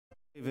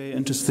A very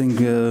interesting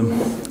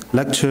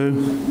lecture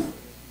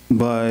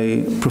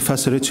by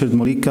Professor Richard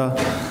Mollica.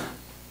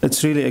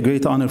 It's really a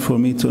great honor for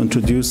me to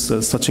introduce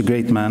such a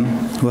great man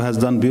who has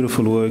done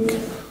beautiful work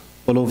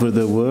all over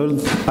the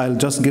world. I'll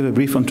just give a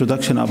brief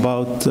introduction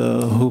about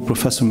who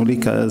Professor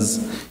Mollica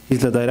is.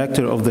 He's the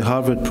director of the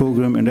Harvard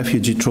Program in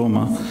Refugee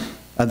Trauma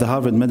at the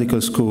Harvard Medical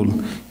School.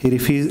 He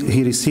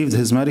received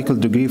his medical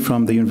degree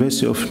from the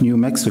University of New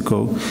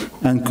Mexico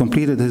and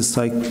completed his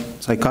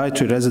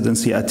psychiatry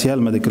residency at Yale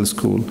Medical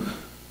School.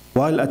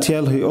 While at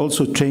Yale, he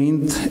also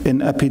trained in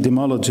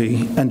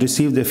epidemiology and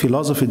received a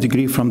philosophy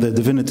degree from the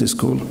Divinity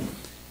School.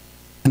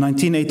 In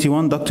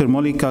 1981, Dr.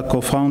 Mollica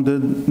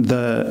co-founded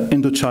the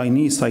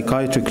Indo-Chinese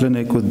Psychiatry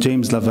Clinic with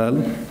James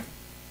Lavelle.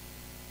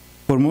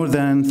 For more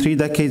than 3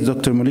 decades,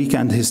 Dr. Mollica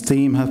and his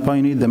team have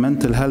pioneered the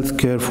mental health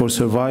care for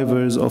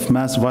survivors of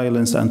mass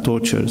violence and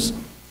tortures.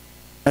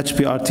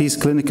 HPRT's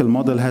clinical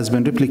model has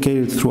been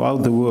replicated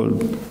throughout the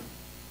world.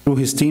 Through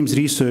his team's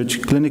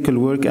research, clinical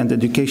work, and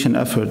education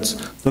efforts,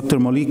 Dr.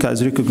 Mollica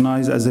is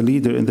recognized as a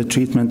leader in the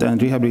treatment and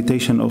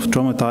rehabilitation of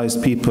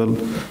traumatized people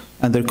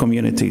and their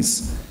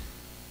communities.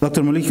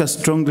 Dr. Mollica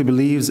strongly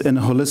believes in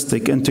a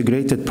holistic,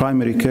 integrated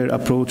primary care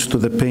approach to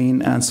the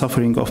pain and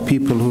suffering of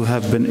people who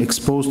have been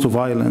exposed to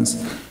violence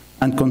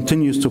and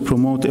continues to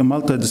promote a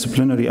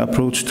multidisciplinary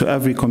approach to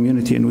every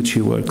community in which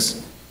he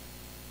works.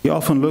 He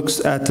often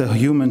looks at a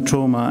human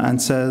trauma and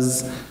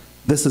says,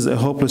 "This is a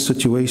hopeless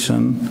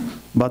situation,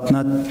 but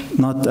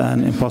not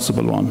an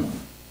impossible one."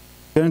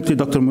 Currently,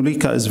 Dr.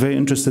 Mollica is very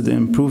interested in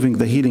improving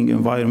the healing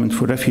environment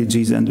for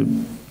refugees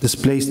and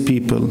displaced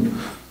people,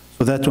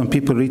 so that when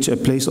people reach a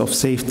place of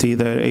safety,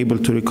 they're able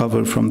to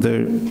recover from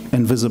their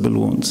invisible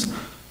wounds.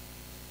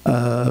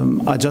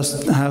 I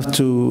just have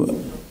to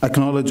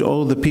acknowledge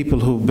all the people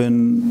who've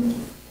been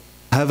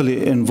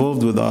heavily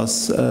involved with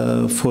us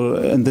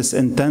in this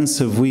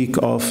intensive week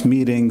of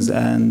meetings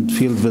and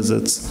field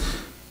visits,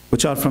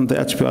 which are from the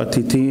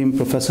HPRT team: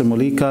 Professor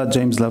Mollica,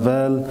 James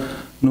Lavelle,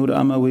 Noor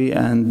Amawi,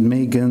 and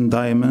Megan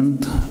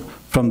Diamond.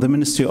 From the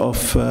Ministry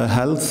of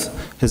Health,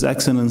 His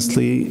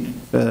Excellency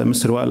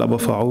Mr. Wael Abu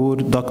Faour,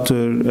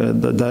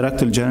 the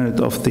Director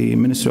General of the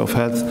Ministry of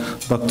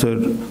Health, Dr.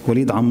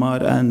 Walid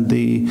Ammar, and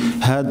the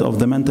Head of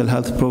the Mental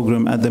Health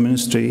Program at the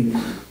Ministry,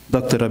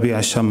 Dr. Rabi'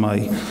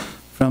 al-Shammai.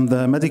 From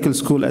the medical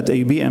school at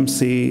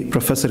AUB-CCECS,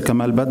 Professor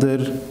Kamal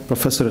Badr,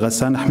 Professor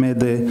Ghassan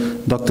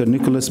Ahmedi, Dr.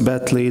 Nicholas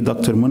Batley,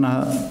 Dr.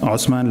 Muna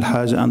Osman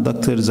Al-Haj, and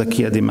Dr.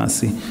 Zakia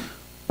Dimasi.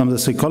 From the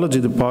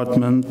psychology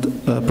department,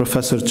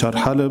 Professor Char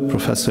Halib,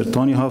 Professor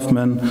Tony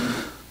Hoffman,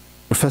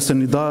 Professor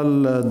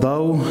Nidal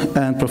Daw,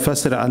 and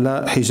Professor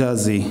Ala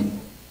Hijazi.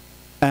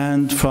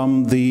 And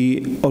from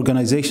the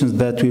organizations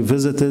that we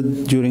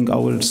visited during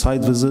our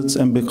site visits,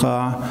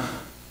 Mbiqa,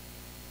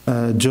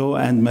 Joe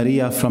and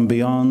Maria from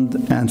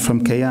Beyond, and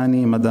from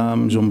Kayani,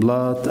 Madame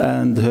Jumblat,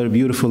 and her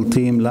beautiful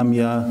team,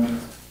 Lamia,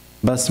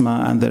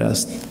 Basma, and the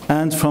rest.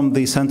 And from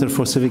the Center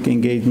for Civic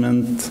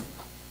Engagement,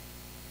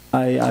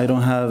 I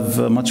don't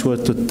have much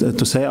word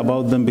to say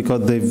about them,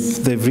 because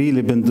they've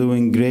really been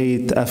doing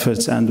great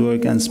efforts and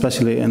work, and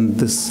especially in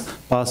this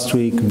past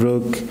week,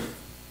 Brooke,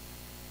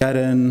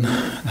 Karen,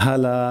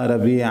 Hala,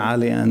 Rabi,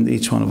 Ali, and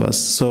each one of us.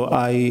 So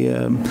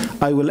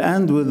I will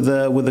end with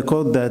the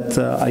quote that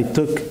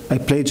I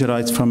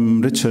plagiarized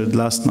from Richard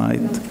last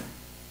night,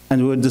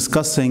 and we were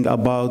discussing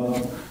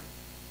about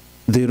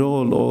the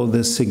role or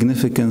the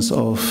significance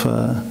of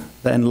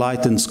the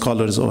enlightened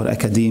scholars or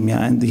academia,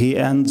 and he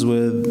ends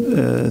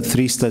with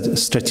 3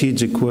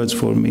 strategic words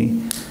for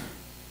me,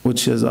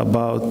 which is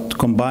about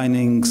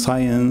combining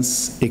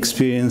science,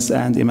 experience,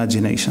 and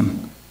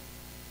imagination.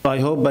 I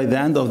hope by the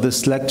end of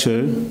this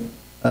lecture,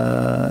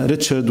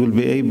 Richard will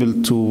be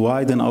able to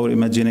widen our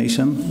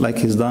imagination, like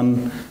he's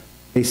done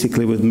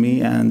basically with me,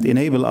 and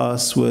enable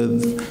us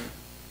with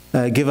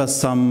give us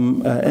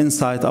some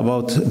insight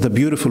about the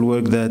beautiful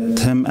work that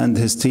him and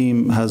his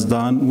team has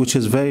done, which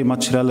is very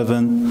much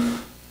relevant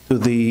to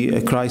the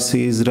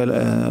crises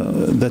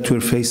that we're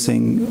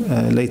facing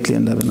lately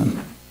in Lebanon.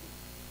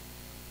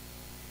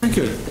 Thank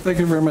you. Thank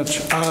you very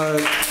much.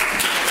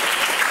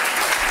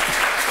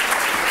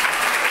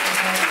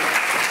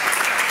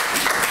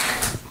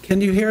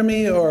 Can you hear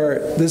me, or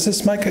is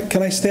this mic?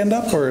 Can I stand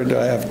up, or do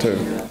I have to?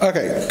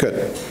 Okay,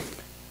 good.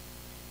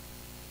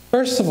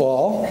 First of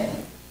all,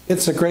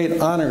 it's a great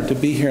honor to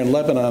be here in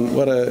Lebanon.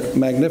 What a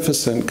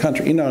magnificent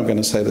country. You know I'm going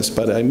to say this,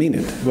 but I mean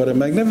it. What a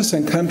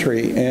magnificent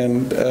country.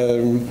 And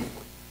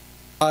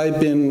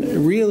I've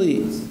been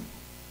really,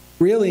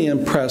 really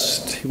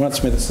impressed. He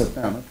wants me to sit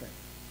down. Okay.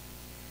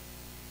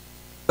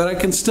 But I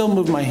can still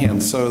move my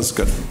hands, so it's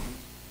good.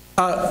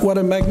 What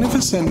a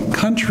magnificent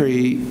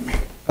country.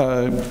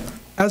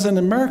 As an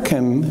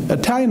American,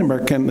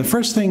 Italian-American, the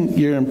first thing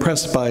you're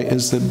impressed by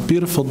is the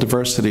beautiful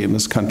diversity in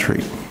this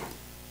country.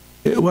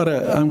 What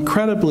an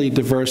incredibly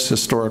diverse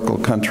historical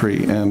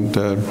country, and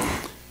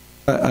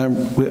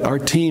our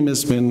team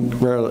has been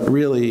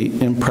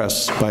really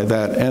impressed by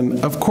that.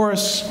 And of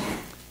course,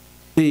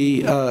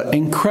 the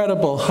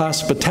incredible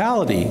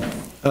hospitality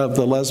of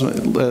the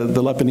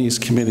Lebanese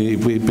community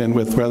we've been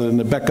with, whether in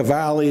the Bekaa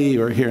Valley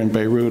or here in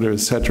Beirut, or et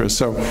cetera.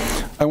 So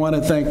I want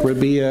to thank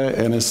Rabia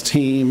and his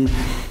team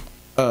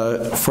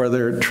for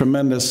their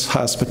tremendous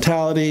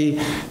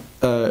hospitality.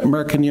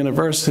 American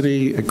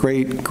University, a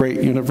great,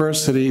 great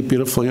university,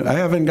 beautiful. I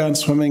haven't gone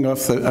swimming on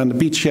the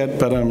beach yet,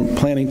 but I'm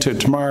planning to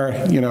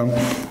tomorrow, you know.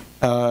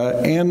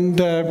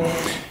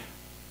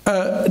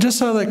 Just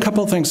so a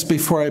couple things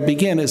before I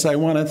begin is I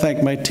want to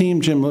thank my team.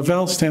 Jim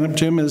Lavelle, stand up.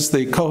 Jim is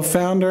the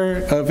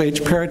co-founder of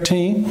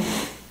HPRT.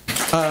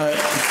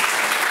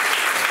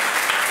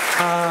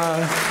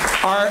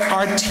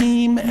 Our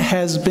team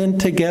has been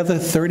together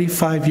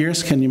 35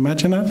 years. Can you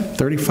imagine that?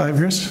 35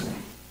 years?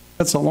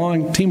 That's a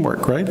long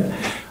teamwork, right?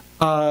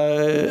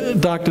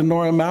 Dr.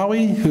 Nora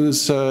Maui,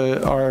 who's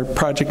our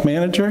project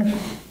manager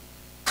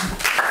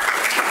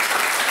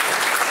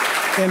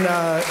in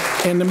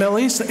the Middle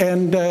East,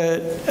 and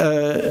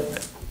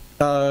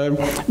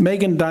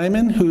Megan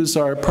Diamond, who's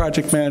our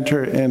project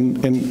manager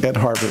at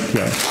Harvard.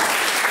 Yeah.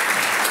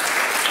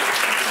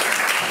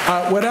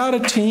 Without a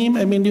team,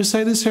 I mean, you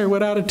say this here,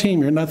 without a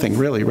team, you're nothing,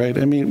 really, right?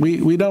 I mean,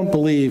 we don't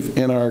believe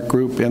in our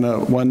group in a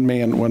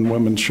one-man,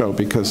 one-woman show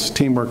because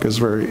teamwork is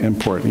very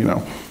important, you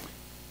know.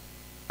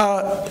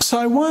 So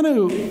I want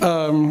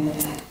to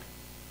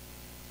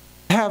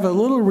have a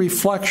little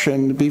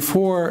reflection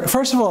before,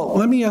 first of all,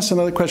 let me ask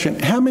another question.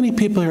 How many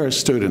people here are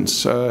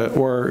students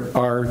or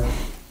are,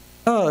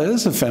 oh,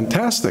 this is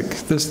fantastic.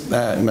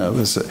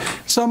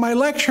 So my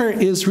lecture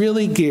is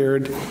really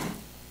geared,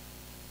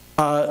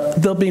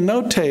 there'll be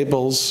no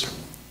tables,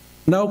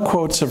 no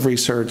quotes of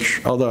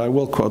research, although I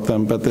will quote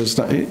them, but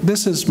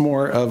this is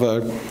more of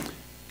a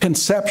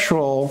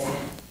conceptual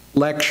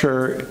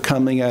lecture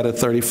coming out of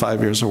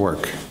 35 years of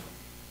work.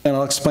 And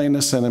I'll explain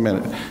this in a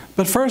minute.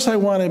 But first I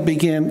want to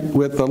begin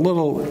with a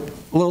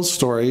little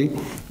story.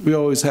 We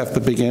always have to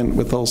begin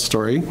with a little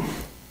story.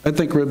 I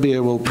think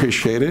Rabia will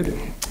appreciate it.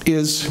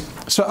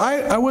 So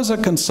I was a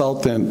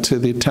consultant to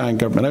the Italian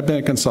government. I've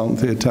been a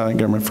consultant to the Italian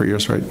government for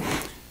years, right?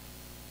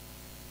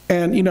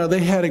 And, you know, they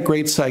had a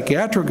great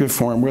psychiatric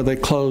reform where they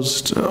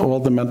closed all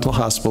the mental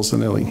hospitals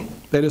in Italy.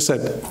 They just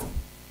said,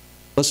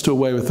 let's do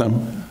away with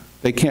them.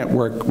 They can't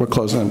work, we're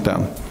closing them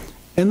down.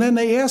 And then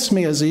they asked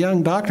me as a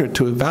young doctor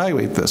to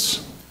evaluate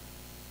this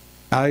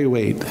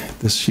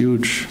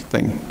huge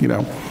thing, you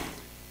know.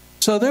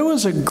 So there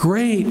was a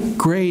great,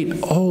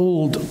 great,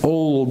 old,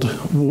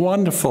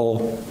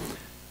 wonderful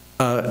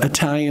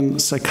Italian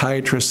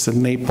psychiatrist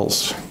in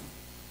Naples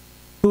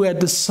who had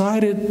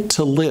decided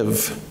to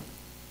live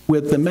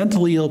with the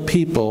mentally ill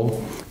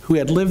people who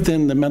had lived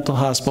in the mental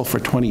hospital for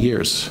 20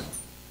 years.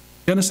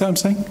 You understand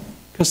what I'm saying?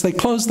 Because they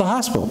closed the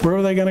hospital. Where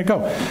were they going to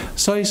go?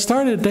 So he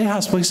started a day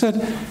hospital. He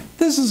said,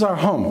 this is our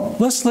home.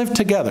 Let's live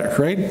together,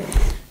 right?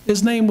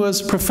 His name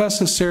was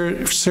Professor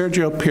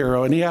Sergio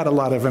Pirro, and he had a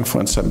lot of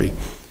influence on me.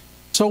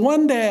 So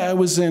one day I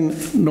was in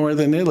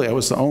northern Italy. I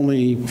was the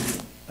only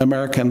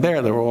American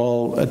there. They were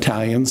all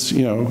Italians,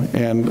 you know,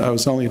 and I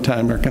was the only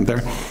Italian-American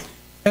there.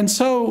 And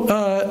so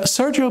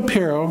Sergio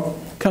Pirro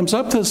comes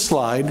up to the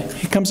slide.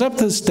 He comes up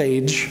to the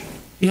stage.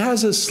 He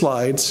has his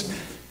slides.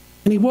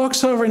 And he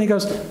walks over and he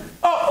goes,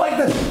 oh, like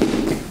this.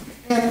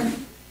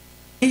 And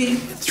he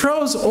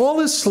throws all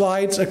his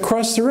slides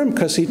across the room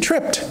because he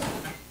tripped.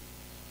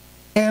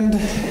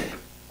 And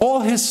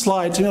all his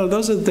slides, you know,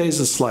 those are the days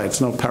of slides,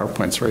 no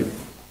PowerPoints, right?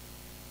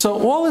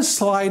 So all his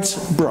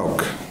slides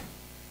broke.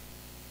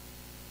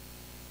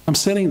 I'm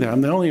sitting there.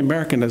 I'm the only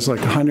American. There's like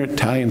 100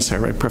 Italians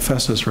there, right?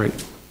 Professors, right?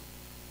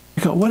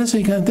 I go, what is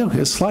he going to do?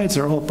 His slides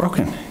are all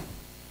broken.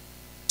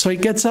 So he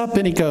gets up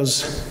and he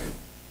goes,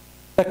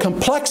 the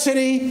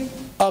complexity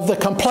of the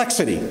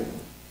complexity.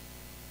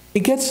 He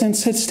gets and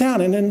sits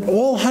down, and then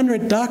all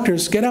 100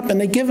 doctors get up and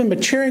they give him a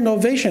cheering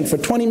ovation for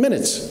 20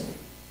 minutes.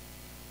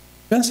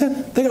 You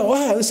understand? They go,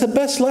 wow, this is the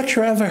best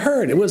lecture I ever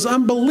heard. It was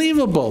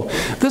unbelievable.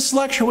 This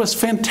lecture was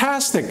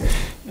fantastic.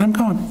 And I'm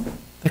going,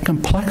 the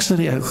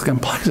complexity of the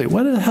complexity.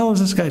 What the hell is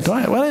this guy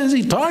talking about? What is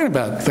he talking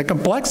about? The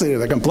complexity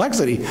of the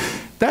complexity.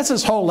 That's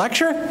his whole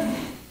lecture?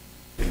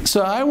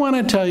 So I want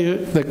to tell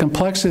you the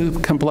complexity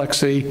of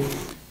complexity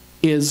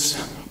is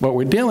what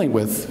we're dealing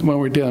with when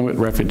we're dealing with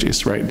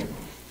refugees, right?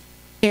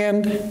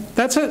 And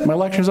that's it. My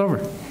lecture's over.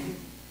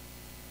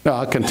 No,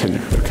 I'll continue.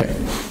 Okay.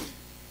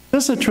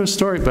 This is a true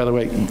story, by the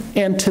way.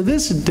 And to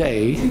this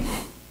day,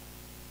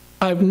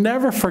 I've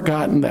never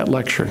forgotten that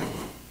lecture.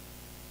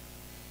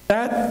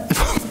 That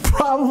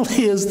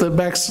probably is the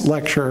best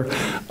lecture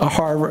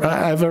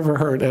I've ever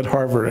heard at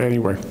Harvard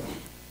anywhere.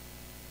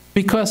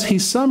 Because he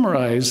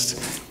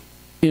summarized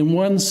in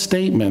one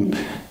statement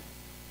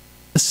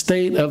the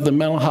state of the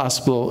mental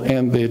hospital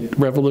and the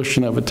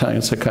revolution of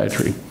Italian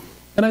psychiatry.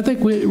 And I think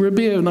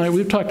Rabia and I,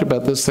 we've talked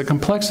about this, the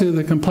complexity of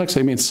the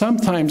complexity. I mean,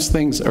 sometimes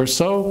things are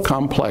so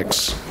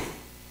complex,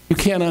 you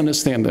can't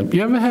understand them.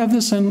 You ever have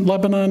this in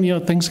Lebanon? You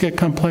know, things get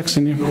complex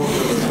and you,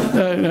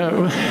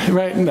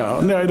 right? No,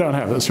 I don't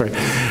have this, right?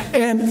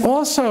 And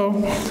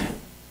also,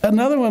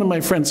 another one of my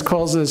friends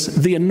calls this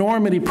the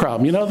enormity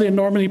problem. You know the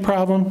enormity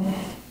problem?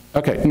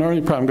 Okay,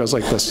 enormity problem goes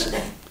like this.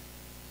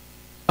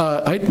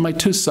 my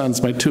two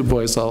sons, my two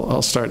boys,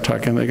 I'll start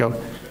talking. They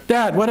go,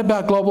 Dad, what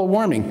about global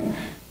warming?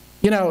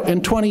 You know,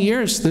 in 20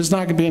 years, there's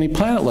not going to be any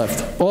planet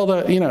left. All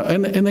the, you know,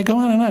 and they go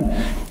on and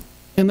on.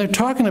 And they're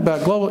talking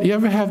about global, you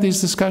ever have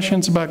these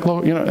discussions about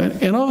global, you know,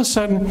 and all of a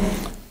sudden,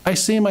 I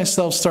see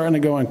myself starting to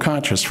go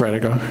unconscious, right? I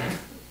go,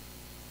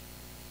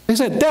 they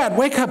said, Dad,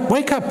 wake up,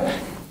 wake up.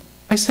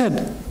 I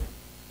said,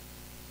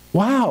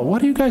 wow,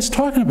 what are you guys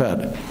talking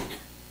about?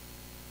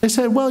 They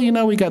said, well, you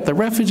know, we got the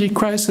refugee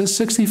crisis,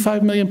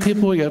 65 million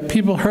people, we got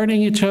people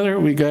hurting each other,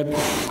 we got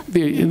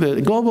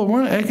the global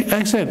warming.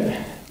 I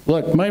said,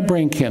 look, my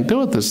brain can't deal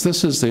with this.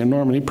 This is the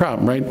enormity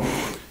problem, right?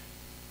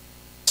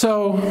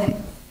 So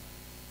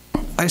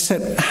I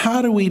said,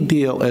 how do we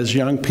deal as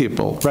young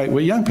people, right? We're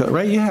young people,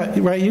 right?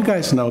 You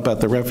guys know about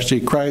the refugee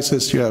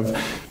crisis. You have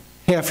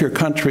half your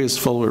country is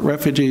full of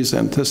refugees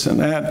and this and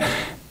that,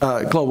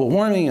 global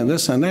warming and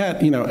this and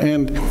that, you know.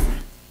 And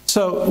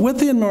so with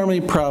the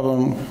enormity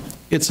problem,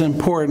 it's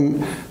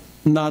important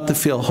not to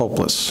feel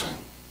hopeless.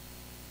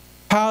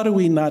 How do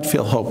we not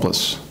feel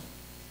hopeless?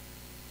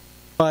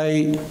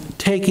 By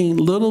taking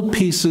little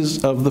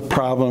pieces of the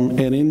problem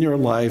and in your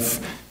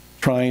life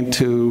trying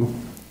to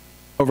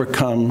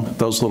overcome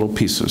those little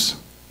pieces.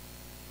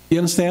 You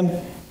understand?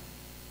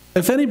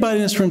 If anybody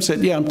in this room said,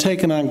 yeah, I'm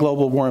taking on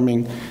global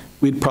warming,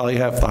 we'd probably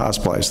have to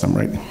hospitalize them,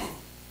 right?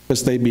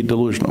 Because they'd be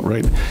delusional,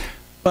 right?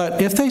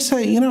 But if they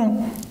say, you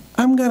know,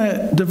 I'm going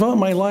to devote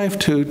my life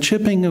to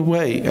chipping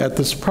away at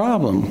this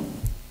problem,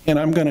 and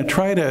I'm going to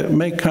try to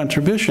make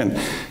contribution.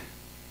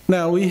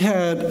 Now, we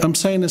had, I'm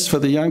saying this for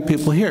the young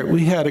people here,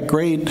 we had a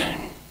great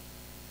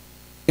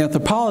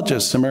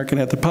anthropologist, American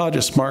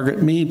anthropologist,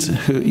 Margaret Mead,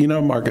 who, you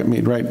know Margaret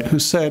Mead, right, who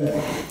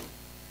said,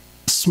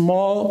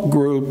 small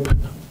group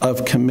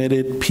of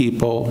committed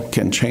people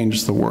can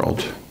change the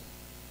world.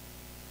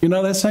 You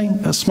know that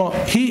saying? A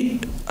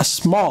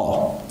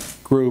small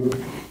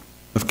group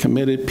of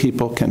committed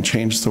people can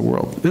change the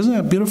world. Isn't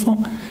that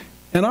beautiful?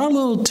 And our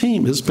little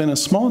team has been a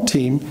small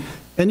team,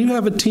 and you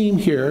have a team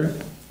here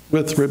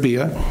with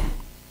Rabia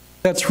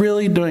that's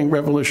really doing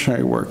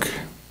revolutionary work.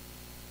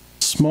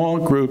 Small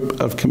group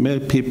of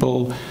committed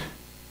people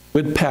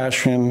with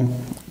passion,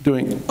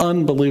 doing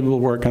unbelievable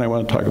work, and I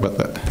want to talk about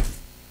that.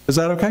 Is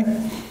that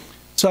okay?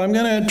 So I'm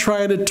going to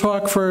try to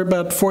talk for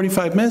about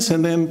 45 minutes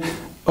and then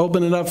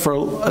open it up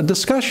for a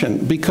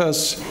discussion,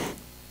 because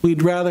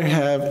we'd rather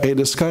have a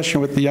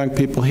discussion with the young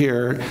people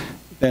here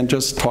than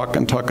just talk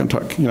and talk and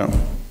talk, you know.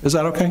 Is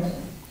that okay?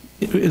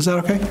 Is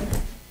that okay?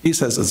 He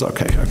says it's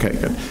okay. Okay,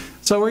 good.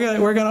 So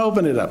we're gonna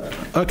open it up.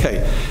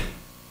 Okay.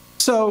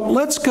 So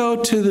let's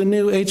go to the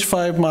new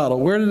H5 model.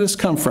 Where did this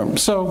come from?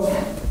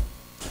 So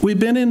we've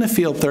been in the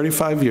field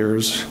 35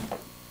 years.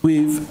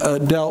 We've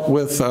dealt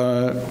with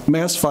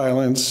mass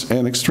violence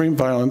and extreme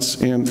violence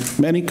in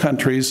many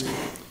countries.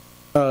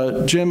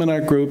 Jim and our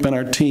group and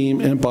our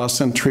team in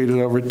Boston treated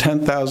over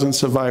 10,000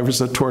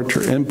 survivors of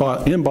torture in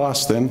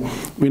Boston.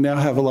 We now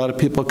have a lot of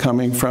people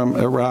coming from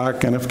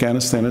Iraq and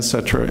Afghanistan, et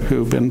cetera,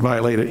 who've been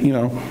violated, you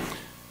know.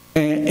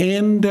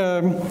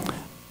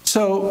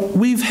 So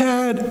we've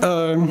had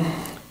a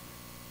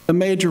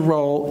major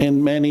role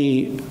in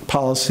many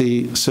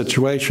policy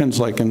situations,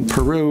 like in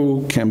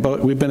Peru,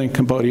 Cambodia. We've been in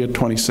Cambodia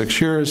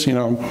 26 years, you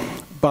know,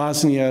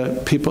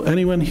 Bosnia, people,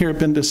 anyone here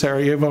been to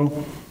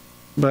Sarajevo?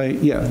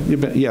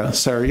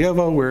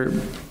 Sarajevo, where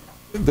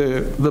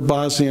the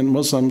Bosnian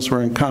Muslims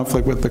were in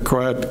conflict with the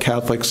Croat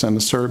Catholics and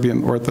the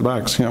Serbian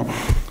Orthodox, you know.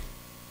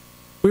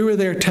 We were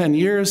there 10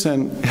 years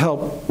and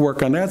helped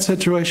work on that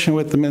situation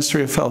with the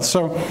Ministry of Health.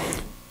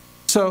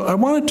 So I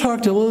want to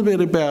talk to you a little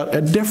bit about a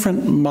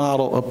different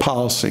model of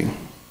policy.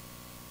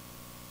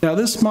 Now,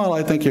 this model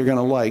I think you're going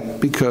to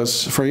like,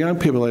 because for young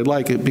people, they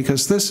like it,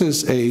 because this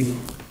is a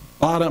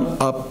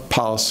bottom-up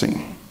policy.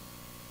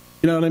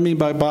 You know what I mean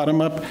by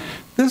bottom-up?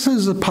 This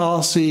is a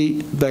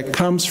policy that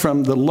comes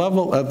from the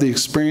level of the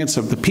experience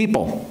of the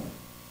people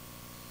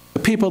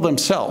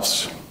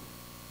themselves.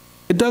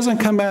 It doesn't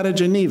come out of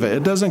Geneva.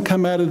 It doesn't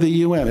come out of the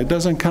UN. It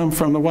doesn't come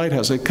from the White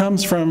House. It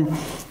comes from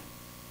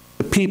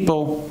the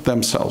people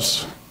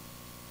themselves.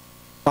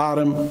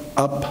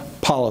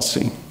 Bottom-up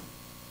policy.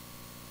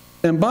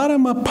 And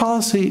bottom-up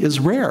policy is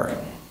rare.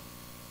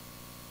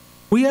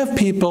 We have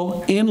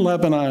people in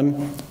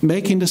Lebanon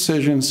making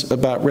decisions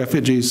about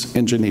refugees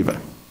in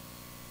Geneva.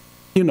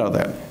 You know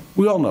that.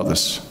 We all know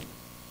this.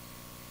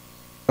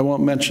 I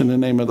won't mention the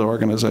name of the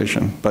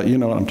organization, but you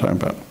know what I'm talking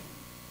about.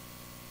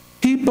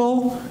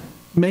 People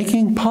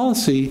making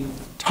policy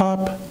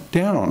top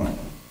down.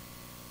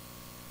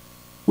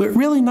 We're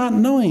really not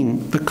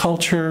knowing the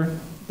culture,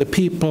 the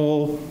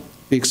people,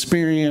 the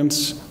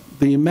experience,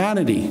 the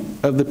humanity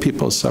of the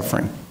people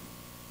suffering.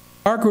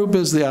 Our group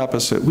is the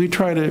opposite. We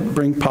try to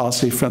bring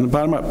policy from the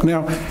bottom up.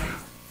 Now,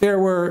 there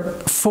were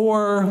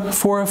four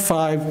or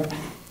five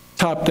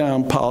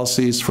top-down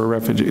policies for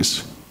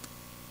refugees.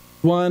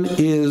 One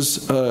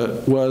was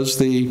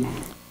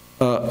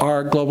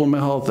our Global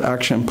Mental Health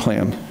Action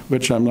Plan,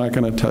 which I'm not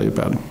going to tell you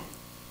about.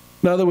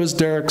 Another was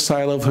Derek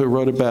Silov, who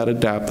wrote about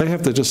ADAPT. I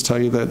have to just tell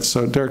you that.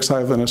 So Derek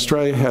Silov in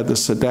Australia had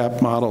this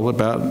ADAPT model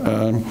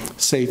about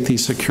safety,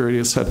 security,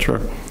 etc.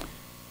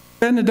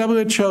 Then the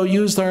WHO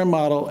used our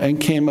model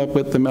and came up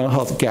with the mental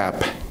health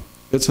gap.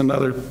 It's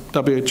another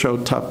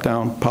WHO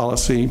top-down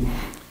policy.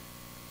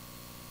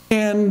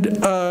 And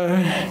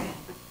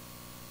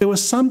there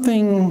was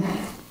something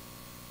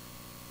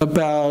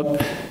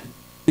about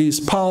these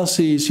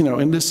policies, you know,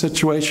 in this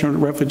situation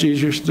with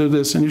refugees, you should do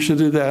this and you should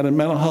do that, and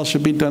mental health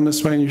should be done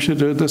this way and you should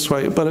do it this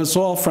way, but it's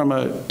all from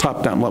a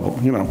top-down level,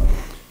 you know.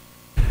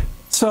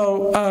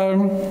 So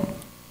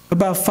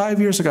about 5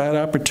 years ago, I had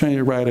an opportunity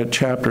to write a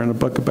chapter in a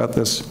book about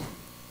this.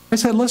 I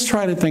said, let's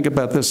try to think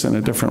about this in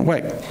a different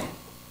way.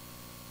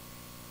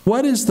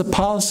 What is the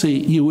policy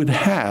you would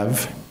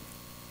have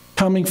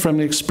coming from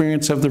the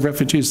experience of the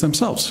refugees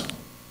themselves?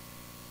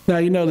 Now,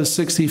 you know, there's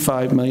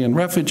 65 million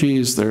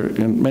refugees. They're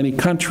in many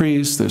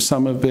countries. There's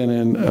some have been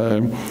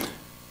in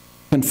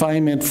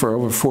confinement for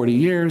over 40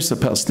 years. The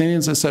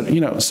Palestinians, et cetera,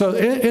 you know. So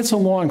it's a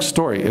long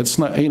story. It's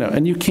not, you know,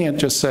 and you can't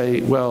just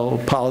say,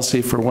 well,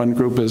 policy for one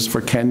group is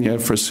for Kenya,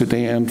 for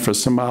Sudan, for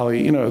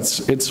Somalia. You know, it's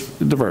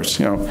diverse,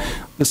 you know.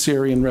 The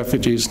Syrian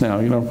refugees now,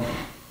 you know.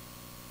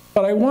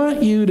 But I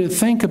want you to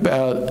think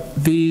about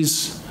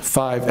these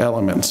 5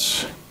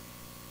 elements.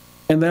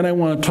 And then I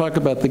want to talk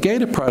about the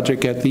Gator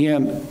Project at the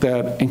end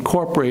that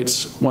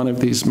incorporates one of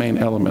these main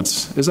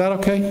elements. Is that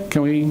okay?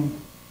 Can we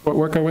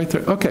work our way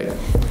through? Okay.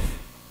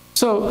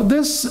 So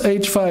this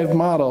H5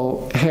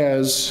 model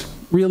has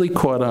really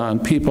caught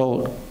on.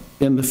 People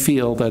in the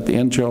field at the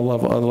NGO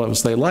level, other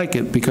levels, they like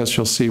it because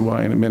you'll see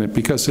why in a minute,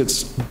 because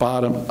it's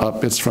bottom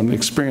up. It's from the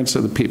experience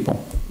of the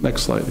people.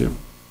 Next slide here.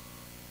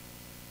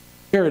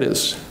 Here it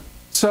is.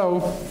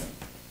 So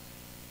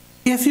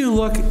if you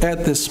look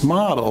at this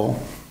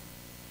model,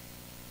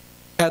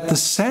 at the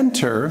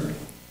center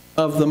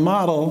of the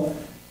model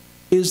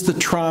is the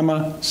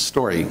trauma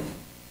story.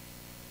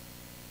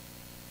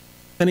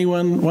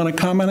 Anyone want to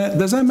comment on it?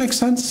 Does that make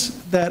sense?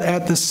 That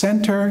at the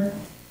center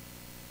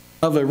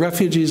of a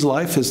refugee's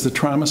life is the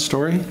trauma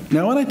story?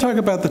 Now, when I talk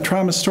about the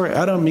trauma story,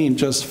 I don't mean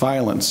just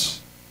violence.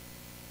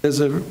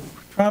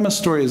 Trauma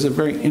story is a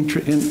very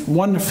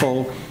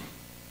wonderful,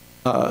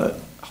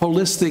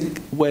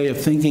 holistic way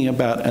of thinking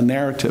about a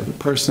narrative, a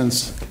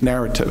person's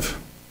narrative.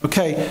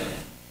 Okay.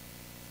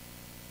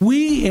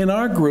 We, in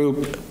our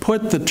group,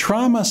 put the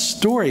trauma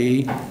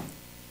story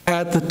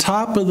at the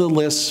top of the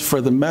list for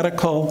the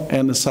medical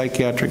and the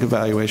psychiatric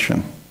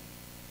evaluation.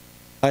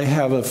 I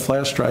have a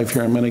flash drive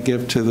here I'm going to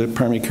give to the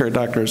primary care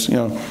doctors. You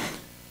know,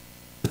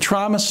 the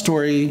trauma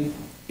story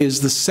is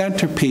the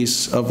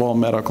centerpiece of all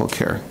medical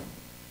care.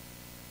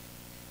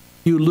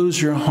 You lose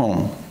your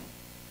home.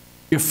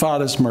 Your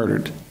father's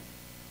murdered.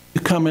 You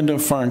come into a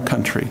foreign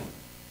country.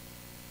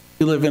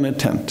 You live in a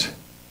tent.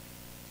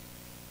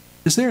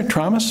 Is there a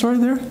trauma story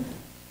there?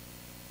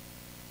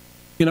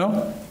 You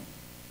know,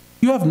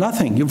 you have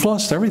nothing. You've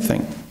lost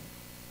everything.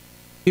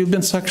 You've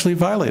been sexually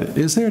violated.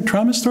 Is there a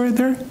trauma story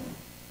there?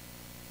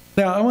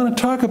 Now, I want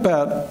to talk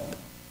about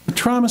the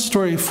trauma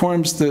story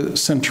forms the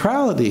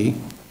centrality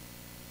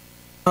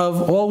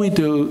of all we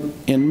do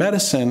in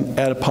medicine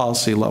at a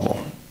policy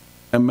level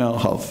and mental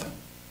health.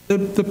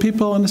 Do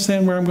people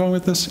understand where I'm going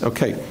with this?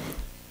 Okay.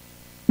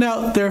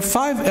 Now, there are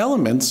 5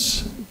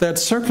 elements that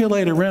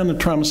circulate around the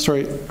trauma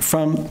story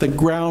from the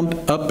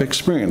ground-up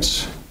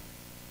experience.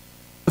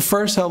 The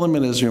first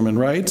element is human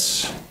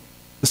rights.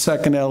 The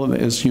second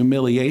element is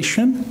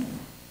humiliation.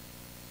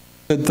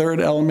 The third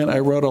element, I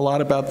wrote a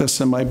lot about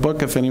this in my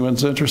book. If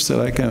anyone's interested,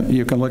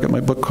 you can look at my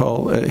book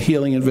called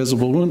Healing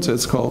Invisible Wounds.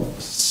 It's called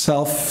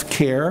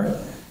Self-Care,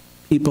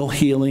 People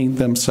Healing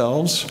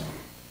Themselves.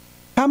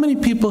 How many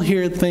people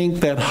here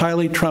think that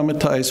highly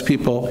traumatized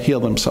people heal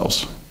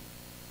themselves?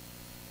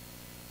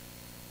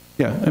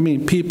 Yeah, I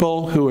mean,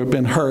 people who have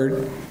been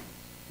hurt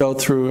go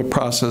through a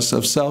process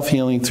of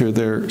self-healing through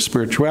their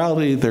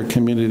spirituality, their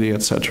community,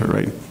 etc.,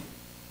 right?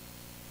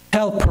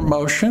 Health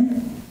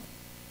promotion,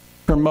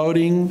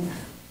 promoting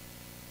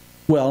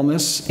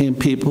wellness in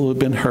people who have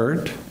been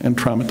hurt and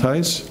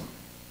traumatized.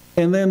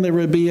 And then there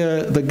would be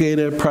the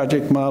Gator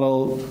Project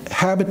model,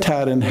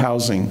 habitat and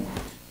housing.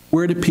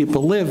 Where do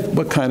people live?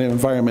 What kind of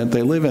environment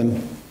they live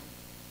in?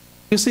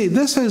 You see,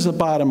 this is a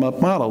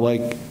bottom-up model.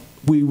 Like,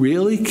 we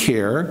really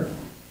care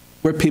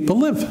where people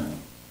live.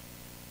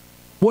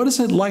 What is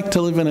it like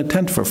to live in a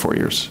tent for 4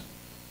 years?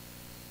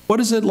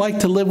 What is it like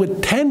to live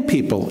with 10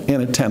 people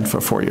in a tent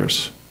for 4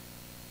 years?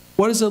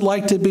 What is it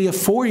like to be a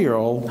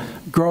 4-year-old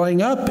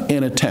growing up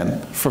in a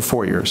tent for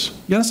 4 years?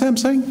 You understand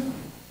what I'm saying?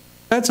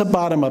 That's a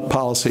bottom-up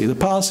policy. The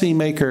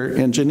policymaker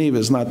in Geneva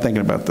is not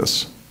thinking about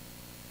this.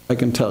 I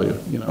can tell you,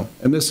 you know.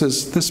 And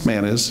this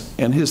man is,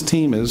 and his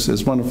team is,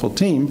 his wonderful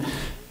team,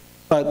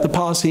 but the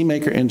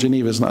policymaker in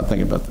Geneva is not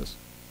thinking about this.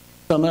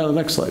 So now the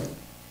next slide.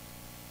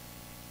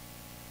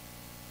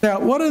 Now,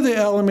 what are the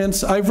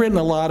elements? I've written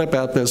a lot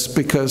about this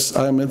because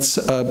I'm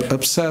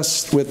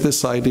obsessed with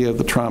this idea of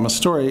the trauma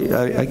story.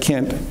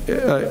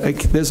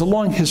 There's a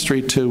long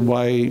history to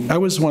why I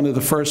was one of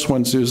the first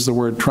ones to use the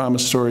word trauma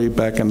story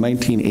back in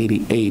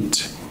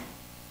 1988.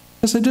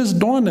 Because it just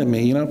dawned on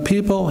me,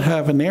 people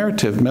have a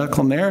narrative,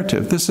 medical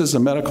narrative. This is a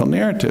medical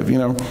narrative,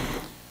 Now,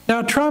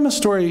 a trauma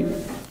story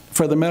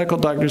for the medical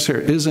doctors here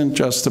isn't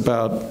just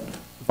about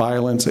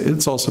violence.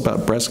 It's also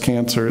about breast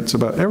cancer. It's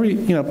about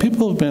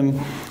people who've been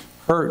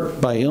hurt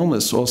by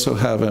illness also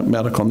have a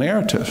medical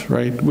narrative,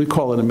 right? We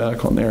call it a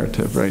medical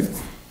narrative, right?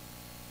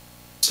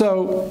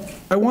 So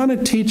I want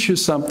to teach you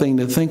something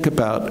to think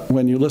about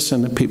when you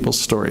listen to people's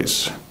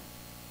stories.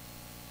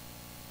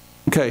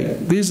 Okay,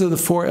 these are the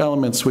 4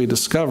 elements we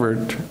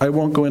discovered. I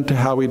won't go into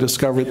how we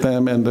discovered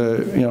them and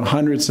the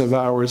hundreds of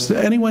hours. Did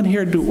anyone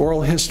here do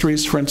oral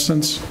histories, for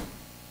instance?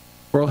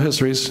 Oral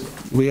histories?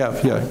 We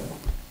have, yeah.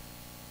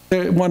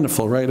 They're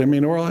wonderful, right? I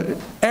mean,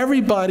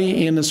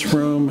 everybody in this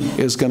room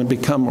is going to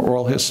become an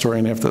oral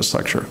historian after this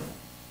lecture.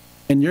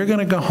 And you're going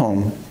to go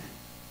home,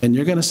 and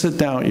you're going to sit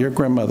down with your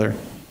grandmother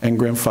and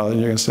grandfather,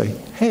 and you're going to say,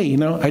 hey,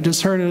 I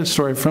just heard a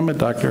story from a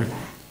doctor.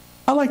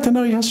 I'd like to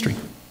know your history.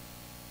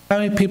 How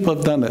many people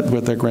have done that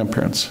with their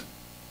grandparents?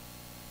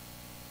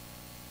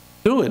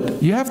 Do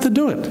it. You have to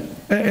do it.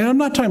 And I'm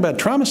not talking about a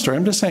trauma story.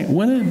 I'm just saying,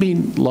 wouldn't it be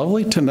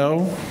lovely to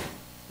know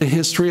the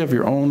history of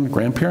your own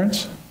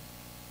grandparents?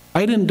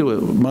 I didn't do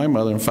it with my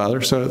mother and father,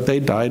 so they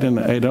died, and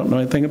I don't know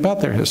anything about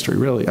their history,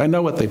 really. I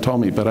know what they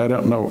told me, but I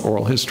don't know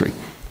oral history.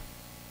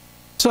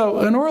 So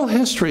an oral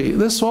history,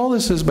 all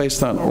this is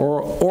based on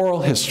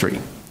oral history.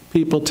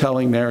 People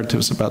telling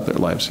narratives about their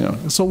lives,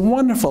 It's so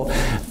wonderful.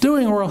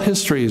 Doing oral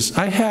histories,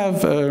 we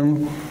have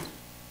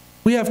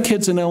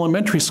kids in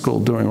elementary school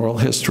doing oral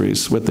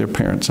histories with their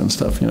parents and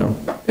stuff,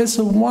 It's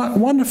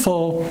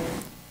wonderful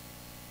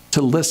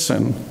to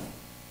listen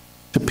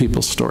to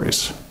people's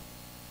stories.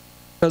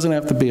 It doesn't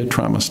have to be a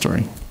trauma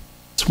story.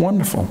 It's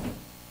wonderful.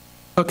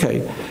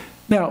 Okay,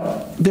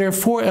 now, there are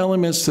 4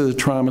 elements to the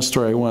trauma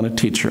story I want to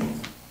teach you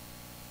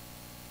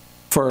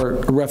for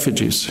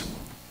refugees.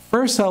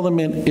 First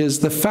element is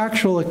the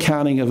factual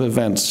accounting of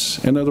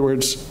events. In other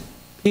words,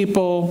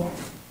 people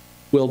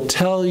will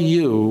tell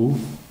you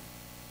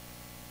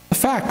the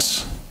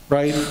facts,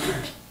 right?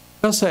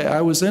 They'll say,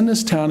 I was in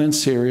this town in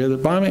Syria, the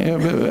bombing,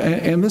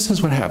 and this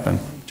is what happened.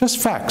 Just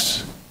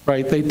facts,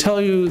 right? They tell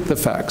you the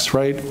facts,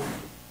 right?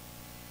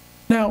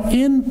 Now,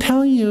 in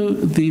telling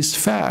you these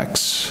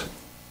facts,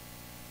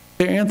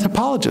 they're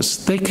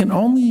anthropologists. They can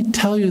only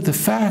tell you the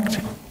fact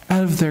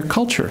out of their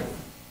culture.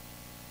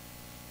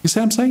 You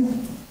see what I'm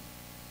saying?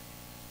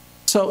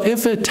 So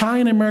if an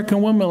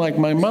Italian-American woman like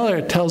my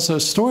mother tells a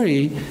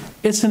story,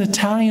 it's an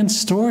Italian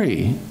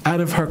story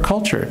out of her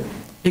culture.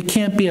 It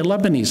can't be a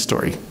Lebanese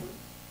story,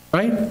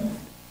 right? It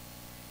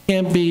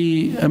can't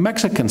be a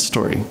Mexican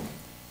story.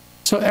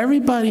 So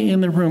everybody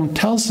in the room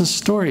tells a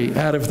story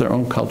out of their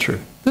own culture.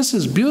 This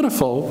is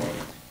beautiful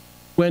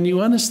when you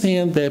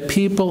understand that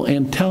people,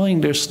 in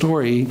telling their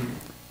story,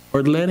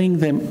 are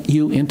letting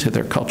you into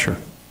their culture.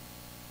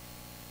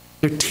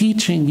 They're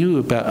teaching you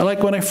about,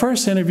 like when I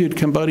first interviewed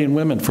Cambodian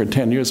women for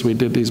 10 years, we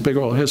did these big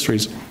oral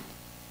histories.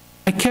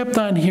 I kept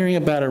on hearing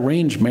about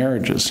arranged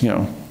marriages,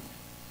 I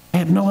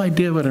had no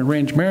idea what an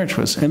arranged marriage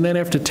was. And then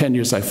after 10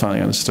 years, I finally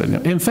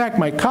understood. In fact,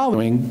 my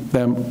colleague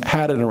them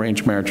had an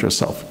arranged marriage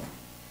herself.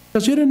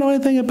 Because you didn't know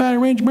anything about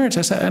arranged marriage.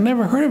 I said, I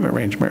never heard of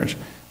arranged marriage.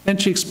 Then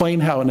she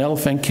explained how an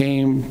elephant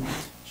came.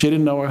 She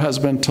didn't know her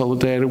husband until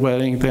the day of the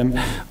wedding. Then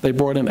they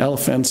brought in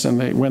elephants and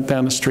they went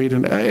down the street.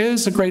 And it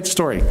is a great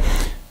story.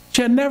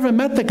 She had never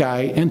met the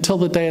guy until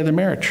the day of the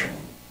marriage.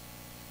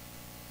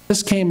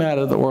 This came out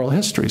of the oral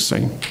history,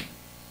 see?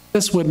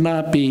 This would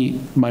not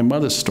be my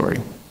mother's story,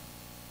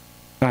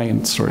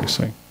 Italian story,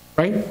 see?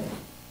 Right?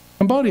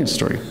 Cambodian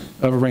story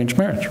of arranged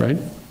marriage, right?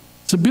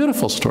 It's a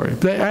beautiful story.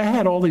 I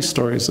had all these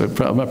stories of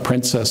a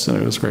princess,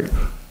 and it was great.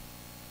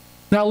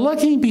 Now,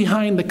 looking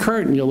behind the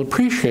curtain, you'll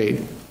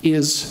appreciate,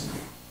 is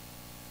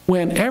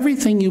when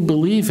everything you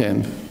believe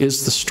in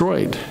is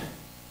destroyed.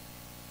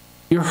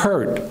 You're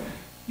hurt.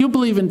 You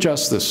believe in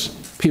justice,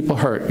 people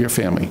hurt your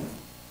family.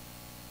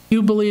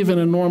 You believe in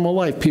a normal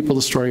life, people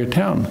destroy your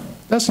town.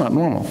 That's not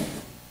normal.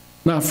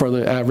 Not for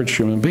the average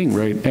human being,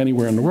 right?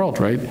 Anywhere in the world,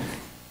 right?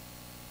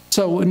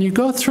 So when you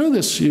go through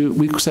this,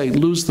 we say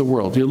lose the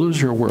world. You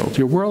lose your world.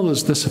 Your world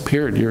has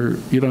disappeared.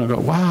 You don't go,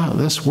 wow,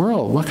 this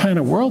world, what kind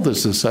of world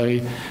is this?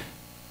 I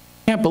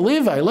can't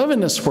believe I live in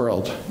this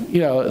world.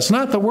 It's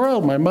not the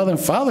world my mother and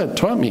father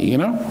taught me,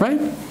 right?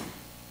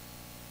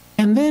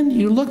 And then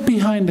you look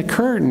behind the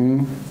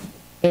curtain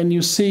and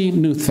you see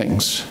new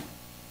things.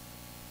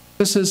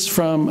 This was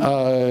from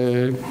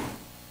a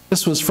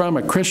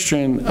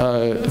Christian,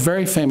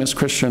 very famous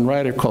Christian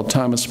writer called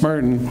Thomas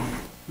Merton,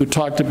 who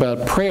talked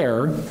about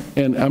prayer,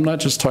 and I'm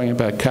not just talking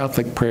about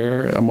Catholic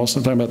prayer, I'm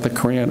also talking about the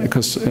Quran,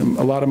 because a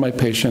lot of my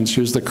patients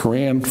use the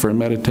Quran for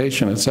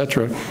meditation,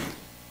 etc.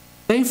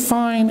 They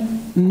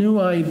find new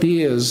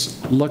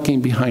ideas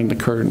looking behind the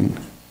curtain.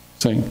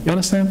 You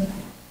understand?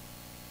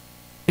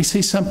 They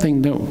see something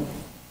new.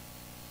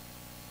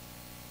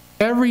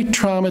 Every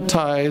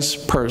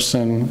traumatized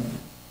person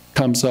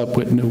comes up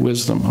with new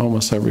wisdom,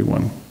 almost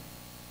everyone.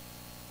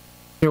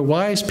 They're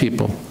wise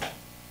people.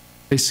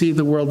 They see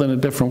the world in a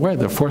different way.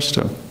 They're forced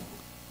to.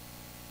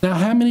 Now,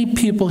 how many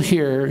people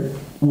here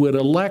would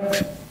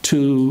elect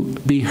to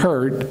be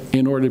heard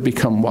in order to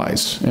become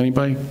wise?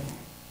 Anybody?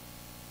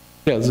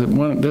 Yeah,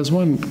 there's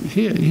one,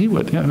 he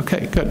would, yeah,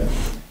 okay, good.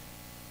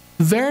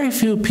 Very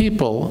few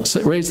people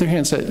raised their hand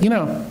and said, you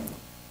know,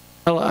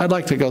 I'd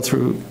like to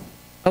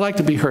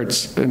be heard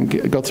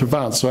and go through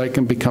violence so I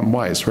can become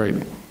wise, right?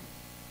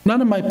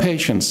 None of my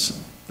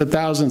patients, the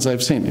thousands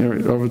I've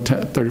seen over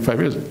 35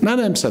 years, none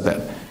of them said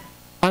that.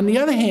 On the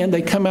other hand,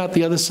 they come out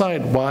the other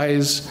side,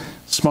 wise,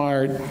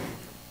 smart,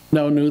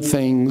 know new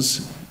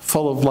things,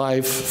 full of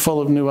life,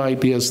 full of new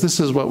ideas. This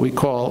is what we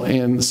call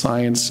in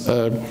science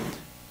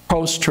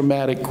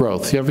post-traumatic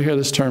growth. You ever hear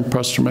this term,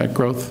 post-traumatic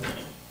growth?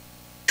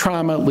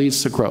 Trauma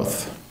leads to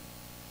growth.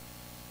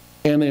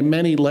 And in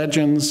many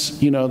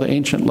legends, you know, the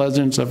ancient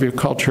legends of your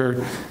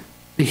culture,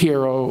 the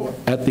hero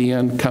at the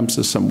end comes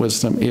to some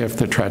wisdom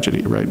after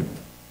tragedy, right?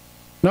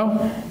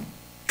 No?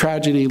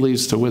 Tragedy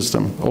leads to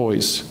wisdom,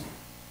 always.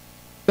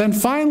 Then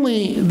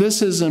finally,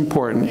 this is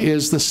important,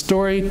 is the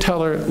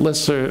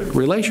storyteller-listener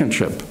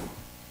relationship.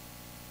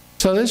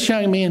 So this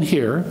young man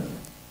here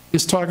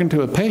is talking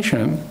to a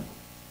patient.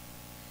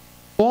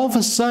 All of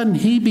a sudden,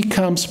 he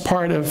becomes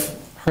part of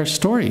her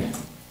story.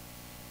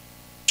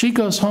 She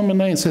goes home at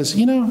night and says,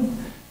 you know,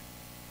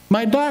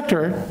 my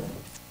doctor,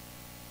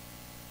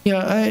 you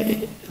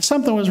know,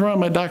 something was wrong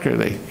with my doctor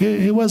today.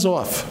 He was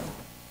off.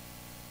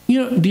 You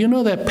know, do you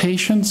know that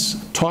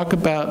patients talk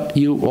about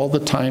you all the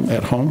time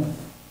at home?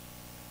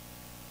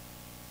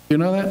 You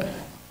know that?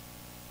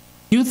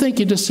 You think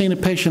you just seen a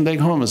patient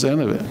take home is the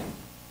end of it.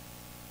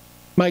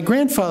 My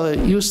grandfather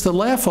used to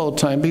laugh all the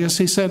time because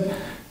he said,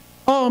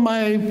 oh,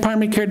 my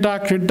primary care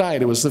doctor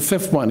died. It was the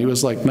 5th one. He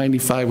was like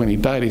 95 when he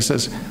died. He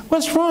says,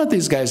 what's wrong with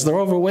these guys? They're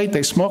overweight,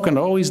 they smoke, and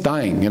they're always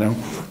dying, you know.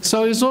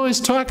 So he's always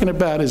talking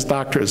about his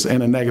doctors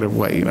in a negative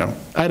way, you know.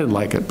 I didn't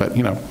like it, but,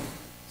 you know.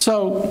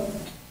 So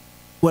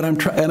what I'm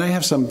trying, and I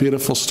have some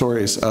beautiful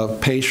stories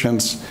of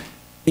patients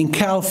in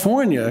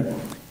California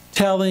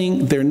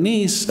telling their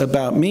niece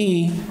about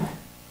me,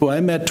 who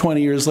I met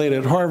 20 years later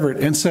at Harvard,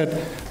 and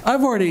said,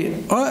 I've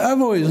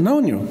always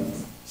known you. I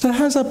said,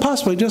 how's that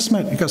possible? I just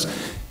met.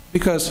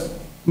 Because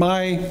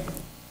my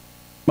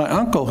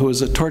uncle, who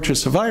was a torture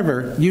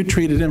survivor, you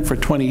treated him for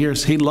 20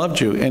 years. He loved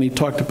you, and he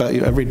talked about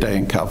you every day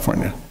in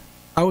California.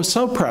 I was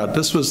so proud.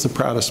 This was the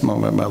proudest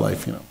moment of my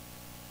life, you know.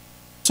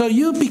 So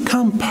you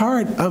become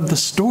part of the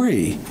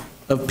story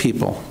of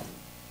people.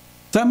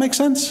 Does that make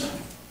sense?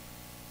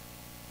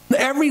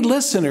 Every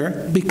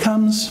listener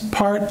becomes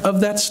part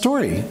of that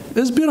story.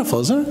 It's beautiful,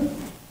 isn't it?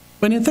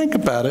 When you think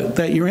about it,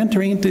 that you're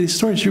entering into these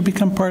stories, you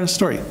become part of the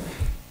story.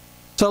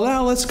 So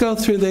now let's go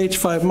through the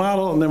H5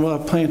 model, and then we'll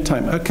have plenty of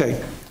time.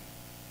 Okay.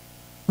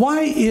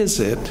 Why is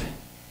it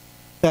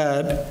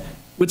that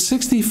with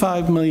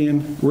 65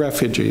 million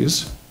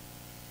refugees,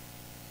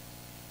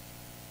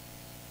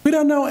 we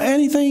don't know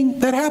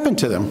anything that happened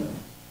to them?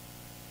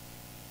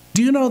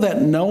 Do you know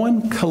that no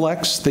one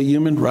collects the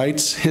human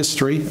rights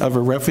history of a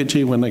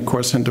refugee when they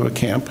cross into a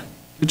camp?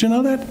 Did you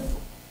know that?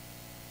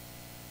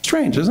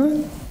 Strange,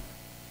 isn't it?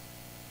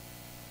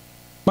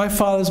 My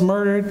father's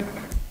murdered.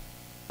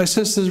 My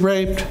sister's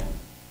raped.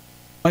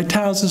 My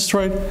town's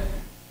destroyed.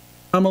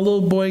 I'm a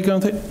little boy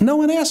going through. No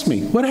one asked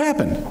me what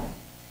happened.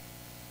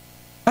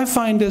 I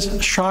find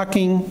this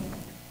shocking,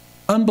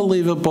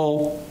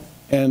 unbelievable,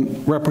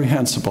 and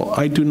reprehensible.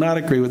 I do not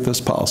agree with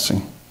this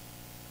policy.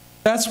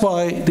 That's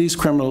why these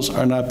criminals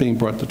are not being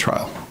brought to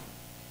trial.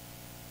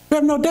 We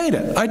have no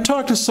data. I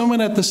talked to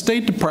someone at the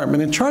State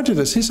Department in charge of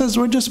this. He says,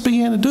 we're just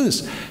beginning to do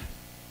this.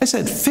 I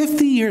said,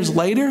 50 years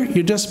later,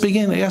 you're just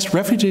beginning to ask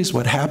refugees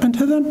what happened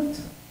to them?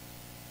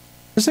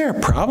 Is there a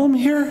problem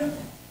here?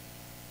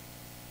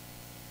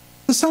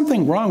 There's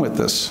something wrong with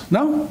this,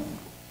 no?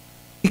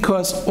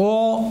 Because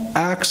all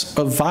acts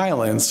of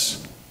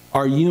violence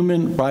are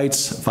human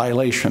rights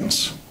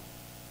violations,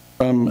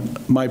 from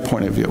my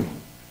point of view.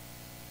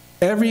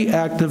 Every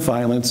act of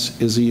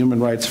violence is a human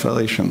rights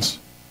violation.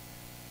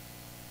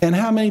 And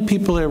how many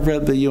people have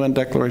read the UN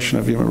Declaration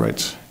of Human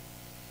Rights?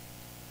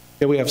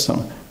 Yeah, we have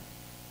some.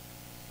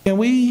 And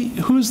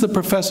who's the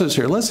professors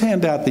here? Let's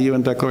hand out the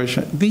UN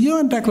Declaration. The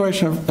UN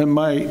Declaration, in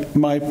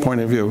my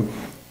point of view,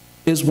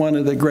 is one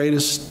of the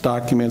greatest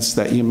documents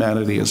that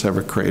humanity has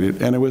ever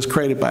created. And it was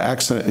created by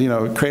accident, you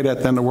know, created at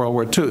the end of World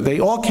War II. They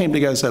all came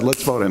together and said,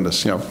 let's vote on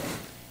this, you know.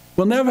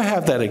 We'll never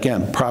have that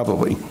again,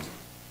 probably.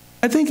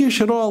 I think you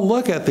should all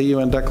look at the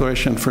UN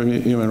Declaration for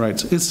Human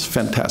Rights. It's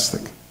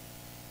fantastic.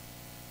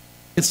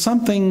 It's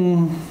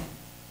something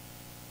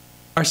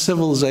our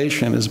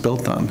civilization is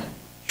built on,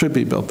 should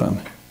be built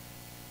on.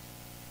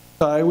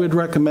 So I would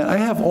recommend, I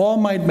have all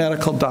my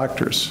medical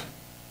doctors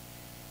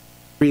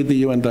read the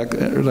UN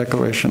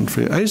Declaration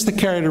for you. I used to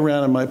carry it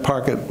around in my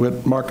pocket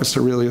with Marcus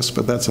Aurelius,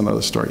 but that's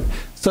another story.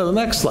 So the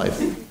next slide.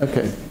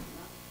 Okay.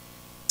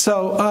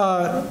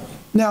 So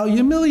now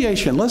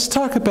humiliation. Let's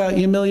talk about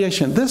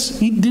humiliation.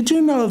 Did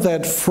you know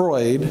that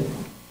Freud,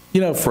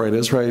 you know who Freud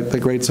is, right? The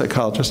great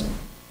psychologist,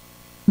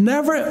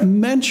 never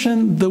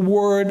mentioned the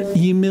word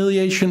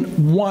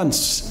humiliation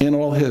once in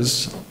all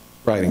his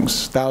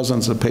writings,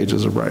 thousands of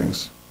pages of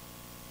writings.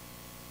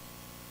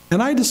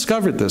 And I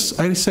discovered this.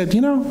 I said,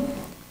 you know,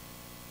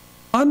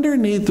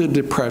 underneath the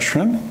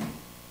depression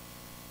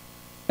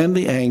and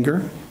the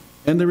anger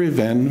and the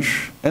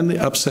revenge and the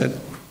upset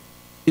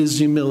is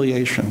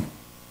humiliation.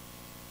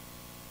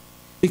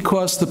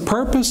 Because the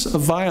purpose of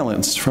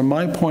violence, from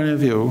my point of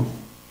view,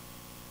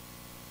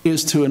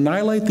 is to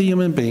annihilate the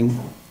human being,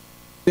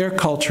 their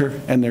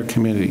culture, and their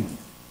community.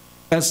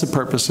 That's the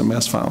purpose of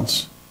mass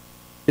violence.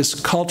 It's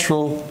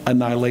cultural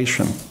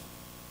annihilation.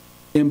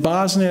 In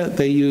Bosnia,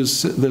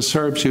 the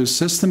Serbs use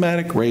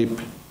systematic rape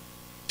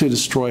to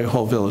destroy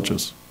whole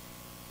villages.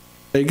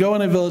 They go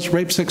in a village,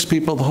 rape 6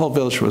 people, the whole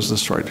village was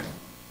destroyed.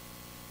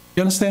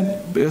 You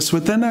understand? It's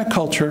within that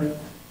culture,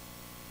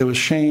 there was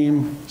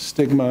shame,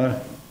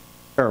 stigma,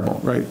 terrible,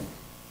 right?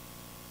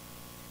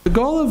 The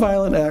goal of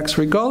violent acts,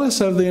 regardless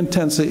of the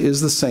intensity,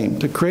 is the same,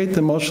 to create the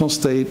emotional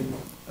state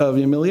of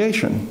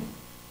humiliation.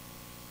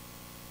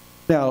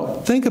 Now,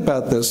 think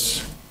about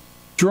this.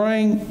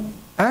 During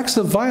acts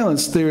of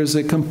violence, there is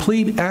a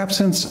complete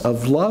absence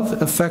of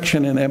love,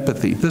 affection, and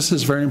empathy. This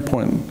is very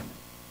important.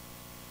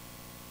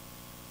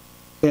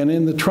 And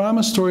in the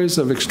trauma stories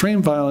of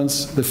extreme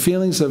violence, the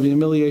feelings of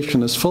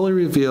humiliation is fully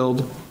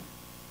revealed,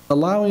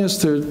 allowing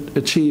us to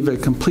achieve a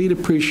complete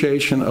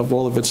appreciation of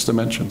all of its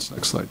dimensions.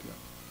 Next slide.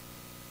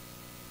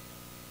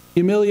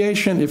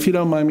 Humiliation, if you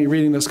don't mind me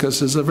reading this,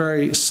 because it's a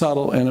very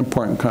subtle and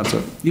important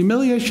concept.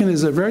 Humiliation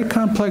is a very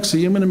complex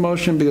human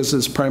emotion because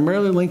it's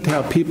primarily linked to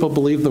how people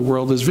believe the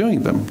world is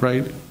viewing them,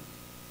 right?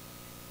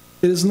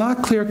 It is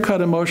not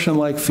clear-cut emotion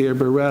like fear,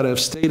 but rather a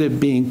state of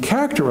being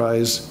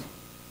characterized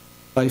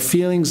by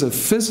feelings of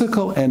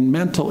physical and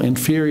mental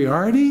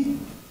inferiority,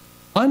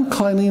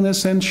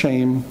 uncleanliness and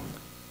shame,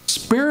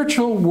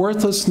 spiritual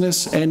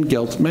worthlessness and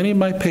guilt. Many of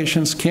my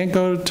patients can't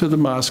go to the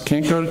mosque,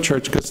 can't go to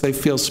church because they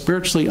feel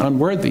spiritually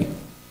unworthy,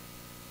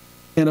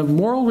 and of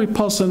moral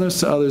repulsiveness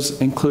to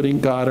others, including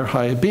God or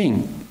higher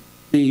being.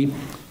 The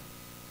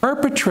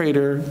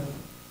perpetrator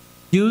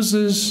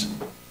uses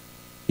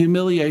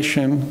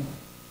humiliation,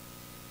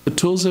 the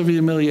tools of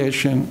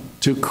humiliation,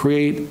 to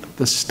create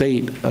the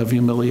state of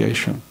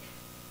humiliation.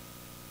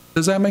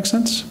 Does that make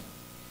sense?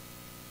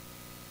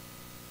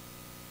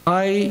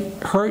 I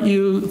hurt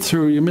you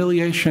through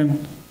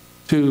humiliation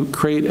to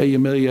create a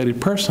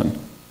humiliated person.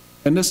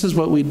 And this is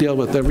what we deal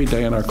with every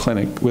day in our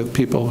clinic with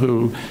people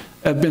who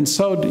have been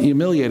so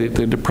humiliated,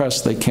 they're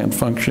depressed, they can't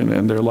function,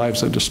 and their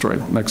lives are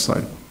destroyed. Next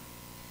slide.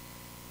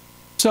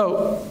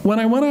 So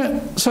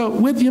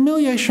with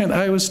humiliation,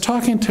 I was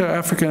talking to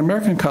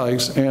African-American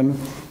colleagues and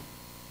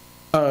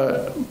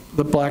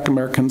the Black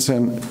Americans,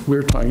 and we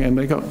were talking, and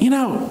they go, you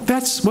know,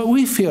 that's what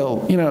we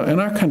feel, you know, in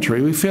our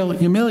country. We feel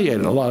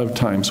humiliated a lot of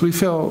times. We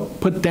feel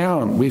put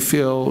down. We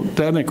feel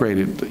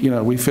denigrated. You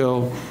know, we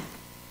feel,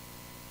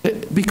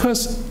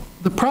 because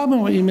the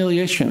problem with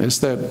humiliation is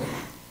that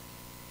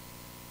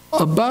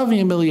above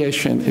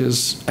humiliation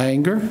is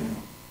anger,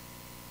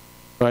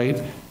 right?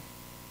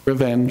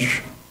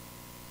 Revenge,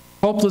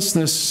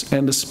 hopelessness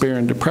and despair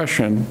and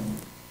depression.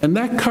 And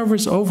that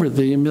covers over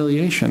the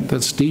humiliation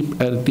that's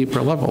deep at a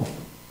deeper level.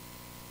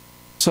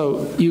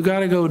 So you got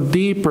to go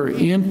deeper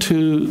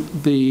into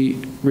the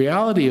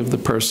reality of the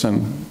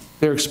person,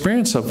 their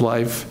experience of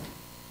life,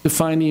 to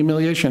find the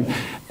humiliation.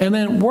 And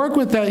then work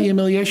with that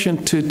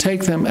humiliation to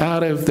take them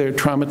out of their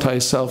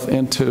traumatized self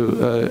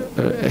into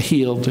a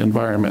healed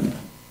environment.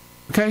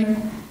 Okay?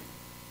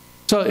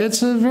 So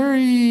it's a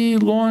very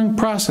long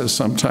process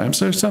sometimes.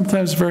 They're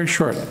sometimes very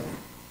short.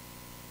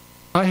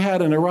 I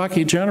had an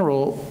Iraqi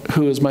general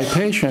who was my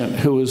patient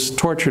who was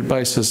tortured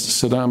by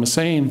Saddam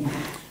Hussein,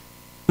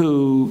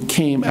 who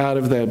came out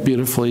of that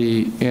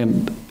beautifully,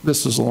 and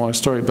this is a long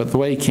story, but the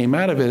way he came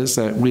out of it is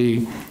that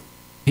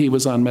he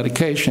was on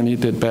medication, he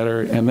did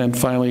better, and then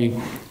finally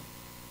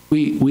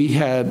we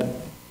had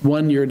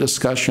 1-year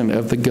discussion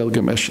of the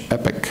Gilgamesh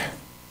epic.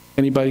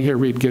 Anybody here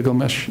read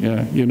Gilgamesh?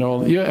 Yeah, you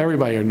know, yeah,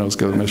 everybody here knows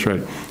Gilgamesh,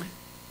 right?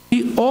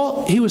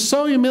 He was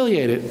so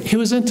humiliated. He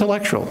was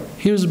intellectual.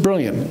 He was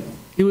brilliant.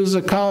 He was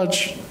a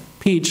college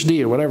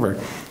PhD or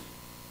whatever.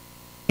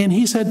 And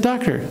he said,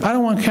 "Doctor, I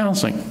don't want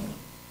counseling.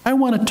 I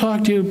want to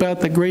talk to you about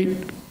the great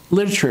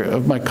literature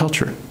of my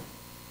culture."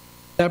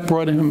 That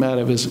brought him out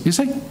of his, you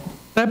see,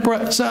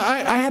 so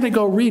I had to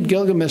go read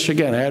Gilgamesh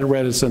again. I had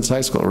read it since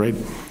high school, right?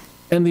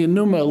 And the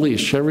Enuma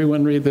Elish,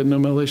 everyone read the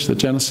Enuma Elish, the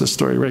Genesis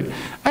story, right?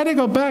 I had to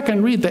go back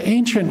and read the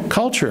ancient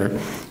culture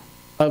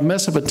of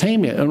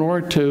Mesopotamia in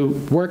order to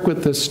work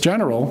with this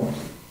general,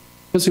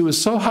 because he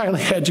was so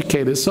highly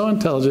educated, so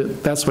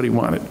intelligent, that's what he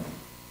wanted.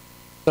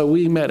 So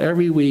we met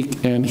every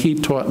week, and he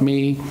taught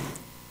me,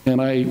 and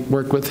I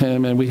worked with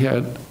him, and we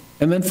had,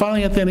 and then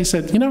finally at the end he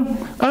said, "You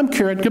know, I'm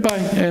cured, goodbye,"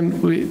 and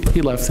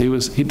he left.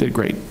 He did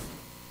great.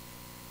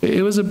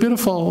 It was a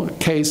beautiful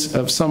case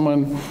of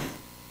someone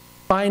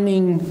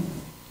finding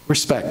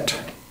respect.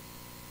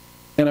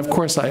 And of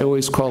course, I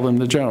always called him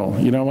the general.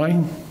 You know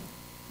why?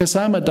 Because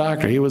I'm a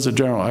doctor. He was a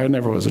general. I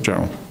never was a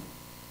general.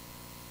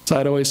 So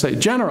I'd always say,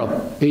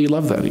 "General." He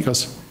loved that. He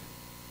goes,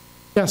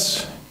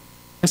 "Yes."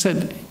 I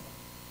said,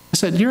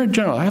 "You're a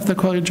general. I have to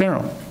call you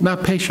general,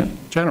 not patient,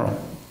 general."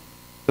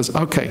 He goes,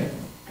 "Okay."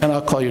 and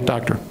I'll call you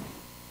doctor.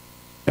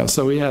 Yeah,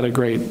 so we had a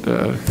great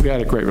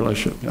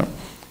relationship. Yeah.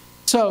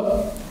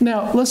 So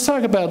now let's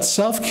talk about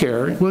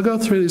self-care. We'll go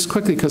through these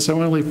quickly because I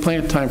want to leave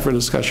plenty of time for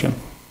discussion.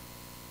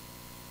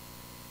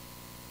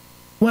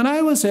 When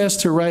I was asked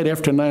to write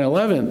after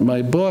 9/11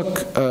 my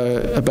book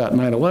about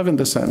 9/11,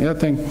 this, that, and the other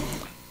thing,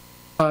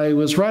 I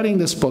was writing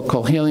this book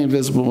called Healing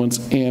Invisible Wounds,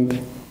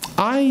 and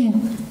I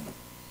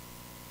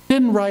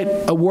didn't write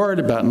a word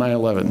about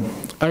 9/11.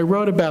 I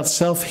wrote about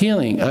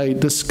self-healing. I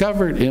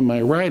discovered in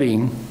my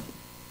writing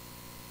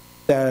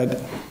that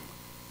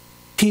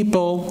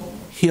people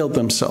healed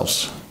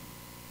themselves.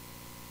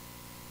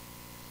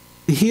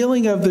 The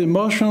healing of the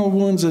emotional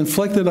wounds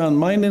inflicted on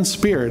mind and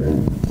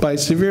spirit by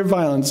severe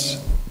violence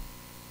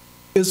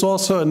is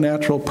also a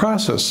natural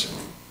process.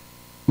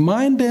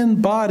 Mind and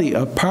body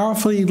are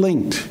powerfully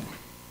linked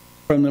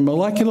from the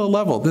molecular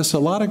level. There's a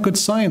lot of good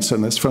science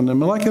in this, from the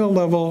molecular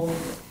level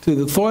to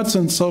the thoughts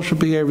and social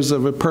behaviors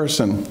of a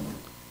person.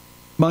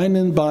 Mind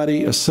and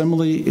body are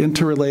similarly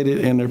interrelated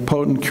in their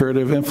potent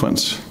curative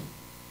influence.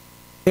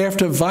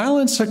 After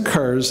violence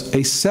occurs,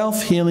 a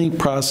self-healing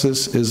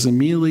process is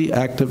immediately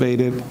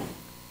activated,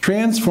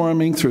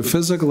 transforming through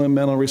physical and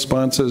mental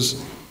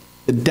responses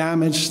the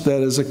damage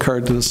that has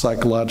occurred to the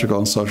psychological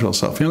and social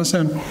self. You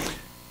understand?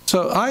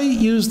 So I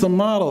use the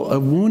model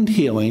of wound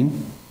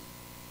healing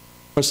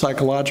for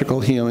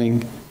psychological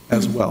healing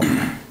as well.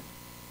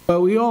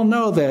 But we all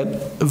know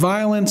that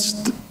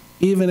violence,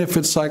 even if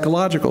it's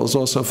psychological, is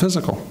also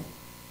physical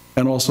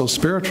and also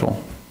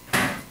spiritual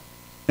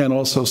and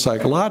also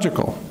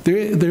psychological.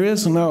 There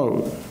is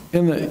no,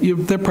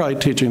 they're probably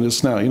teaching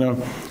this now, you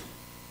know,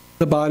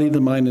 the body,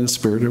 the mind, and the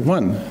spirit are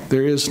one.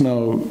 There is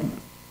no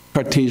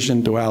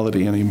Cartesian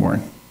duality anymore,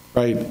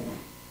 right?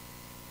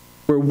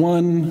 We're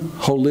one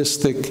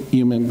holistic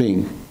human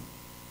being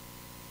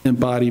in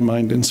body,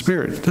 mind, and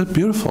spirit. That's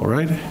beautiful,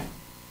 right?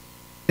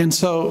 And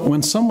so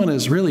when someone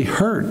is really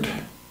hurt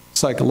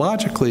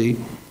psychologically,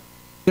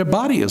 their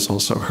body is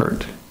also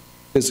hurt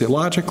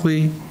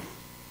physiologically.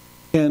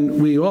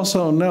 And we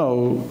also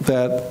know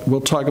that,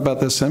 we'll talk about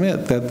this in a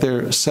minute, that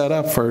they're set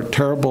up for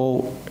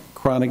terrible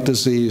chronic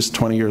disease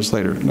 20 years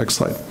later. Next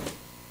slide.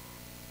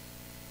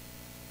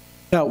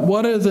 Now,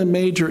 what are the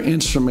major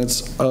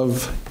instruments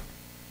of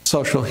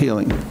social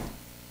healing,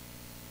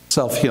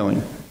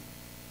 self-healing?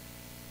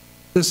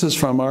 This is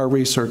from our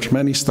research,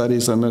 many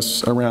studies on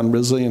this around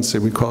resiliency.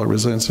 We call it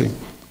resiliency.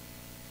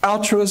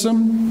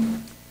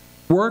 Altruism,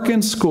 work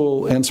and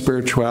school, and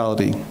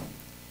spirituality.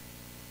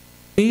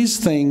 These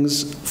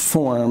things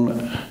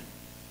form,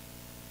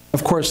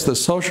 of course, the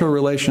social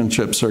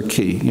relationships are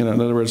key. You know,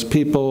 in other words,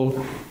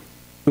 people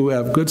who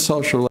have good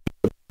social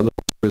relationships are the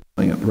most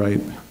resilient,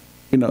 right?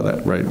 You know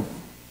that, right?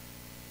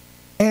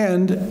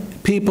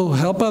 And people who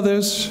help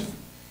others,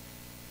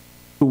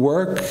 who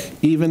work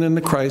even in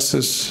the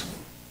crisis,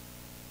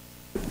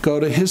 go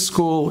to his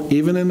school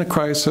even in the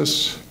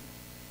crisis,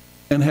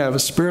 and have a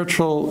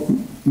spiritual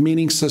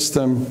meaning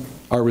system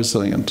are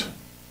resilient.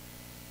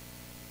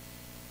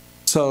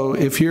 So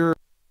if you're,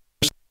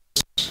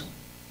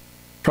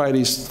 try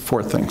these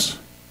 4 things.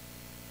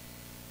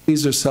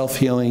 These are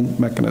self-healing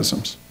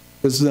mechanisms.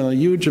 There's been a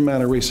huge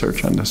amount of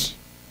research on this.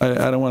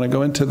 I don't want to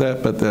go into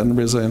that, but then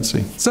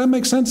resiliency. Does that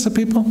make sense to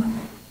people?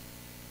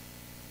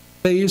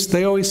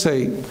 They always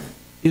say,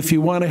 if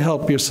you want to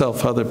help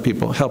yourself,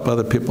 help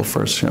other people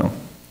first, you know.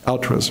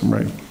 Altruism,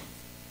 right?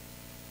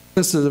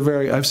 This is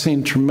I've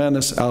seen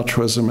tremendous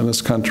altruism in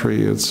this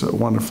country. It's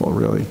wonderful,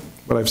 really.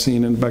 What I've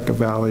seen in Becker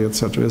Valley,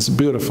 etc. It's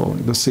beautiful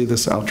to see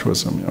this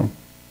altruism, you know.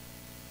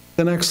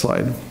 The next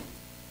slide.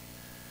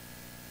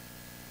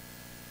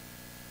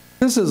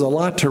 This is a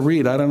lot to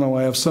read. I don't know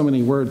why I have so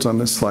many words on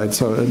this slide,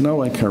 so no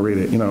one can read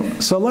it, you know.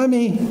 So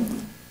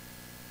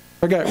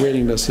forget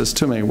reading this, there's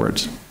too many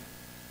words.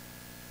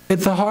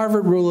 The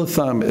Harvard rule of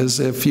thumb is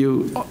if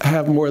you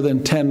have more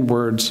than 10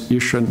 words, you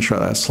shouldn't show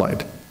that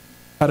slide.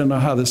 I don't know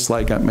how this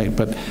slide got made,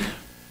 but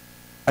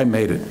I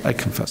made it, I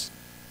confess.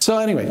 So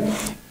anyway,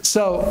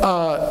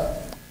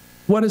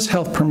 what is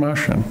health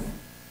promotion?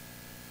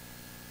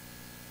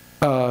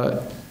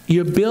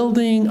 You're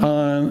building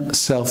on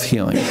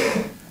self-healing,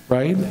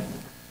 right?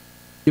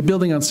 You're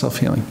building on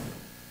self-healing.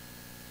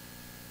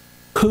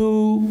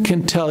 Who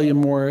can tell you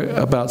more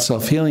about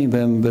self-healing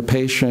than the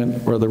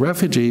patient or the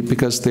refugee,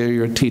 because they're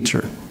your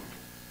teacher?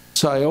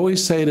 So I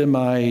always say to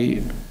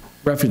my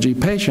refugee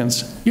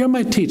patients, you're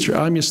my teacher,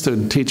 I'm your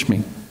student, teach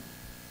me.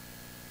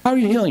 How are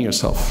you healing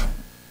yourself?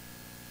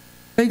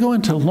 They go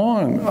into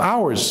long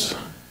hours.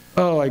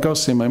 Oh, I go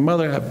see my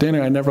mother, have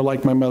dinner. I never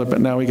liked my mother,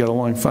 but now we get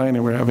along fine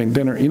and we're having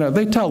dinner. You know,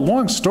 they tell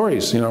long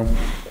stories, you know,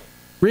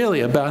 really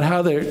about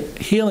how they're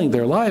healing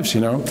their lives,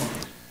 you know.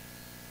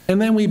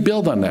 And then we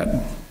build on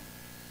that.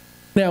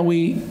 Now,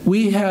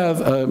 we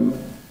have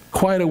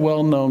quite a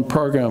well-known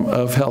program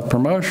of health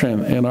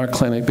promotion in our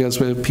clinic,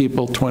 because we have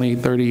people 20,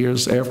 30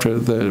 years after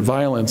the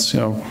violence, you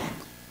know.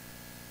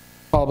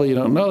 Probably you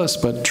don't know this,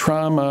 but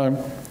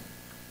trauma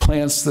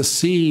plants the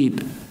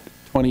seed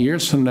 20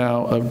 years from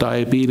now of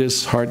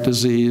diabetes, heart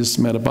disease,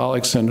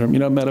 metabolic syndrome. You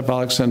know,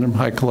 metabolic syndrome,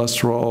 high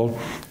cholesterol,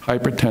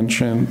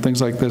 hypertension,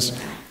 things like this.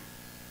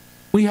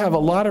 We have a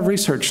lot of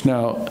research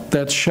now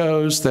that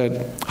shows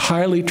that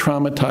highly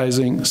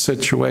traumatizing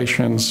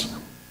situations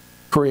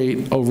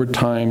create, over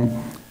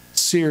time,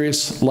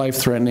 serious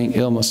life-threatening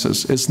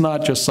illnesses. It's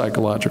not just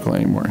psychological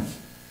anymore.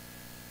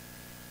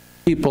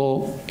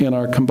 People in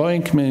our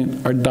Cambodian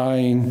community are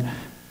dying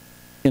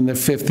in their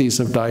 50s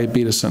of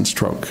diabetes and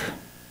stroke.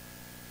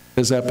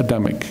 There's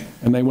epidemic,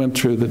 and they went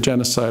through the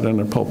genocide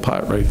under Pol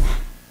Pot, right?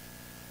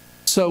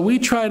 So we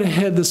try to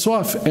head this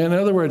off. In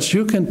other words,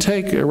 you can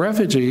take a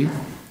refugee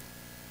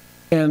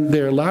and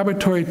their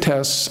laboratory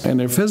tests and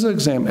their physical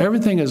exam,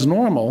 everything is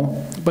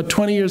normal, but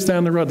 20 years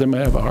down the road, they may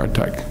have a heart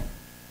attack.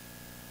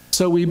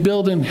 So we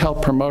build in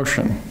health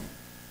promotion.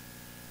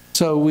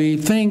 So we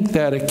think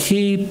that a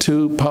key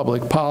to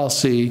public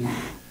policy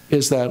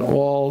is that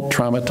all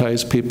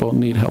traumatized people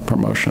need health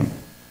promotion.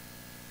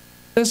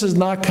 This is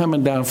not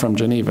coming down from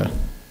Geneva,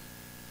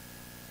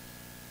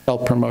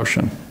 health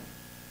promotion.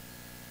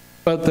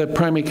 But the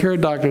primary care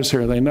doctors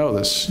here, they know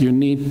this. You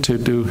need to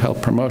do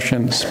health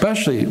promotion,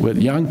 especially with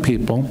young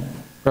people,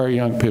 very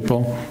young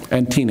people,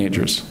 and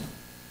teenagers,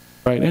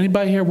 right?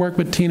 Anybody here work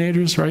with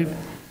teenagers, right?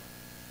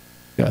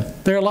 Yeah,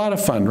 they're a lot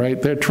of fun,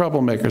 right? They're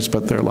troublemakers,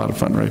 but they're a lot of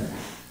fun, right?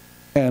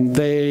 And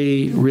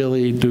they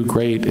really do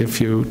great if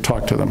you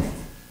talk to them.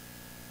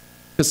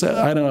 Because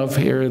I don't know if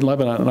here in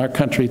Lebanon, in our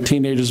country,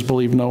 teenagers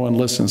believe no one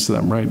listens to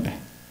them, right?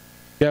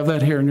 You have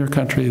that here in your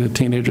country, the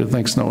teenager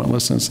thinks no one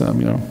listens to them,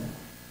 you know?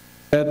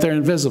 That they're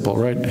invisible,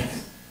 right?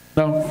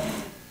 No?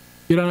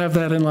 You don't have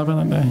that in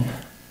Lebanon?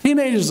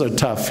 Teenagers are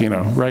tough, you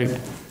know, right?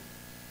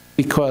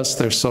 Because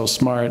they're so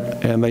smart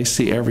and they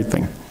see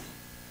everything.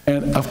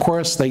 And of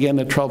course, they get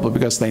into trouble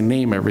because they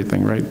name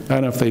everything, right? I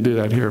don't know if they do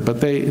that here, but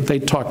they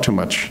talk too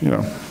much, you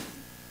know.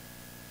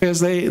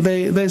 Because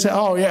they say,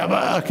 oh, yeah,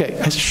 but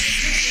okay,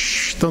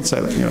 shh, don't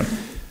say that, you know.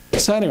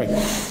 So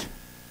anyway,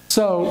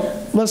 so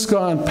let's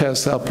go on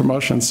past health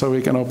promotion so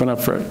we can open up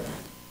for it.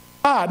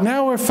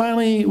 Now we're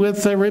finally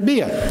with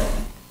Rabia.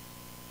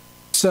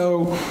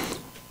 So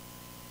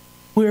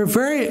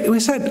we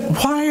said,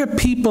 why are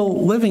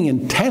people living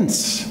in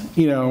tents,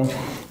 you know,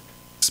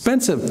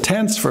 expensive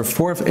tents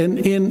for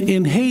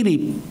in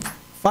Haiti,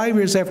 5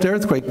 years after the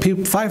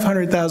earthquake,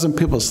 500,000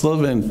 people still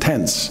live in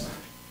tents.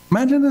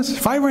 Imagine this,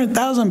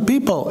 500,000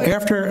 people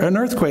after an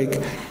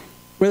earthquake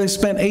where they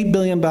spent $8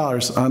 billion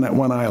on that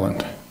one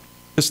island.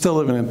 They're still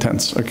living in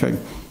tents, okay.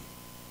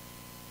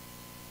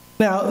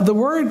 Now, the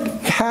word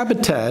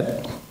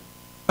habitat,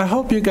 I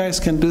hope you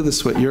guys can do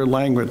this with your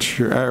language,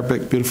 your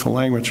Arabic, beautiful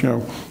language, you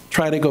know,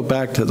 try to go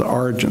back to the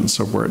origins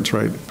of words,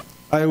 right?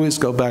 I always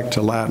go back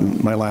to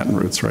Latin, my Latin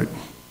roots, right?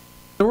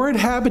 The word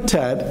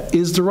habitat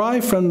is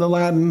derived from the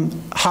Latin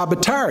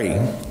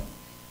habitare,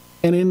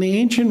 and in the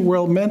ancient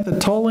world meant the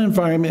total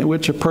environment in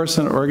which a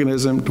person or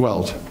organism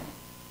dwelled.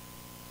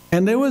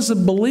 And there was a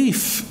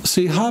belief,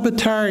 see,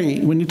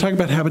 habitare, when you talk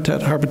about habitat,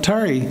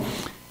 habitare,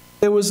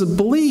 there was a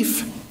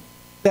belief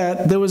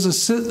that there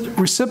was a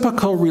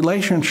reciprocal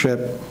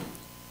relationship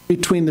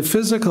between the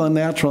physical and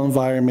natural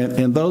environment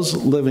and those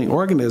living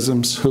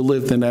organisms who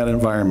lived in that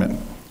environment.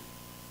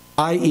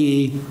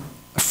 I.e.,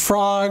 a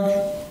frog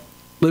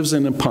lives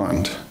in a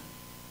pond.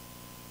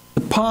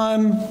 The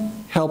pond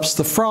helps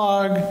the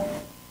frog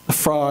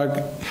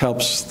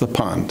helps the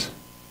pond.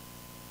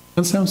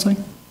 Understand what I'm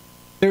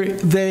saying?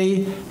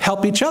 They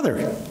help each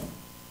other.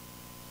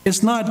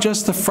 It's not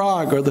just the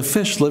frog or the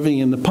fish living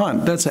in the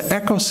pond. That's an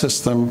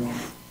ecosystem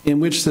in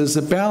which there's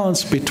a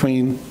balance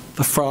between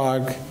the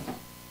frog,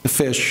 the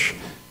fish,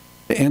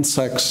 the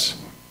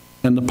insects,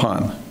 and the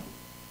pond.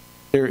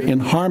 They're in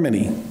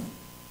harmony.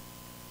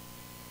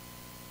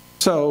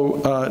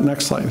 So,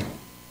 next slide.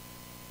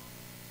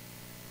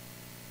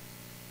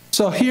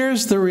 So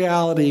here's the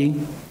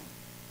reality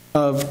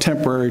of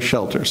temporary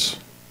shelters.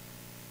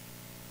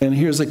 And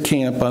here's a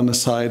camp on the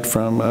side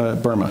from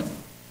Burma,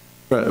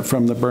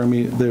 from the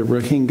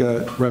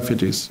Rohingya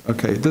refugees.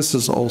 Okay, this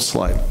is an old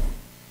slide.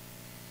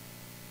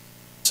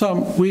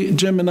 So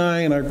Jim and I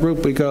and our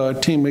group, our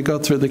team, we go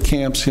through the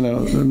camps, you know,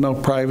 no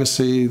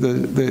privacy,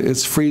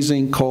 it's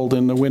freezing cold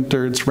in the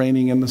winter, it's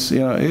raining in the,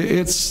 you know,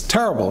 it's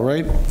terrible,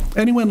 right?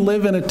 Anyone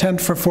live in a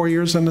tent for 4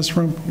 years in this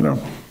room? You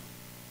know,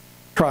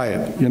 try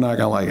it, you're not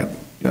gonna like it,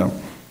 you know.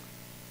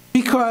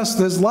 Because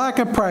there's lack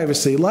of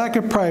privacy, lack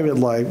of private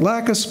life,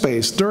 lack of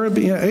space,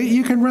 durability, you know,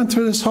 you can run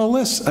through this whole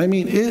list. I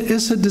mean,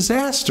 it's a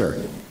disaster,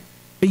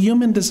 a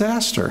human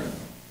disaster.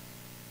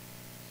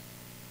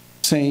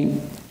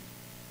 Saying,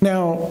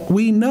 now,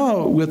 we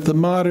know with the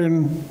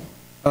modern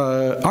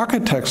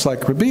architects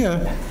like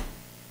Rabia,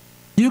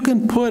 you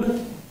can put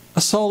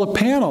a solar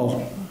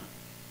panel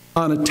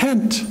on a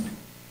tent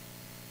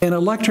and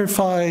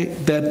electrify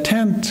that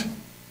tent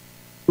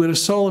with a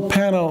solar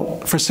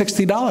panel for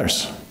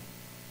 $60.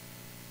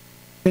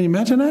 Can you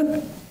imagine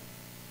that?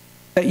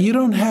 That you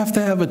don't have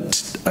to have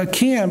a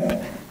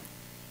camp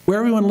where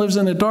everyone lives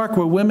in the dark,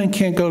 where women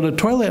can't go to the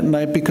toilet at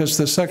night because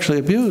they're sexually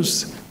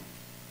abused,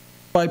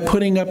 by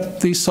putting up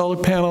these solar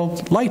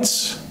panel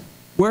lights.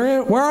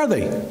 Where are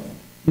they?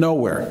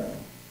 Nowhere.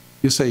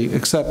 you see,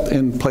 except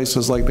in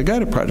places like the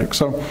Gator Project.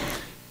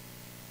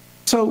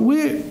 So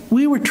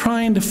we were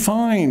trying to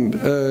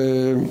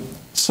find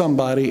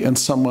somebody and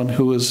someone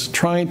who was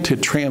trying to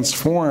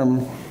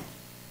transform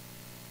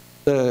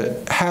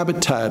the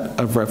habitat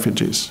of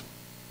refugees.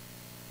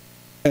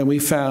 And we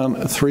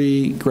found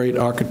three great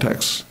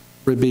architects: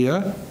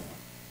 Rabia,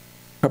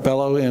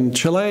 Cabello in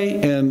Chile,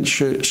 and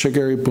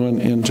Shigeru Bun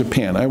in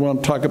Japan. I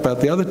won't talk about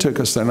the other two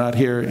because they're not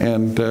here,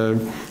 and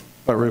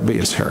but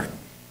Rabia is here,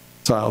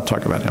 so I'll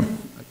talk about him.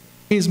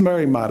 He's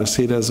very modest.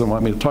 He doesn't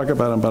want me to talk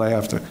about him, but I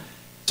have to.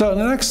 So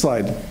the next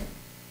slide.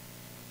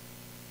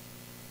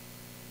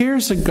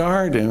 Here's a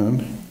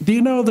garden. Do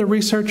you know the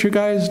research, you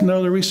guys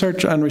know the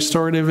research on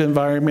restorative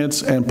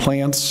environments and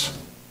plants?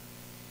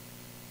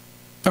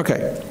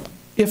 Okay,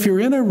 if you're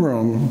in a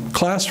room,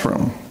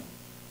 classroom,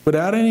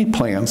 without any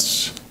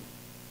plants,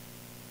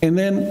 and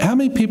then how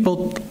many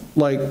people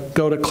like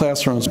go to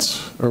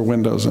classrooms or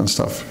windows and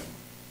stuff?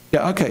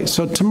 Yeah, okay,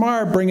 so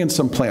tomorrow bring in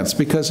some plants,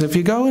 because if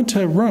you go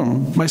into a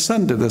room, my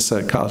son did this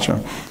at college,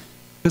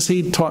 because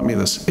he taught me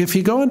this. If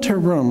you go into a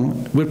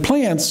room with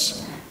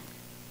plants,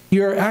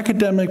 your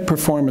academic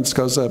performance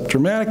goes up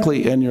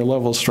dramatically and your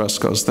level of stress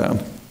goes down.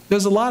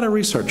 There's a lot of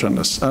research on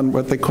this, on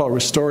what they call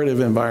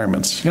restorative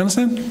environments. You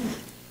understand?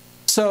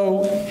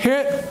 So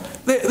here,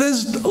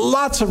 there's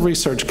lots of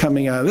research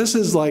coming out. This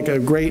is like a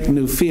great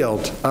new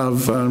field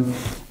of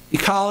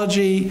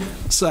ecology,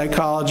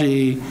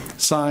 psychology,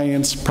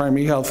 science,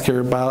 primary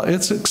healthcare,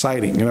 it's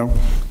exciting, you know.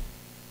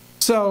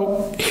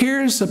 So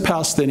here's a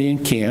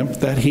Palestinian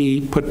camp that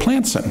he put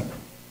plants in.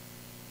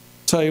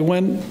 So he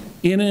went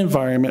in an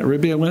environment,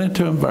 Rabia went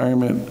into an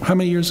environment, how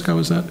many years ago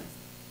was that?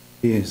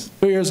 Yes.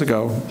 2 years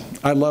ago.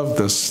 I love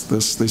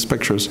these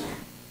pictures,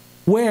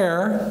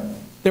 where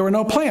there were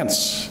no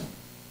plants,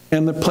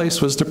 and the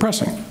place was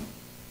depressing.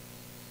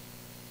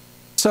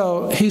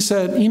 So he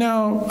said, you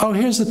know, oh,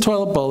 here's the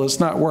toilet bowl that's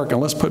not working,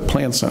 let's put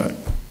plants in it.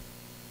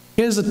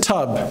 Here's a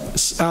tub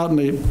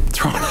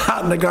thrown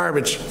out in the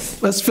garbage,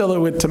 let's fill it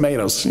with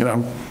tomatoes, you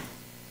know.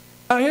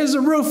 Oh, here's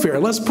a roof here,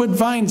 let's put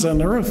vines on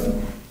the roof.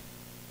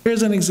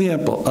 Here's an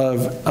example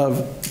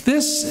of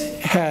this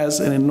has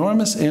an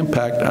enormous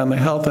impact on the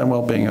health and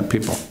well-being of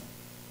people.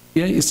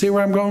 Yeah, you see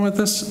where I'm going with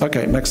this?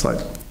 Okay, next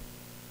slide.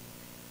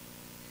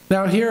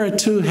 Now here are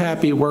two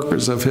happy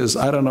workers of his,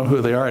 I don't know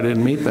who they are, I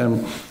didn't meet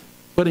them,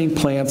 putting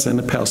plants in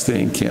the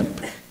Palestinian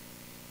camp.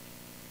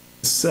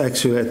 It's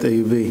actually at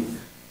AUB.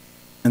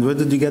 And where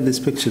did you get these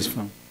pictures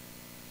from?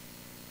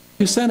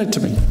 You sent it to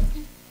me.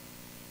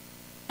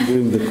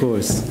 During the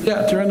course.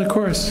 Yeah, during the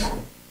course.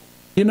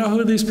 You know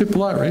who these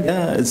people are, right?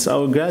 Yeah, it's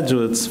our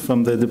graduates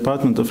from the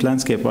Department of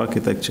Landscape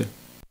Architecture.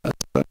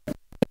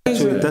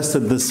 Actually, we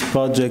tested this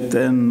project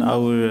in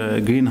our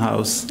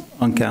greenhouse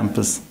on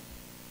campus.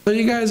 So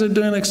you guys are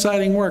doing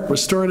exciting work,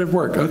 restorative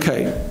work.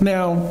 Okay,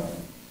 now,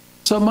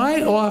 so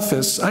my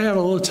office, I have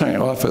a little tiny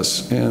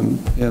office in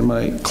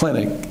my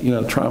clinic, you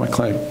know, trauma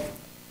clinic.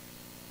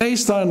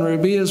 Based on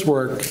Rabia's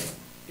work,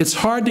 it's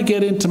hard to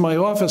get into my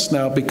office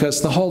now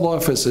because the whole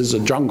office is a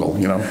jungle,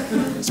 you know.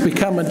 It's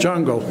become a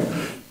jungle.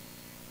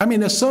 I mean,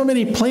 there's so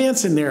many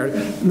plants in there,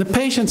 and the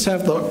patients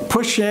have to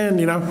push in,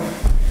 you know,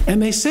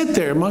 and they sit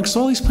there amongst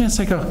all these plants.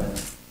 They go,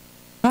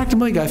 Dr.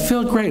 Malik, I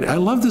feel great. I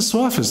love this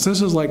office.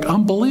 This is like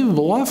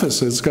unbelievable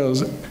office. It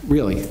goes,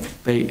 really,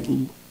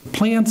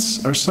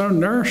 plants are so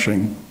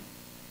nourishing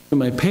to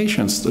my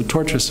patients, the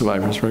torture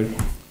survivors, right?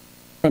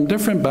 From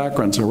different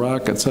backgrounds,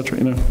 Iraq, et cetera,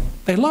 you know,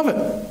 they love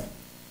it.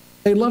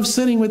 They love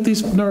sitting with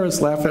these nerds,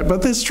 laugh at,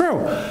 but it's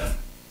true.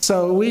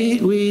 So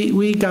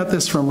we got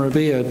this from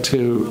Rabia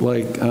to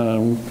like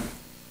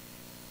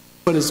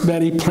put as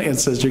many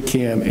plants as you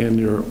can in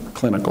your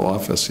clinical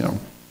office, you know.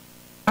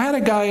 I had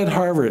a guy at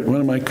Harvard,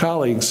 one of my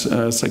colleagues,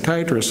 a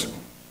psychiatrist.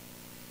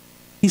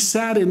 He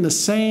sat in the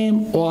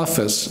same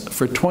office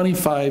for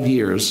 25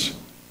 years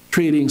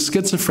treating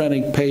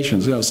schizophrenic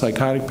patients, you know,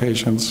 psychotic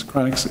patients,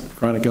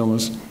 chronic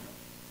illness,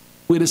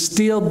 with a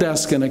steel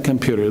desk and a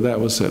computer. That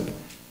was it.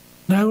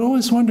 And I would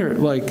always wonder,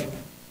 like,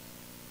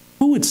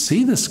 who would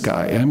see this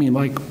guy? I mean,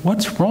 like,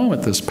 what's wrong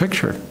with this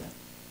picture?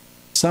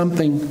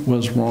 Something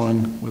was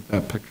wrong with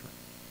that picture.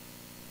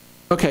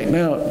 Okay,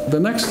 now, the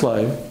next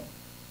slide.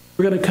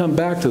 We're going to come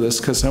back to this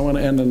because I want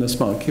to end on this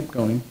note. Keep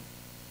going.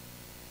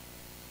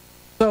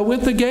 So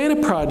with the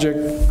Gator project,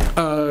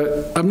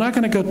 I'm not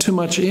going to go too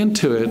much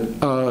into it,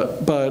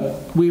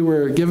 but we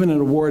were given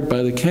an award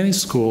by the Kennedy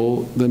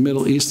School, the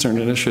Middle Eastern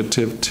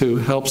Initiative, to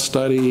help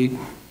study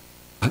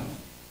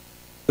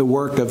the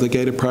work of the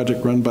Gator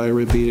project run by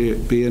Rabia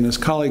and his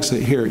colleagues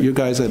here, you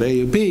guys at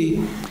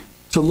AUB,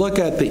 to look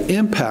at the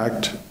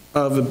impact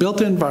of a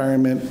built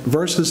environment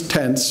versus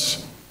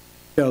tents,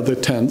 you know, the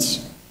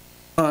tents,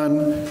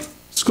 on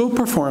school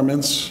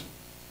performance,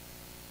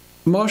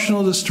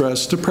 emotional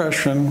distress,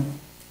 depression,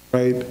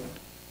 right,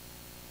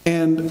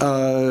 and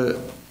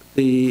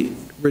the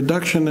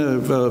reduction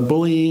of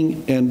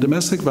bullying and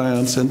domestic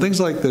violence and things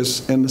like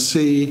this, and to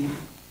see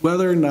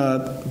whether or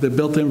not the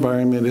built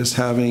environment is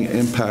having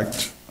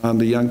impact on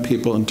the young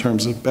people in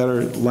terms of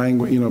better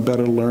language, you know,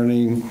 better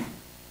learning,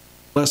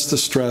 less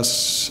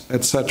distress,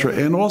 etc.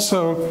 And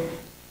also,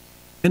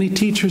 any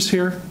teachers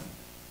here?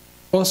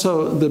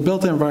 Also, the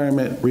built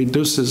environment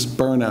reduces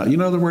burnout. You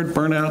know the word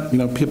burnout? You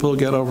know, people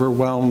get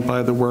overwhelmed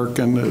by the work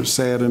and they're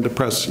sad and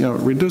depressed. You know,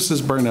 it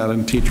reduces burnout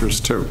in teachers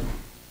too.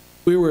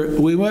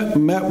 We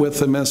met with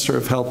the Minister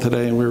of Health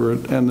today,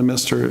 and the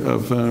Minister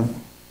of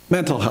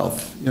Mental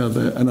Health. You know, I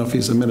don't know if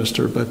he's a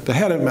minister, but the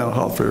head of mental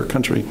health for your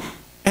country.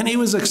 And he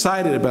was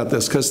excited about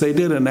this because they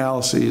did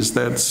analyses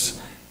that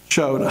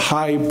showed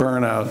high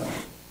burnout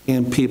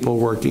in people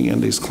working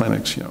in these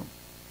clinics. You know,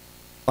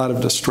 a lot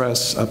of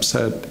distress,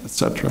 upset,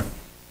 etc.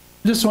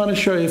 I just want to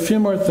show you a few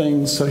more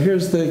things. So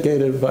here's the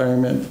gated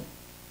environment,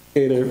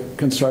 gated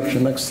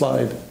construction. Next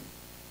slide.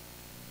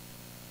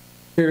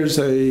 Here's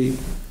a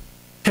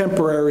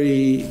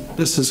temporary,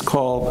 this is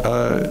called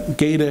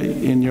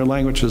gated in your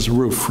language is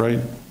roof, right?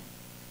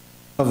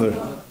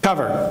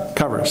 Cover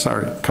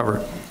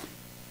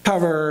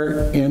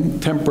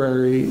in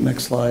temporary.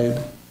 Next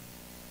slide.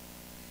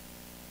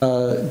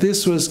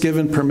 This was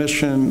given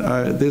permission.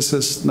 This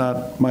is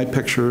not my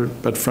picture,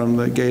 but from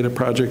the GATA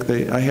project,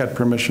 I had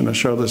permission to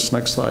show this.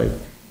 Next slide.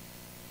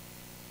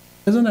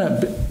 Isn't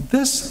that,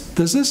 does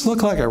this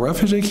look like a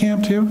refugee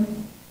camp to you?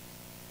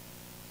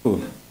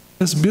 Ooh.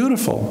 It's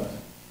beautiful.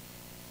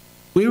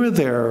 We were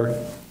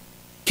there,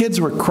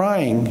 kids were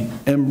crying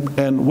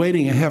and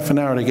waiting a half an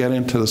hour to get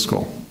into the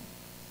school,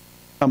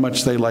 how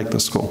much they liked the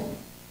school.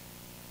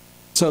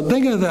 So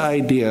think of the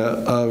idea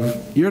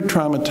of you're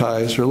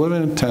traumatized, you're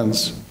living in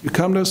tents, you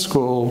come to a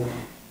school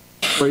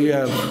where you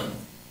have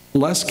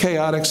less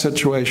chaotic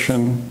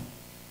situation,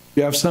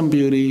 you have some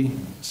beauty,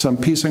 some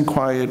peace and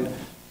quiet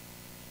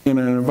in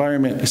an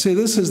environment. See,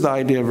 this is the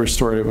idea of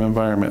restorative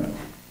environment.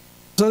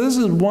 So this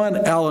is one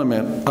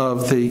element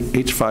of the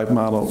H5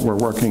 model we're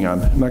working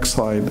on. Next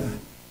slide.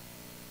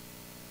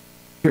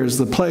 Here's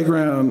the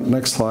playground.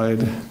 Next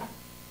slide.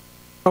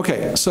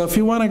 Okay, so if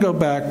you want to go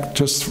back,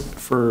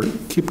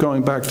 keep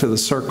going back to the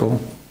circle.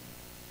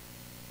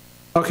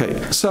 Okay,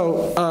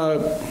 so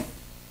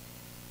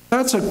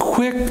that's a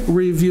quick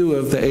review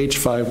of the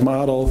H5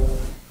 model.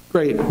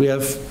 Great, we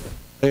have,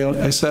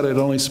 I said I'd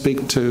only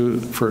speak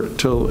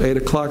till 8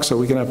 o'clock, so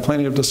we can have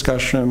plenty of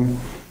discussion.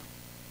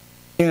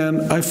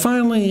 And I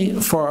finally,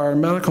 for our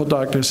medical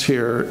doctors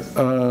here,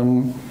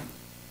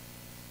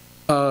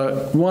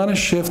 want to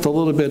shift a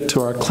little bit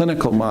to our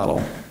clinical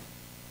model.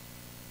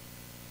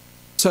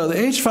 So the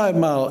H5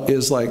 model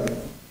is like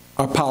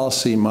our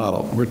policy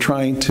model. We're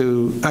trying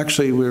to,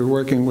 actually we're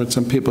working with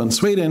some people in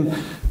Sweden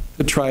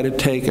to try to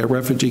take a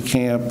refugee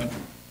camp.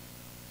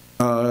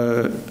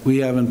 We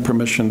haven't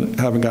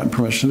gotten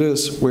permission to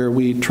this, where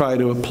we try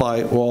to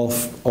apply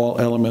all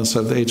elements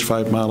of the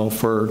H5 model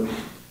for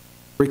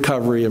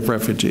recovery of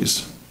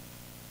refugees.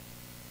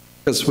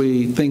 Because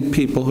we think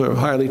people who are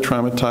highly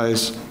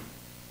traumatized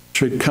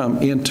should come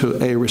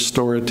into a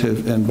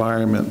restorative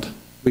environment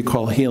we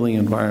call healing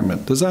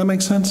environment. Does that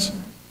make sense?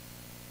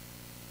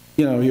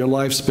 You know, your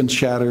life's been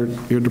shattered,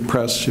 you're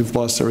depressed, you've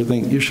lost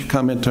everything. You should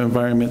come into an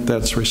environment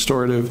that's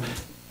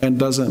restorative and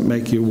doesn't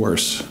make you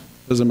worse,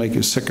 doesn't make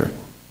you sicker.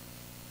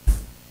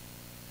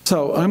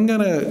 So I'm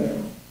going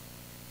to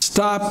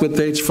stop with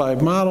the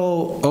H5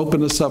 model,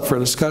 open this up for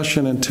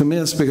discussion in 2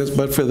 minutes,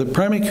 but for the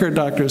primary care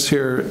doctors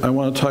here, I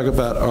want to talk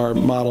about our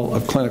model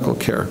of clinical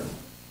care.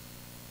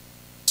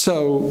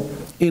 So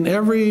in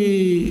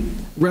every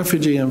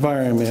refugee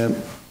environment,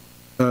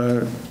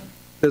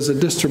 there's a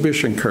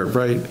distribution curve,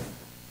 right?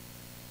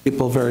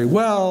 People very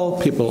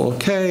well, people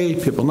okay,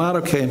 people not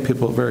okay, and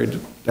people very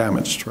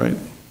damaged, right?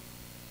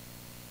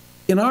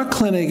 In our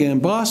clinic in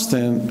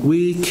Boston,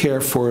 we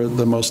care for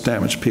the most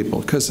damaged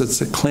people because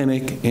it's a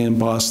clinic in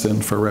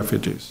Boston for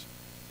refugees.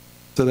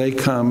 So they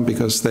come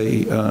because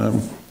they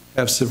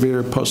have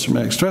severe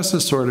post-traumatic stress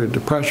disorder,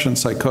 depression,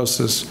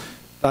 psychosis,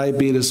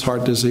 diabetes,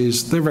 heart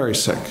disease. They're very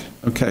sick,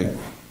 okay?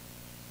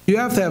 You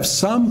have to have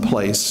some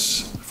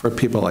place for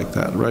people like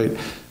that, right?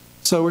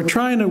 So we're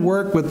trying to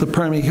work with the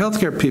primary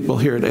healthcare people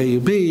here at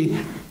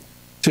AUB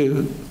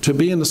to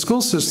be in the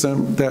school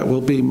system that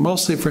will be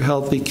mostly for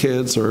healthy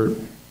kids or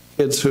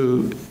kids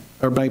who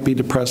might be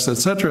depressed,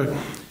 etc.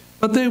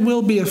 But there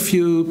will be a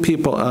few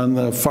people on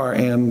the far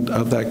end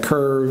of that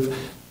curve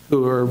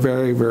who are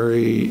very,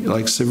 very,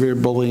 like severe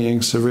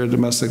bullying, severe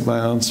domestic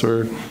violence,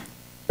 or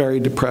very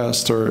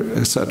depressed, or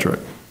etc.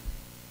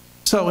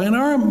 So in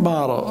our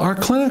model, our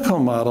clinical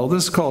model,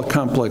 this is called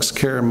complex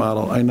care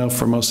model. I know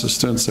for most of the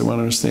students that want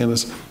to understand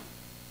this.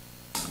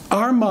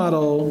 Our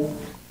model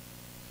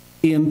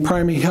in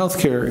primary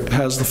healthcare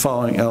has the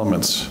following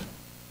elements.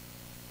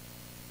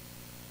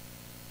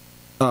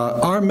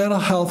 Our mental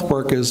health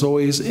work is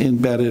always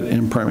embedded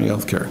in primary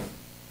healthcare.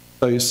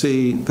 So you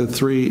see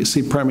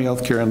primary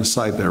healthcare on the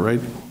side there,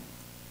 right?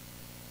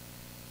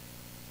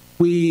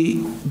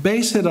 We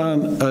base it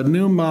on a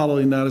new model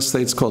in the United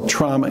States called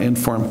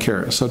trauma-informed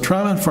care. So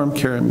trauma-informed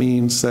care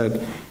means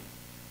that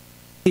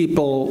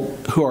people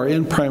who are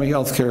in primary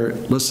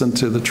healthcare listen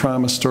to the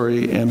trauma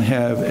story and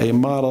have a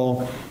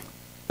model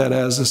that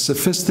has a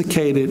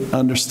sophisticated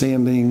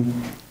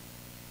understanding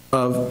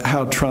of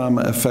how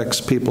trauma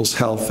affects people's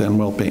health and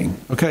well-being.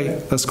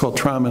 Okay, that's called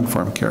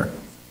trauma-informed care.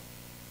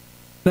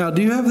 Now,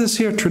 do you have this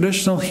here,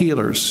 traditional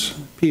healers,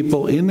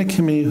 people in the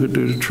community who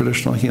do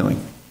traditional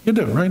healing? You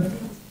do, right?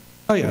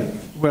 Oh yeah,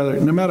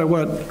 no matter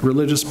what,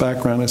 religious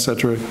background,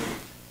 etc.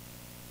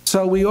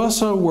 So we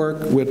also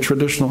work with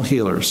traditional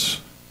healers.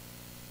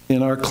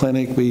 In our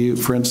clinic, we,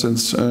 for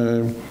instance,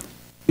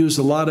 use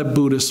a lot of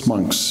Buddhist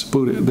monks. A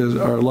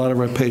lot of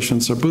our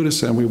patients are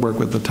Buddhists, and we work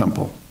with the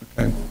temple.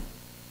 Okay.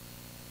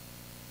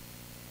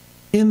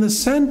 In the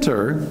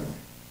center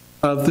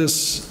of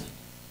this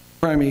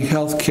primary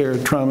health care,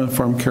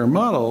 trauma-informed care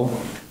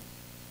model,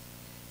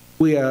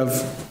 we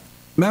have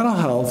mental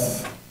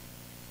health,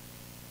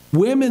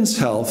 women's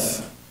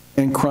health,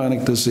 and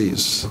chronic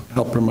disease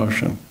health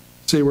promotion.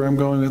 See where I'm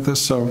going with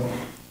this?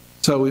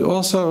 So we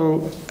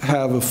also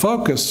have a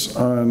focus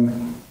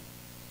on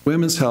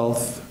women's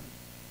health,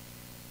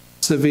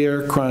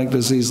 severe chronic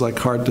disease like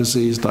heart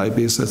disease,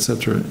 diabetes,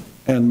 etc.,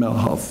 and mental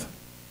health.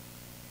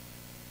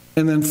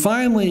 And then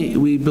finally,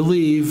 we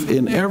believe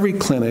in every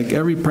clinic,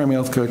 every primary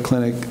health care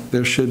clinic,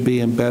 there should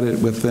be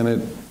embedded within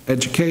it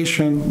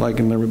education, like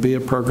in the Rabia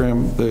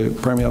program, the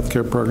primary health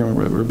care program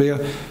at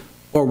Rabia,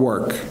 or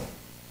work.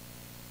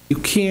 You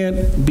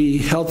can't be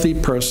a healthy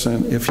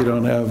person if you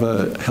don't have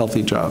a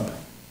healthy job.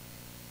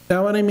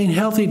 Now, when I mean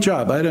healthy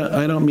job, I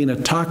don't mean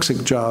a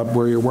toxic job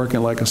where you're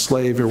working like a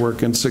slave, you're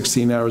working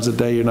 16 hours a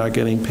day, you're not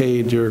getting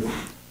paid, you're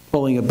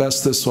pulling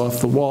asbestos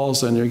off the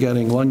walls, and you're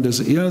getting lung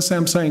disease. You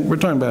understand what I'm saying? We're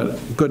talking about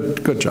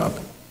a good job.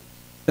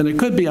 And it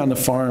could be on the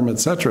farm,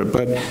 etc.,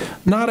 but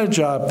not a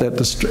job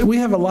that we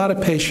have a lot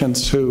of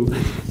patients who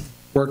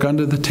work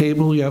under the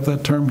table. You have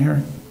that term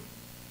here?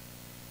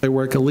 They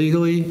work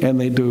illegally,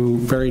 and they do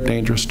very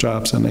dangerous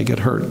jobs, and they get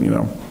hurt, you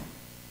know.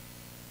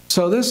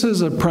 So this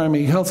is a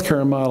primary health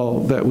care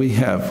model that we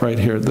have right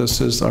here.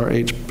 This is our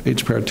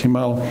HPRT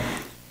model.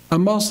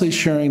 I'm mostly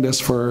sharing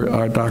this for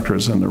our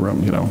doctors in the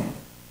room, you know.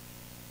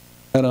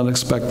 I don't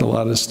expect a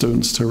lot of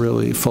students to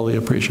really fully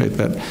appreciate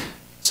that.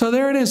 So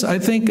there it is. I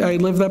think I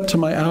lived up to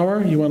my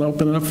hour. You want to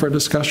open it up for a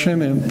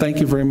discussion, and thank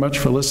you very much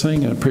for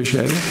listening. I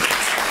appreciate it.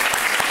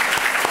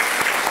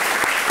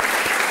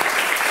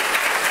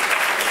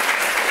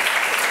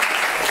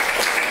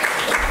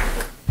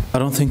 I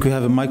don't think we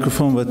have a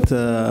microphone, but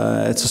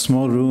it's a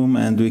small room,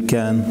 and we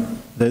can.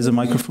 There's a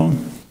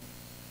microphone.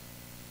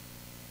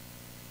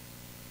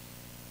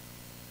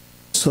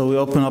 So we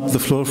open up the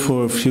floor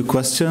for a few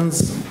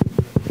questions.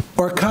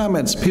 Or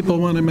comments. People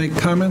want to make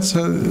comments?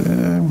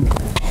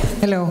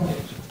 Hello.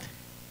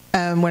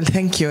 Well,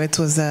 thank you. It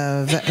was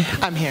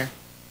I'm here.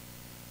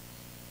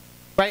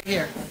 Right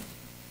here.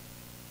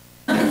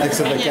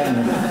 Excellent.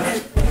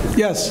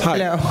 Yes, hi.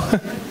 Hello.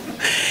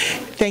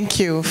 Thank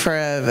you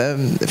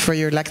for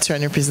your lecture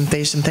and your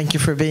presentation. Thank you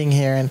for being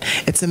here. And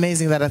it's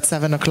amazing that at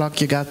 7 o'clock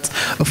you got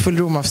a full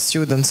room of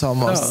students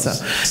almost. Oh,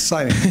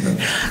 exciting.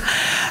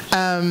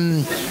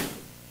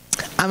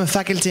 I'm a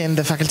faculty in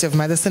the Faculty of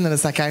Medicine in the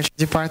Psychiatry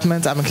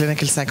Department. I'm a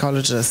clinical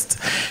psychologist.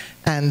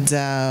 And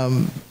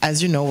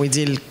as you know, we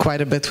deal quite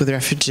a bit with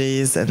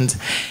refugees. And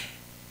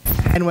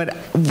what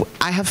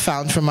I have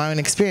found from my own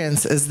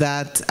experience is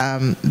that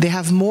they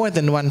have more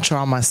than one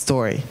trauma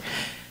story.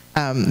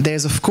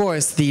 There's, of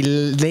course, the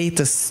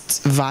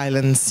latest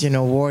violence, you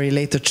know,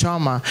 war-related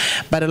trauma,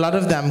 but a lot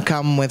of them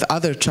come with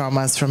other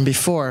traumas from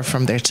before,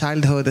 from their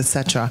childhood,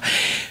 etc.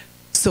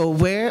 So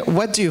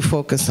what do you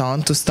focus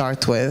on to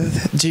start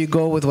with? Do you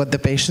go with what the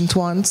patient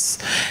wants?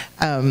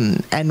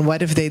 And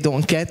what if they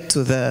don't get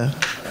to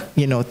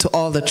to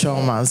all the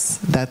traumas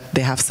that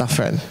they have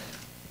suffered?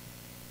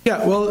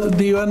 Yeah, well,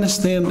 do you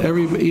understand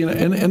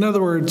in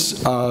other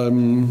words,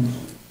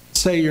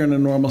 say you're in a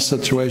normal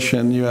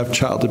situation, you have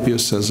child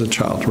abuse as a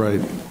child,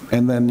 right?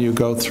 And then you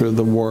go through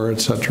the war,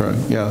 etc.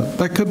 Yeah,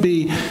 that could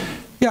be,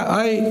 yeah,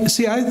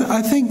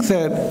 I think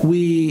that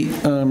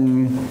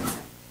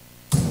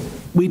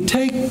we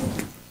take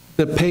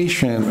the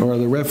patient or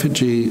the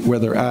refugee where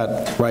they're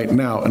at right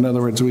now. In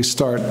other words, we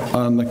start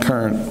on the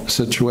current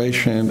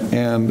situation,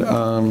 and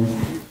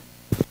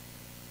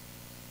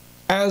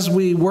as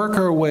we work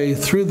our way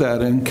through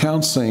that in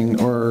counseling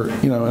or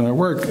in our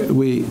work,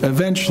 we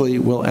eventually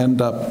will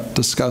end up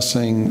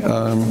discussing.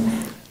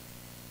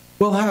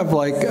 We'll have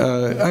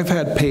I've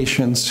had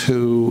patients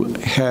who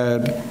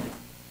had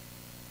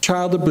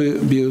child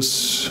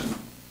abuse,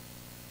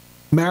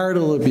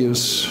 marital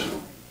abuse,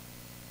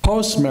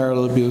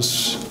 post-marital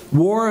abuse,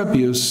 war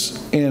abuse,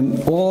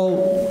 and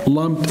all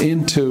lumped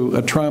into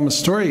a trauma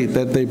story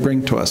that they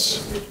bring to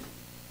us.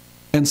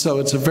 And so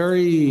it's a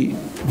very,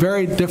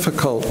 very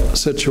difficult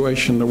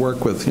situation to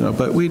work with,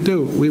 but we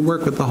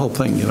work with the whole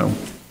thing,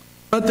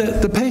 But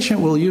the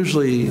patient will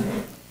usually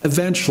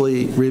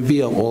eventually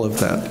reveal all of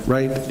that,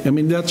 right? I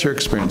mean, that's your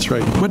experience,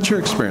 right? What's your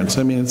experience?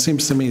 I mean, it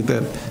seems to me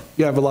that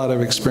you have a lot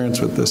of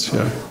experience with this,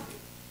 yeah.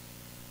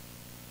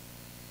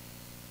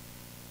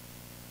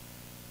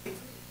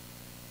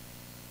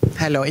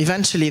 Hello.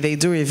 Eventually, they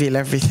do reveal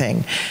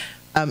everything.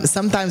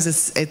 sometimes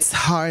it's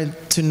hard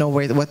to know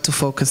what to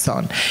focus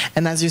on.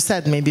 And as you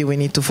said, maybe we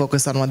need to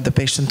focus on what the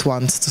patient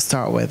wants to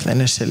start with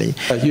initially.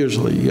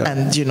 Usually, yeah.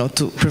 And, you know,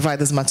 to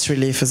provide as much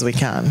relief as we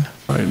can.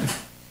 Right.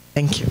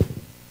 Thank you.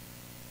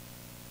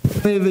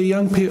 Hey, the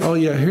young people, oh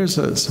yeah, here's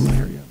someone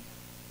here, yeah.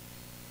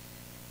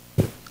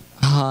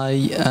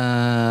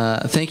 Hi,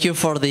 thank you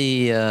for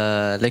the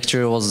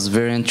lecture. It was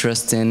very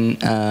interesting.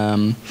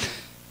 I'm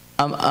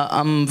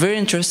very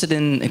interested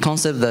in a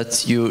concept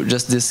that you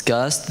just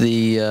discussed,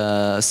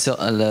 the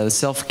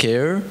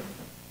self-care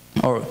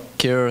or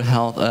care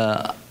health.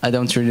 I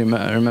don't really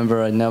remember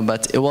right now,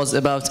 but it was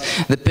about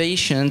the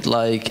patient,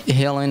 like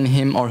healing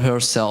him or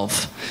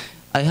herself.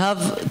 I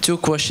have two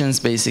questions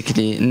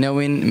basically.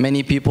 Knowing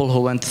many people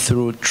who went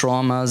through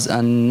traumas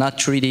and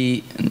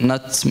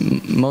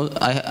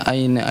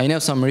I know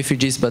some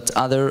refugees, but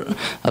other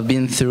have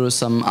been through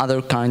some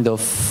other kind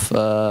of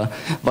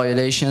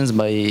violations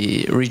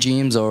by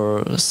regimes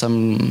or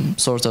some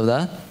sort of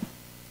that.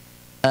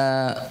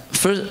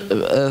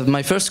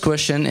 My first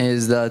question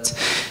is that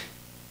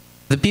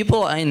the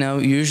people I know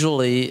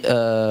usually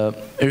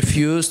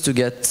refuse to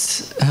get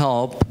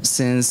help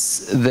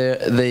since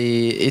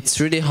it's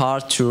really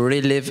hard to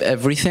relive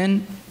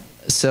everything.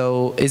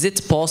 So is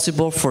it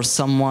possible for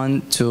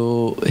someone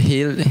to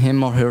heal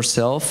him or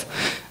herself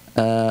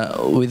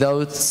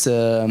without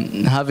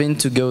having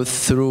to go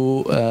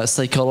through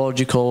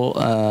psychological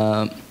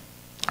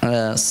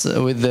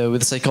with a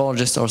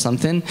psychologist or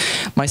something?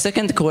 My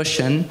second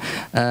question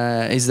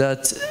is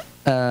that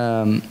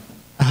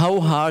how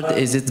hard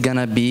is it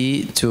gonna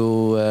be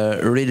to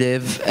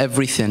relive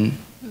everything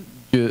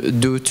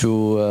due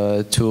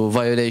to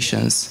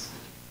violations?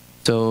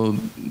 So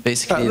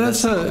basically,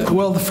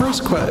 well, the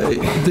first question,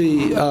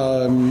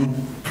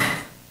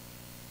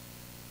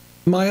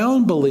 my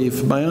own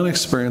belief, my own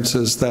experience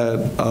is that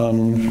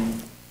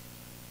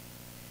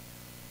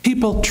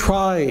people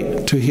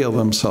try to heal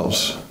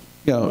themselves,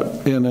 you know,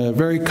 in a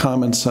very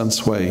common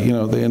sense way, you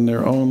know, in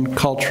their own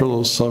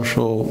cultural,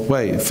 social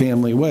way,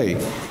 family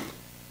way.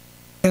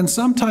 And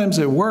sometimes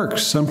it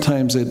works,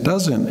 sometimes it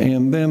doesn't.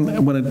 And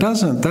then when it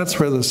doesn't,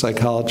 that's where the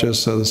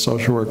psychologist or the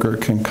social worker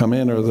can come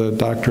in, or the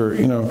doctor,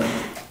 you know,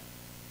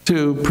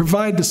 to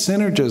provide the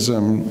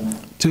synergism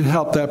to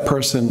help that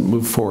person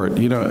move forward.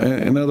 You know,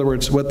 in other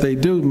words, what they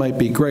do might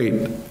be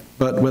great,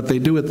 but what they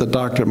do with the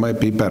doctor might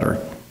be better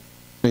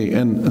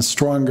and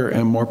stronger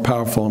and more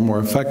powerful and more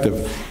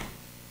effective.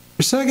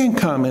 The second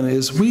comment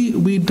is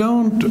we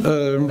don't,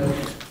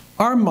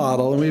 our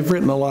model, and we've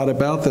written a lot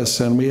about this,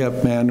 and we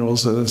have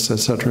manuals of this, et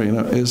cetera, you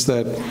know, is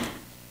that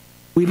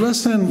we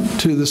listen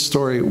to the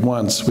story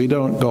once. We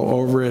don't go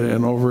over it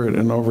and over it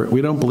and over it.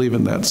 We don't believe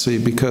in that, see,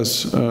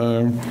 because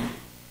a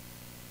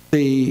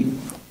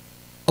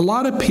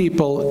lot of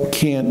people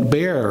can't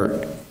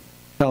bear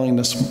telling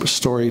this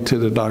story to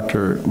the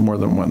doctor more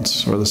than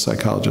once, or the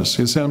psychologist.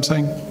 You see what I'm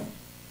saying?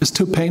 It's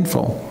too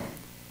painful.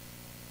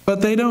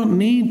 But they don't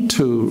need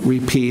to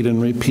repeat and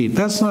repeat.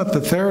 That's not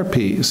the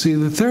therapy. See,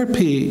 the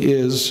therapy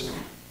is,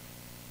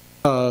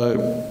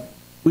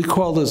 we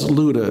call this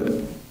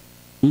LUDA,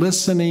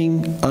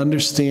 listening,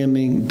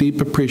 understanding, deep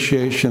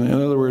appreciation.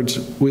 In other words,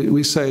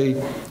 we say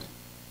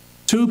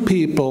two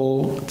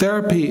people,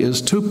 therapy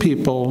is two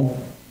people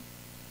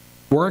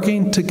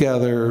working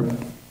together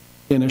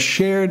in a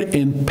shared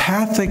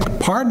empathic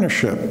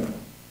partnership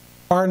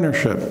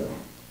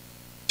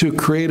to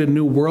create a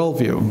new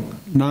worldview,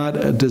 not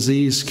a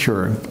disease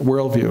cure,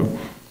 worldview.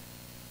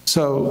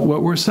 So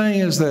what we're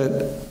saying is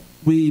that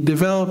we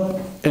develop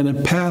an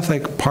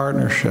empathic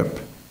partnership,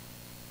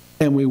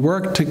 and we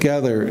work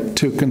together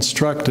to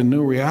construct a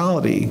new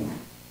reality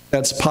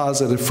that's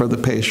positive for the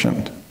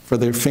patient, for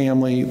their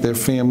family, their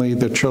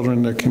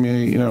children, their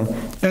community, you know,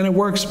 and it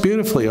works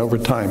beautifully over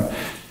time.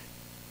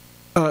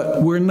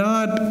 We're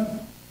not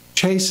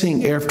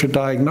chasing after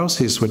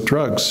diagnoses with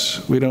drugs.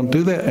 We don't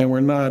do that, and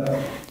we're not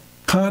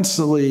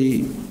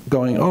constantly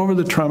going over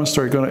the trauma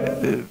story,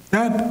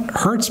 that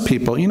hurts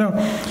people. You know,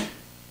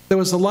 there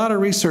was a lot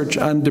of research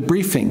on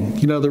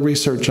debriefing, you know, the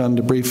research on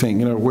debriefing,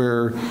 you know,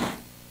 where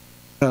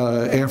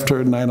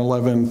after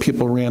 9/11,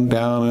 people ran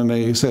down and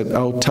they said,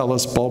 oh, tell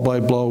us blow by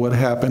blow what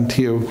happened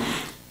to you.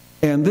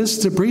 And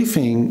this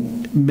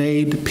debriefing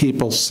made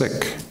people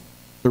sick.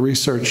 The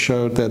research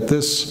showed that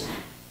this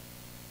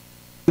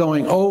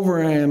going over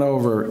and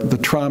over the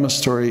trauma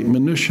story,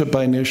 minutia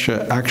by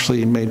minutia,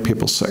 actually made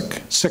people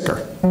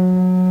sicker.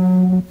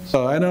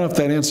 So I don't know if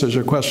that answers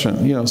your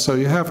question. You know, so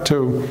you have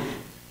to,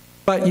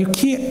 but you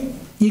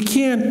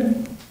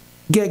can't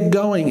get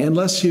going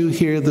unless you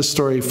hear the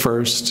story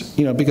first.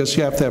 You know, because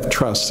you have to have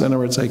trust. In other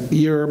words, like,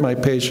 you're my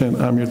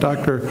patient, I'm your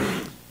doctor.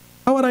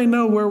 How would I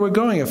know where we're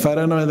going if I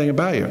don't know anything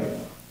about you?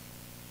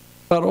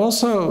 But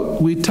also,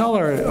 we tell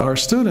our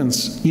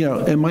students, you know,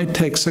 it might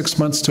take 6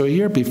 months to a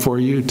year before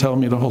you tell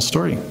me the whole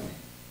story.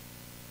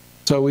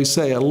 So we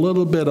say a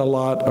little bit, a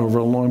lot over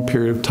a long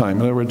period of time.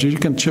 In other words, you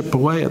can chip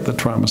away at the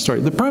trauma story.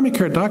 The primary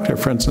care doctor,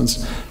 for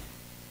instance,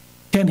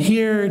 can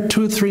hear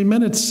 2 or 3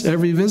 minutes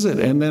every visit,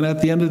 and then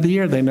at the end of the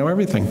year, they know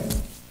everything.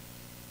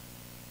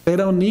 They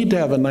don't need to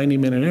have a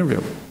 90-minute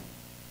interview.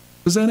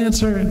 Does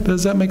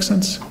that make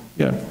sense?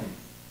 Yeah.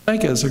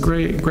 Thank you. It's a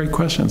great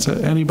question. So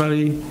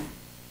anybody?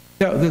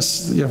 Yeah,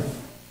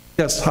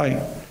 Yes,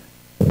 hi.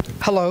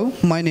 Hello,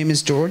 my name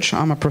is George.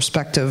 I'm a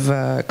prospective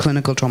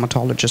clinical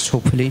traumatologist,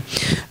 hopefully.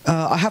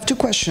 I have two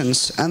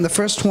questions, and the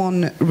first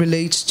one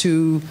relates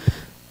to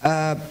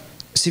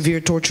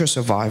severe torture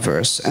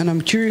survivors. And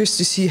I'm curious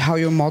to see how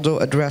your model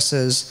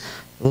addresses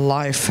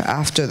life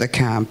after the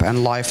camp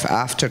and life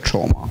after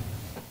trauma.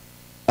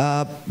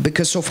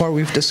 Because so far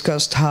we've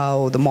discussed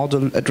how the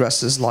model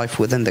addresses life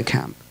within the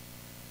camp.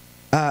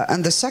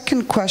 And the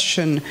second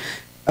question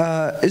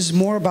is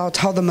more about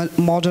how the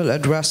model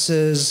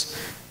addresses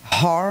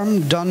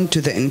harm done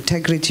to the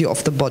integrity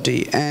of the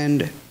body.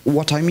 And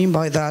what I mean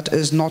by that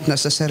is not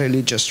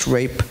necessarily just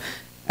rape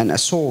and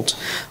assault.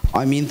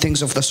 I mean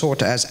things of the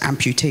sort as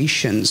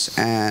amputations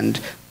and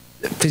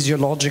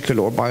physiological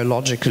or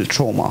biological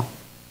trauma.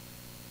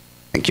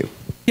 Thank you.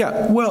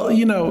 Yeah, well,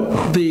 you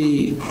know,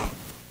 the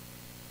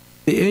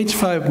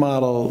H5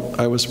 model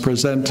I was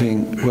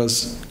presenting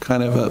was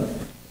kind of a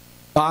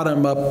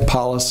bottom-up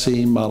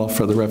policy model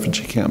for the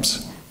refugee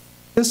camps.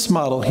 This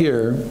model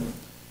here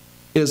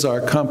is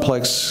our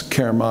complex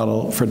care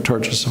model for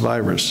torture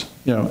survivors,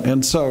 you know,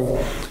 and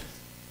so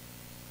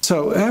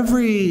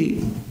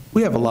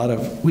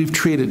we've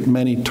treated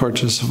many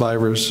torture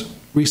survivors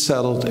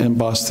resettled in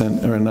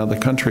Boston or in other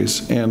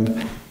countries,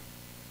 and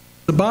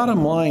the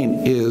bottom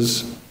line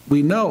is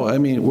we know, I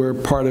mean, we're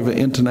part of an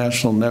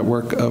international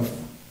network of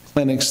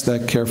clinics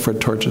that care for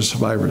torture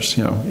survivors,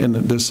 you know, and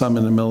there's some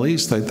in the Middle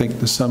East, I think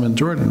there's some in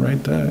Jordan, right?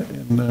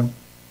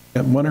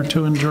 One or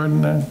two in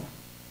Jordan?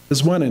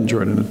 There's one in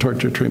Jordan, a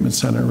torture treatment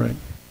center, right?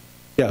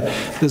 Yeah,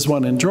 there's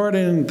one in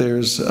Jordan,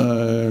 there's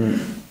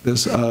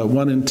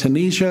one in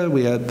Tunisia.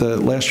 We had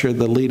last year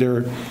the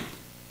leader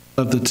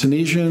of the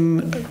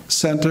Tunisian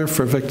Center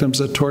for Victims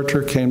of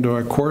Torture came to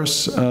our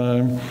course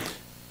in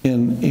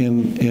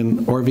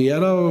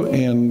Orvieto,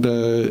 and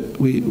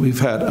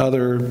we've had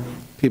other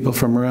people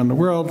from around the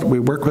world we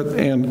work with,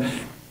 and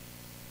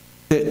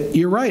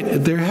you're right,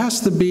 there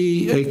has to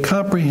be a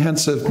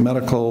comprehensive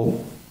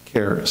medical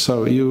care.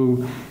 So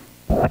you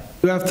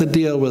have to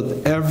deal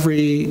with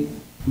every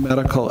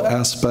medical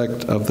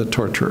aspect of the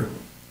torture.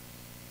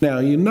 Now,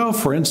 you know,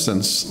 for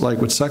instance, like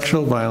with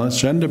sexual violence,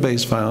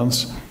 gender-based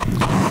violence,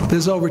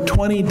 there's over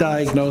 20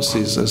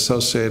 diagnoses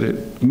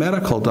associated,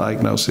 medical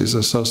diagnoses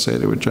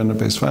associated with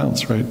gender-based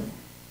violence, right?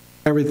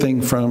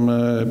 Everything from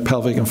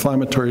pelvic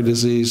inflammatory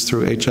disease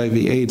through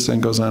HIV/AIDS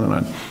and goes on and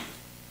on.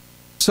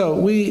 So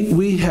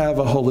we have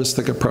a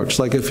holistic approach.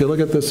 Like if you look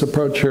at this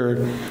approach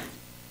here,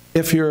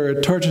 if you're a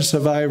torture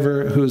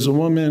survivor who's a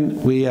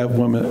woman,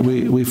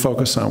 we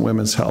focus on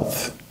women's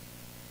health.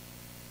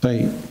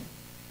 Right?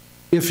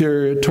 If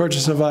you're a torture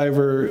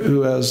survivor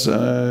who has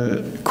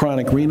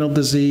chronic renal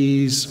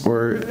disease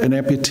or an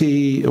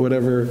amputee or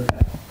whatever,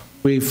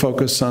 we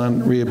focus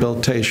on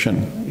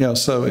rehabilitation. You know,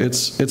 so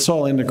it's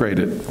all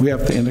integrated. We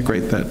have to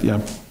integrate that,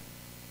 yeah.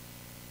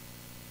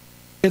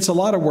 It's a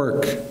lot of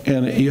work,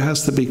 and it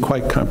has to be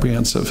quite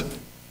comprehensive,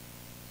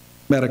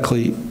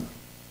 medically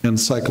and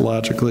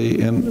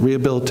psychologically, and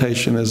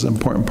rehabilitation is an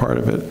important part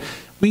of it.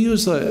 We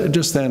use,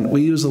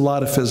 we use a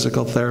lot of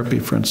physical therapy,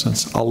 for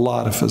instance, a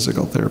lot of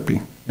physical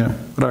therapy, yeah,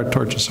 with our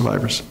torture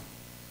survivors.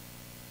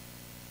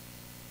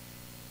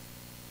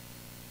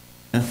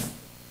 Yeah.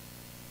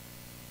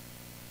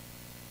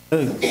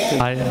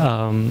 Hi,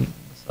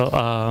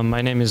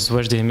 my name is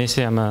Wajdi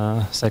Hamisi. I'm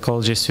a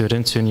psychology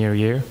student, junior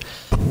year.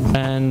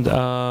 And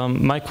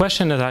my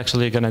question is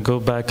actually going to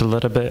go back a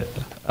little bit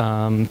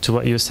to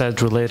what you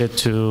said related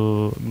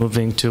to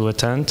moving to a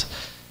tent.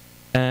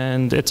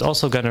 And it's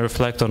also going to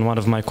reflect on one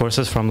of my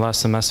courses from last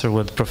semester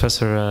with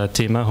Professor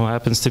Tima, who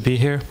happens to be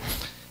here.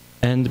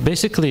 And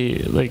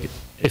basically, like,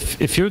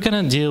 if you're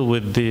going to deal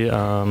with the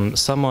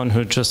someone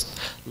who just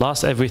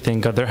lost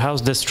everything, got their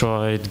house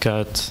destroyed,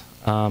 got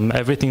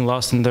everything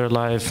lost in their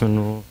life,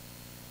 and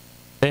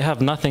they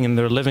have nothing and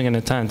they're living in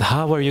a tent,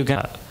 where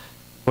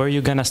are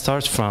you gonna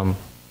start from?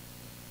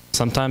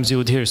 Sometimes you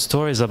would hear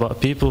stories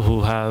about people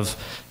who have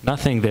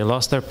nothing. They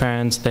lost their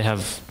parents.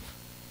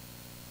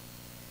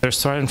 They're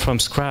starting from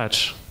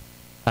scratch,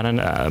 and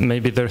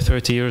maybe they're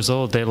 30 years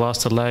old. They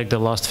lost a leg. They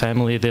lost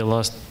family. They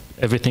lost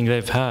everything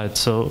they've had.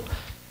 So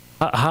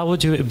how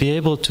would you be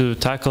able to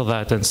tackle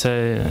that and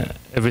say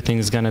everything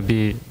is gonna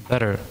be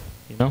better?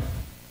 You know?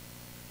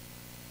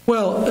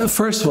 Well,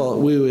 first of all,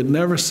 we would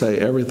never say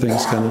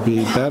everything's going to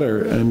be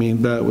better. I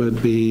mean, that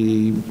would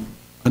be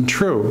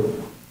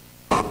untrue.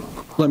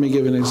 Let me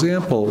give an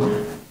example.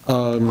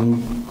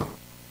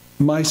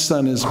 My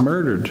son is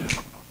murdered.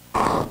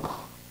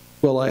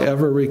 Will I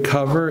ever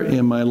recover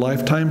in my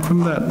lifetime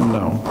from that?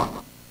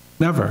 No,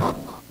 never.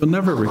 You'll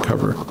never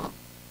recover.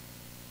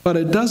 But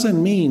it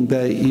doesn't mean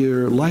that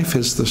your life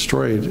is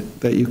destroyed,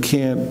 that you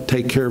can't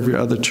take care of your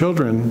other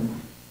children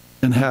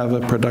and have a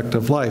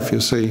productive life,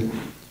 you see.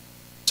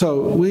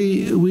 So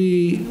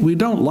we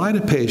don't lie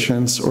to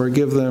patients or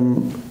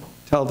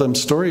tell them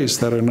stories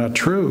that are not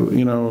true.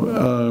 You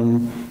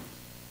know,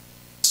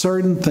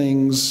 certain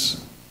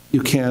things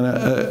you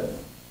can't.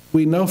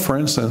 We know, for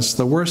instance,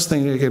 the worst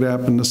thing that could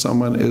happen to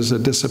someone is a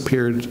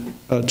disappeared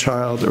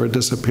child or a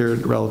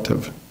disappeared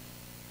relative.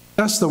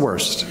 That's the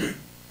worst.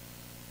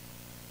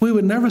 We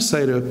would never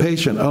say to a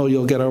patient, oh,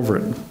 you'll get over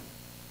it.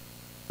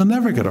 They'll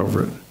never get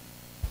over it.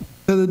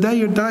 So the day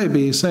you die,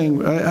 be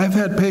saying, I've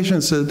had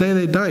patients, the day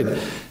they died,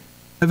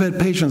 I've had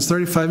patients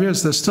 35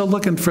 years, they're still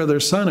looking for their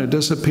son who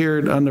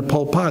disappeared under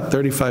Pol Pot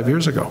 35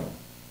 years ago.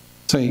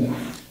 See,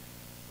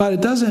 but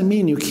it doesn't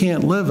mean you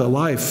can't live a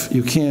life,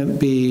 you can't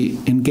be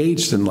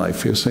engaged in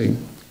life, you see.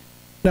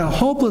 Now,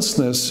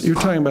 hopelessness, you're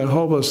talking about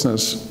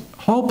hopelessness.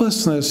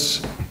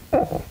 Hopelessness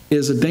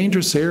is a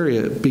dangerous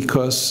area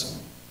because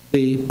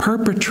the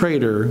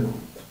perpetrator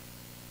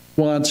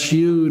wants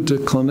you, the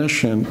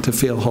clinician, to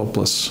feel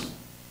hopeless.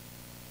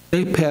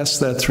 They pass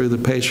that through the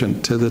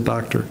patient to the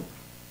doctor.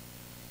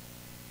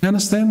 You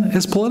understand?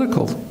 It's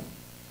political.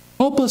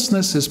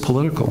 Hopelessness is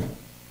political.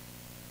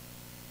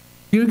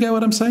 You get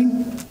what I'm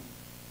saying?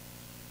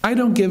 I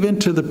don't give in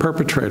to the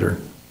perpetrator.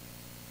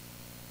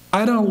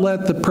 I don't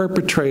let the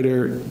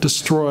perpetrator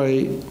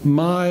destroy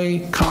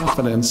my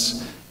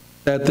confidence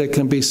that there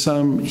can be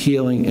some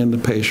healing in the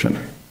patient.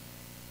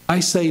 I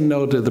say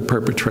no to the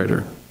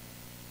perpetrator.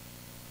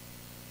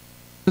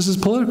 This is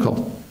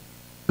political.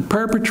 The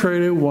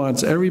perpetrator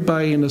wants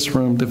everybody in this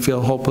room to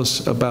feel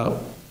hopeless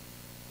about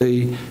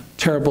the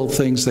terrible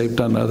things they've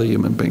done to other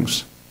human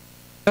beings.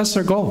 That's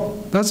their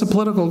goal. That's a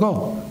political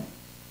goal.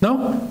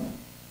 No?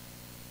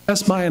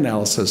 That's my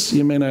analysis.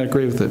 You may not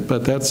agree with it,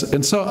 but that's,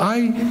 and so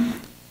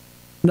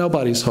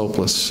nobody's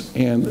hopeless.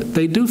 And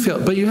they do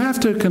feel, but you have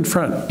to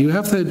confront, you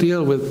have to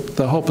deal with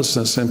the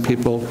hopelessness in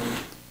people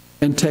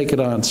and take it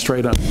on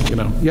straight on, you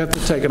know. You have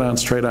to take it on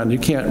straight on. You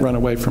can't run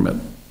away from it.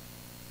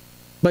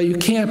 But you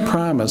can't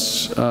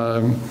promise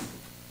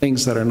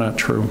things that are not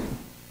true.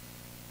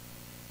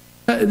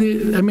 I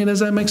mean,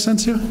 does that make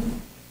sense to you?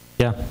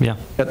 Yeah. Yeah,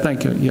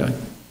 thank you, yeah.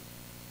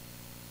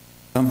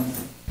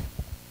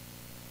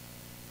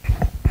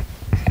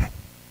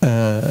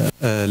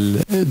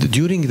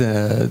 During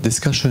the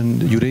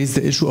discussion, you raised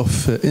the issue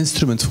of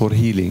instruments for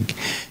healing.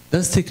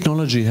 Does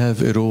technology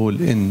have a role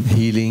in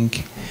healing?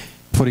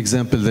 For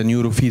example, the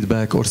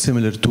neurofeedback or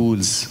similar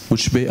tools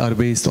which are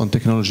based on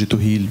technology to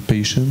heal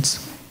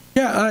patients?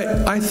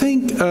 Yeah, I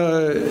think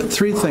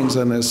three things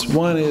on this.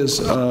 One is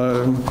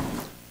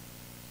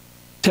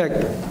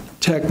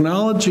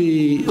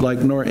technology like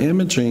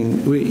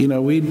neuroimaging.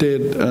 We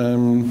did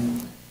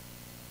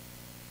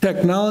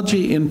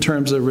technology in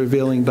terms of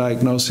revealing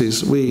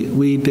diagnoses.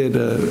 We did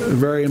a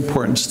very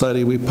important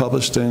study we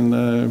published in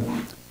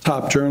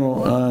top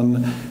journal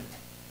on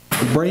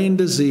brain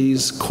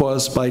disease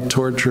caused by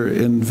torture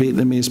in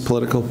Vietnamese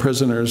political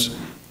prisoners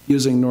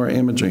using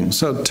neuroimaging.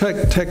 So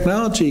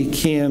technology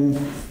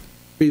can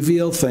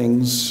reveal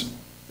things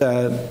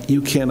that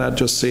you cannot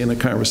just see in a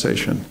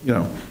conversation, you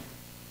know.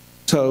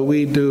 So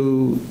we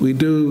do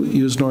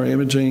use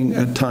neuroimaging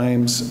at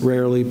times,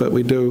 rarely, but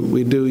we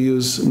do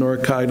use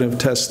neurocognitive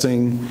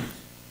testing.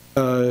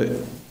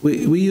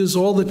 We use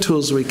all the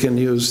tools we can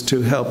use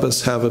to help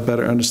us have a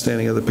better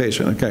understanding of the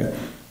patient. Okay.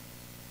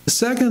 The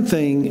second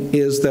thing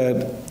is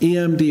that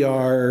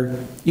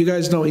EMDR. You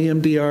guys know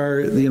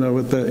EMDR. You know,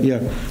 with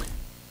the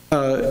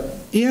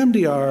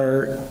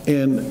EMDR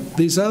and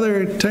these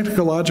other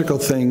technological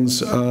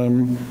things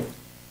are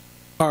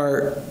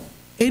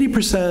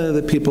 80% of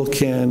the people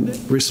can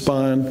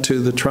respond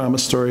to the trauma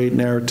story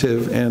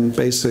narrative and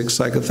basic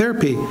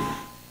psychotherapy,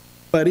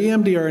 but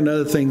EMDR and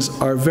other things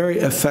are very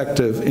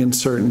effective in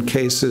certain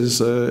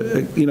cases.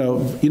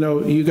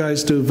 You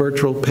guys do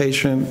virtual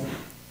patient.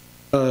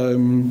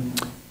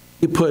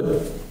 You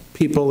put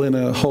people in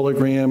a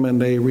hologram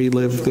and they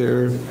relive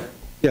their.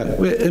 Yeah,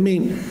 I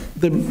mean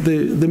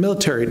the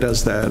military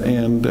does that,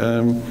 and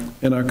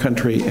in our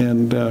country,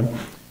 and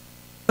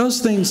those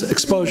things,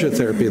 exposure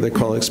therapy, they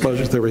call it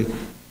exposure therapy.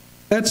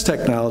 That's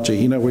technology,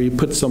 you know, where you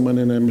put someone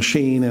in a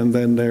machine and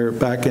then they're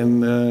back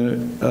in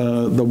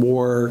the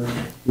war,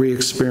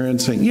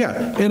 re-experiencing.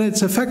 Yeah, and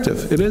it's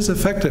effective. It is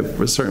effective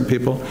for certain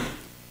people.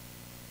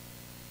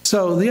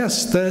 So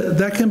yes,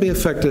 that can be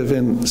effective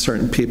in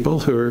certain people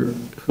who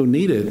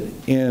need it.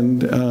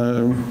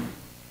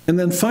 And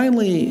then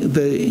finally,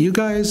 you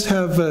guys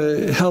have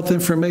a health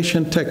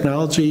information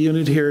technology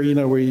unit here, you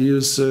know, where you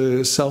use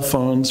cell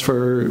phones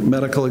for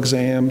medical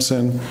exams,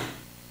 and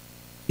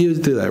you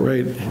do that,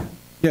 right?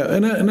 Yeah,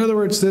 in other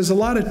words, there's a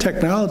lot of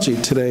technology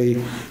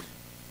today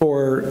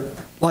for,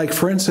 like,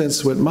 for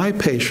instance, with my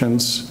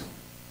patients,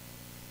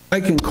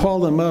 I can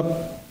call them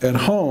up at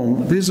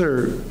home. These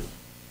are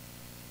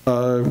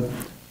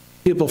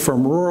people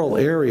from rural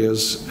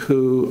areas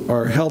who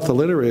are health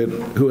illiterate,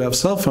 who have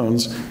cell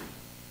phones,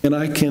 and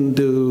I can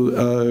do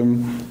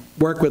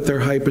work with their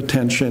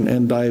hypertension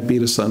and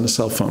diabetes on the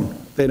cell phone.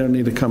 They don't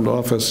need to come to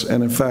office,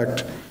 and in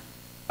fact,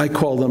 I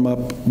call them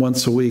up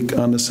once a week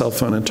on the cell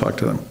phone and talk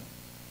to them.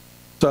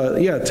 So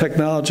yeah,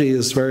 technology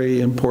is very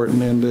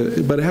important,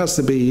 and but it has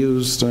to be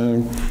used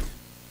in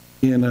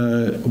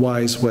a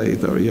wise way,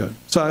 though. Yeah.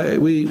 So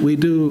we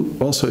do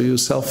also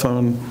use cell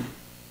phone.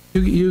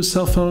 You use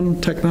cell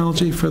phone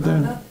technology for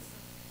that?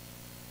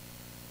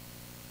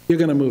 You're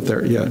going to move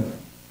there, yeah.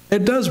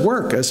 It does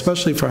work,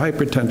 especially for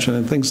hypertension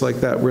and things like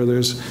that,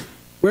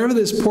 wherever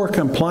there's poor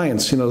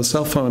compliance, the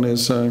cell phone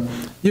is,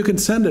 you can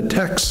send a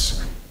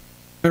text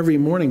every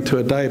morning to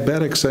a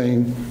diabetic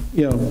saying,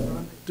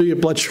 do your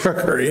blood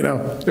sugar,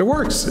 It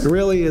works. It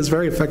really is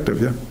very effective,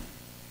 yeah.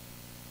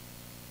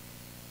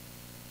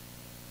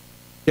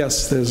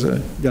 Yes, there's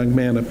a young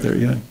man up there,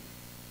 yeah.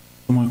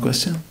 One more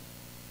question?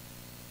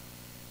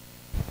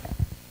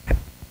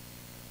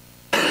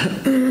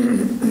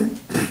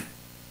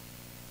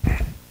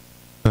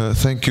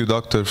 Thank you,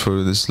 doctor,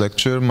 for this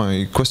lecture.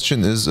 My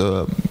question is,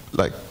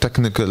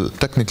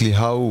 technically,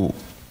 how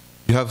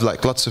you have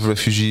lots of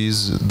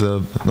refugees,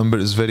 the number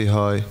is very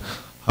high.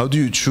 How do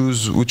you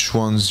choose which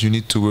ones you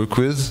need to work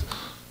with,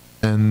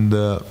 and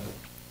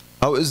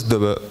how is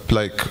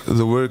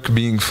the work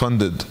being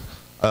funded?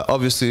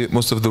 Obviously,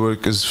 most of the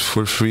work is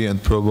for free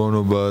and pro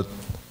bono, but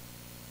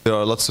there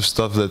are lots of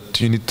stuff that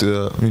you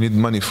need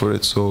money for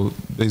it. So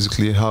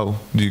basically, how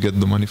do you get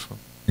the money from?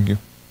 Thank you.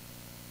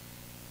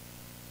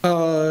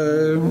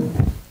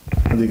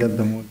 How do you get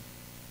the money?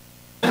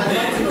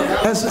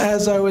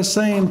 As I was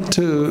saying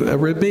to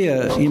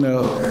Rabia,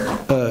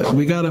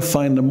 we got to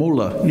find the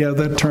mullah. You have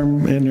that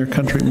term in your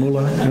country,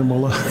 mullah, your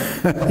mullah.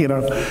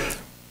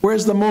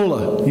 Where's the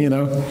mullah?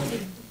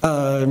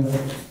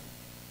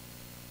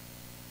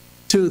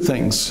 Two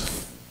things.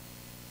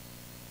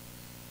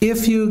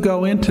 If you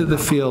go into the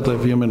field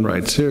of human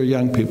rights, here are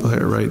young people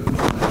here, right?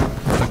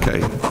 Okay.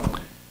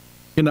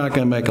 You're not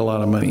going to make a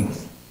lot of money.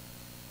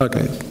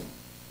 Okay.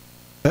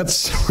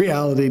 That's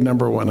reality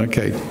number one,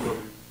 okay.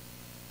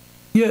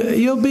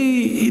 You'll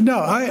be,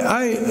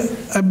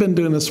 I've been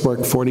doing this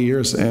work 40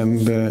 years,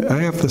 and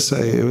I have to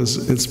say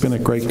it's been a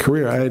great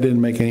career. I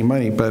didn't make any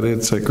money, but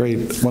it's a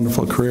great,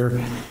 wonderful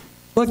career.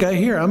 Look,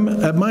 I'm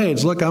at my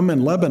age, I'm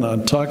in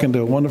Lebanon talking to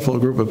a wonderful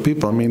group of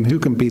people. I mean, who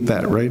can beat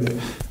that, right?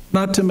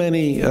 Not too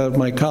many of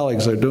my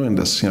colleagues are doing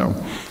this,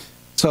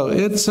 So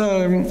it's,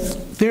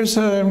 there's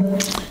a,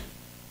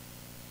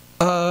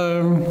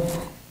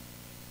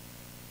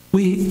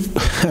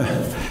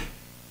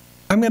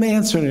 I'm going to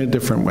answer it in a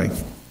different way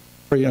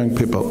for young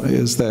people,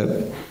 is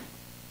that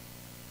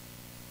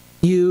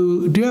do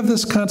you have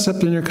this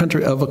concept in your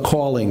country of a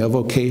calling, a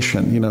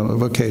vocation, a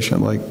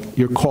vocation, like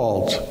you're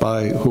called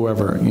by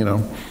whoever,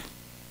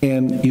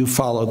 and you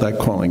follow that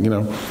calling,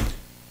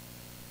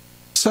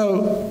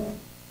 So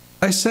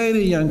I say to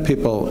young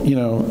people,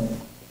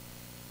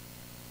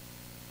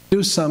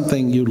 do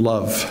something you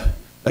love,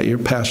 that you're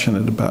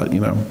passionate about,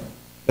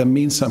 that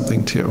means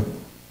something to you,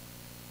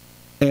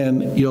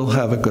 and you'll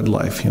have a good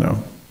life,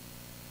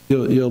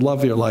 You'll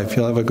love your life,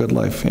 you'll have a good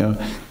life,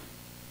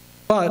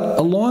 But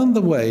along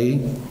the way,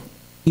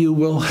 you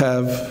will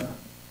have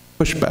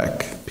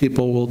pushback.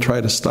 People will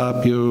try to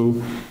stop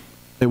you.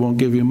 They won't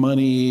give you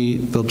money.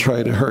 They'll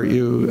try to hurt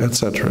you,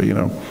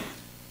 etc.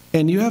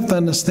 And you have to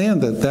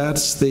understand that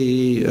that's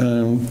the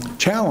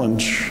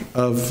challenge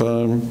of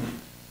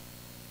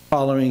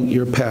following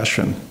your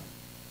passion.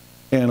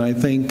 And I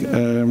think,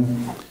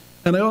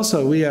 and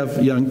we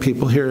have young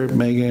people here,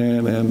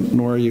 Megan and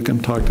Nora, you can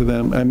talk to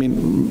them. I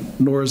mean,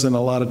 Nora's in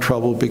a lot of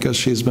trouble because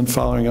she's been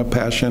following a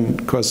passion,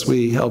 because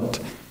we helped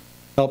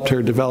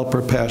her develop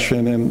her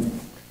passion, and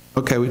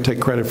okay, we take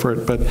credit for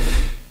it, but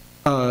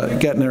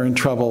getting her in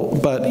trouble.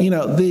 But,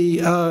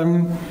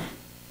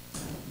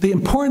 the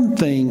important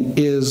thing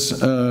is,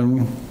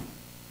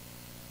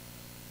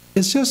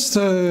 it's just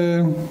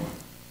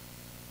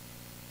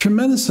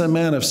tremendous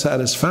amount of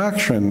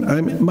satisfaction.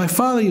 I mean, my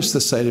father used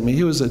to say to me,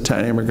 he was an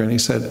Italian immigrant, he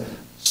said,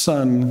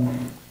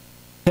 son,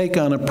 take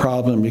on a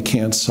problem you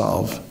can't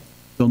solve.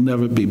 You'll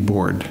never be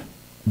bored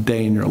a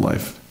day in your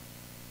life.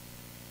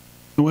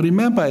 And what he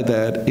meant by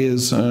that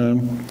is,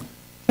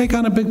 take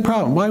on a big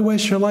problem. Why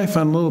waste your life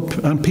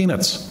on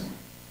peanuts?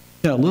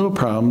 Little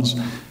problems.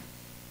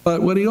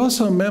 But what he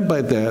also meant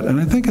by that,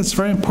 and I think it's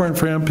very important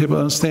for young people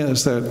to understand,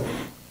 is that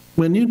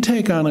when you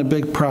take on a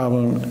big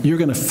problem, you're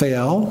going to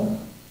fail,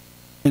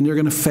 and you're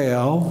going to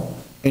fail,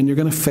 and you're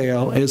going to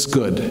fail is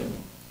good.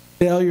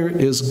 Failure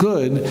is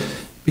good,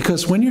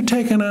 because when you're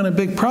taking on a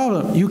big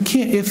problem, you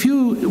can't,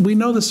 we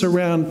know this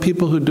around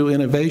people who do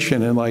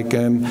innovation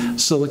in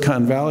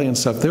Silicon Valley and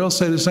stuff, they all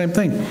say the same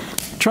thing.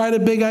 Try the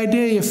big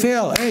idea, you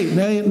fail. Hey,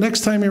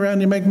 next time you're around,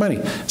 you make money.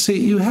 See,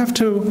 you have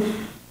to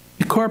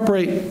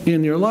incorporate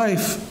in your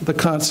life the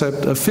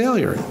concept of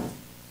failure.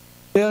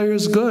 Failure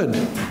is good.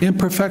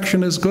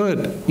 Imperfection is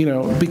good,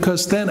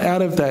 because then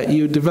out of that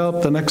you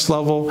develop the next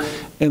level,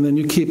 and then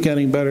you keep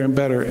getting better and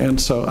better.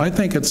 And so I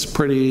think it's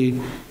pretty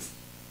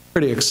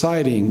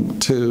exciting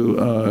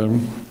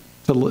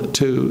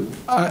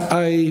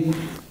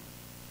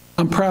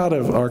I'm proud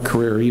of our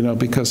career,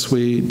 because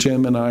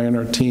Jim and I and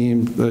our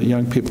team, the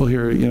young people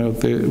here,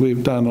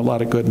 we've done a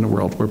lot of good in the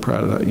world. We're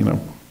proud of that,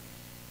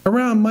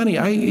 Around money,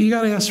 you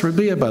got to ask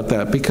Rabia about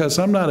that, because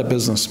I'm not a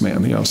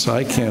businessman, so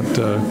I can't.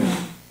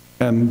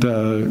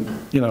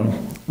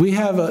 We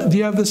have do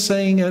you have the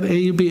saying at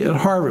AUB, at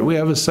Harvard, we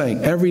have a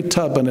saying, every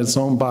tub on its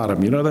own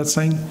bottom. You know that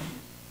saying?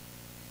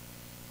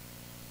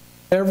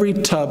 Every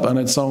tub on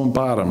its own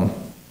bottom.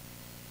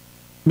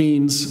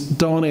 means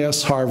don't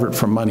ask Harvard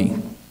for money.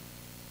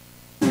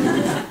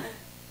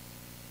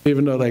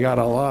 Even though they got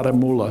a lot of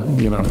moolah,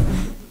 you know.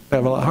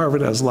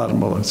 Harvard has a lot of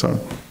moolah, so.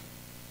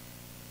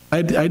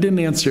 I didn't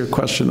answer your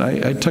question.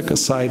 I took a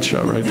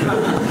sideshow right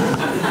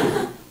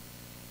there.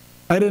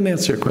 I didn't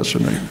answer your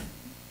question right.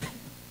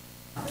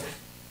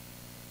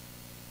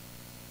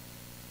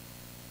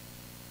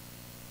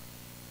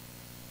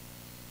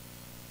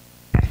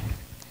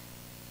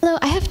 Hello,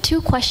 I have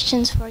two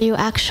questions for you,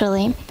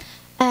 actually.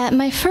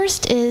 My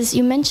first is,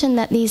 you mentioned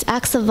that these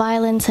acts of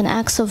violence and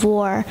acts of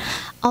war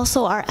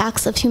also are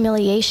acts of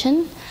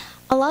humiliation.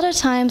 A lot of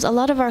times, a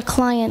lot of our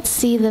clients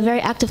see the very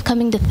act of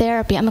coming to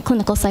therapy. I'm a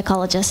clinical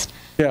psychologist.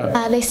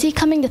 Yeah. They see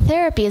coming to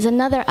therapy as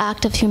another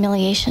act of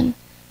humiliation.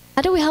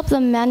 How do we help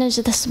them manage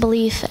this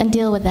belief and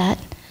deal with that?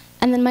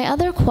 And then my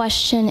other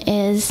question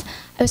is,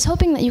 I was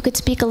hoping that you could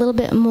speak a little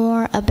bit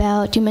more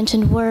about, you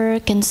mentioned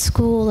work and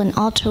school and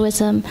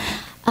altruism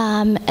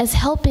as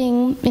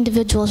helping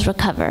individuals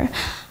recover.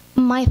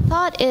 My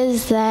thought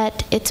is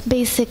that it's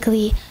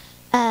basically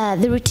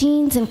the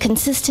routines and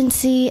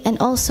consistency, and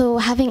also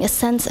having a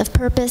sense of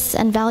purpose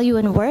and value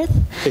and worth.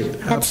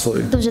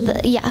 Absolutely. Those are the,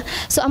 yeah.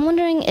 So I'm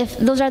wondering if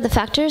those are the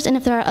factors, and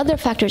if there are other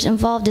factors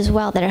involved as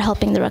well that are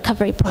helping the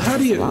recovery process. How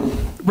do you, along.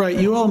 right,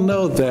 you all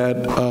know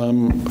that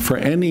for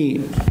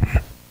any,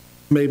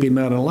 maybe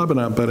not in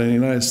Lebanon, but in the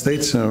United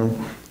States,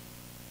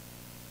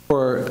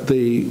 for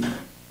the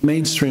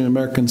mainstream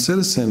American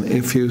citizen,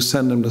 if you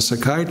send them to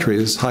psychiatry,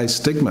 is high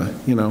stigma,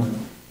 you know.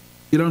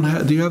 You don't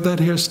have, do you have that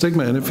here,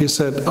 stigma? And if you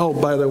said, oh,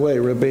 by the way,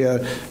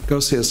 Rabia,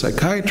 go see a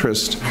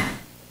psychiatrist,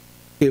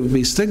 it would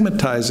be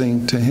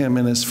stigmatizing to him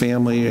and his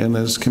family and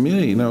his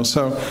community, you know.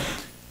 So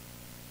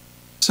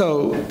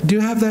do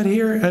you have that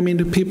here? I mean,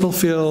 do people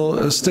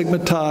feel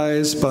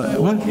stigmatized by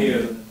what?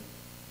 Here.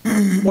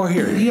 Or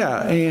here,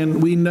 yeah.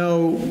 And we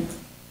know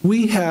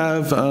we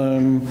have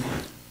a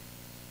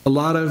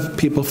lot of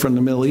people from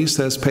the Middle East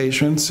as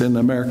patients in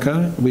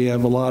America. We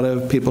have a lot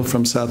of people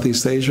from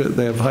Southeast Asia.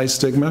 They have high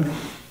stigma.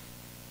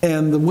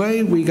 And the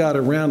way we got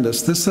around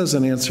this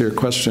doesn't answer your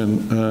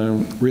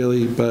question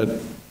really,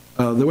 but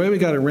the way we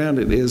got around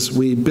it is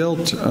we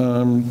built,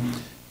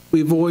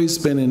 we've always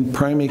been in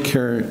primary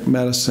care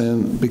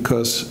medicine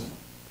because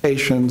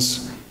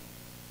patients,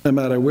 no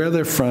matter where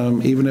they're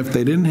from, even if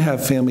they didn't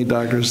have family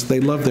doctors, they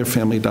love their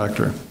family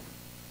doctor.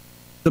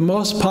 The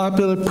most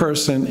popular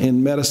person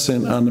in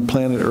medicine on the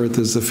planet Earth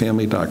is the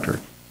family doctor.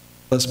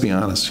 Let's be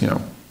honest, you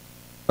know,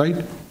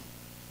 right?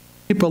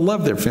 People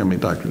love their family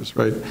doctors,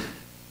 right?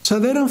 So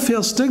they don't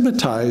feel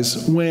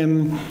stigmatized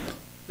when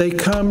they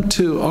come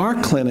to our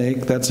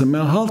clinic, that's a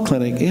mental health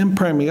clinic, in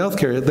primary health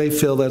care. They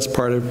feel that's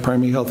part of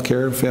primary health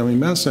care, family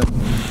medicine.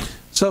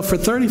 So for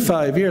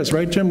 35 years,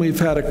 right, Jim, we've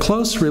had a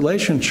close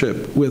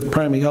relationship with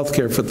primary health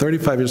care for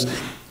 35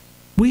 years.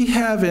 We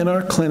have in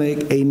our clinic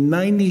a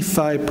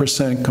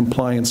 95%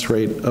 compliance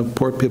rate of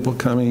poor people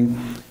coming.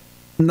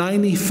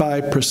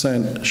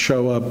 95%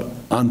 show up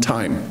on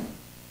time.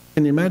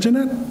 Can you imagine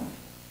it?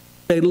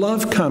 They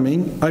love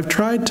coming. I've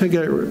tried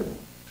to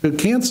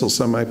cancel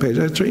some of my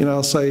patients. You know,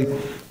 I'll say,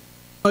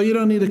 oh, you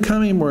don't need to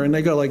come anymore. And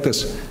they go like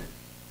this,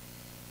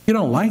 you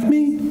don't like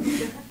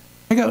me?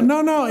 I go,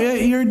 no,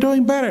 you're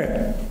doing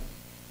better.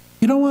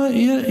 You don't want,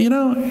 you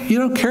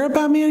don't care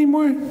about me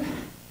anymore?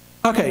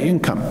 Okay, you can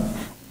come.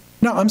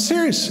 No, I'm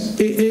serious.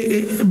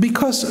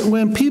 Because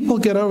when people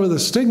get over the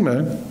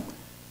stigma,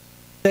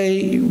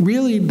 they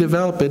really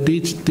develop a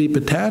deep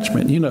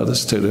attachment. You know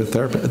this to their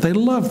therapist. They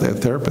love their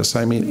therapist.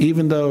 I mean,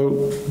 even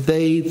though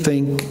they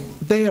think,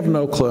 they have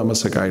no clue I'm a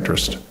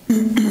psychiatrist.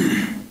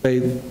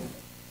 They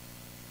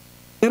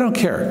don't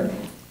care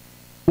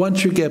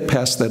once you get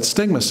past that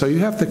stigma. So you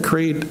have to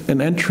create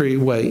an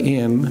entryway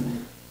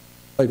in,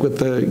 like with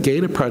the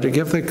Gata project,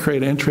 you have to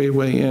create an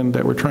entryway in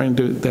that we're trying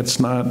to do that's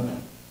not,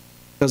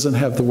 doesn't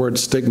have the word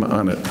stigma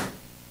on it.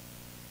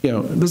 You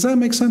know, does that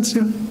make sense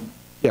to you?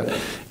 Yeah,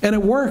 and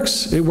it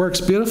works. It works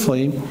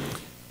beautifully.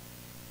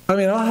 I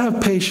mean, I'll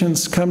have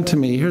patients come to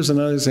me. Here's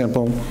another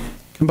example.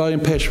 Cambodian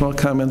patient will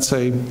come and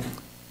say,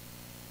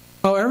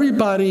 oh,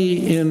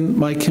 everybody in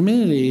my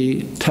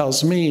community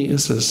tells me,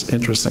 this is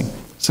interesting,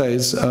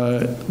 says,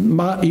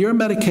 your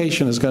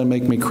medication is going to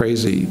make me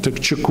crazy.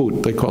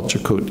 Chukut, they call it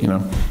chukut, you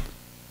know.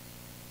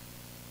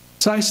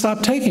 So I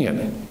stopped taking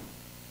it.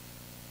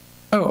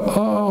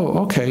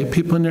 Oh, okay.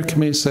 People in your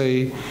community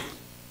say,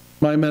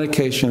 my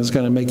medication is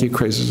going to make you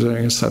crazy, so I'm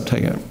going to stop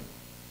taking it.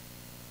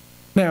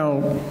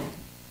 Now,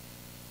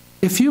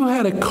 if you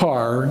had a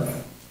car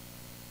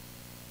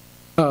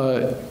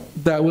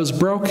that was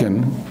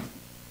broken,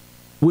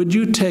 would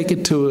you take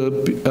it to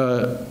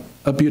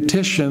a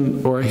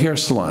beautician or a hair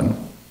salon?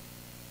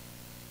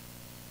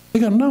 They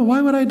go, no,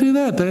 why would I do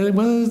that?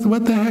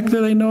 What the heck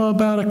do they know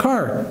about a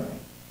car?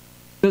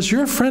 Does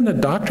your friend a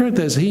doctor?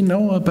 Does he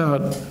know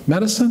about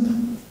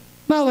medicine?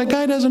 No, that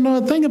guy doesn't know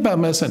a thing about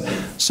medicine.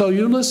 So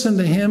you listen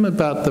to him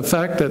about the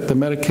fact that the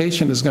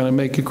medication is going to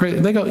make you crazy.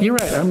 They go, you're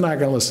right, I'm not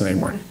going to listen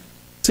anymore.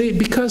 See,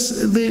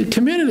 because the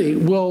community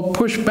will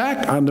push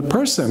back on the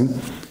person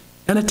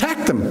and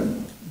attack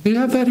them. Do you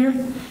have that here?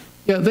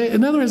 Yeah,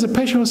 in other words, the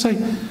patient will say,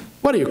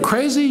 what are you,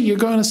 crazy? You're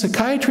going to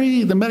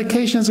psychiatry? The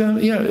medication's going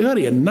to, what are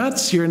you,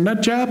 nuts? You're a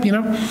nut job, I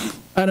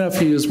don't know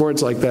if you use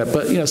words like that,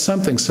 but,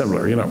 something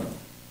similar,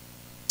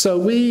 So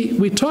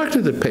we talk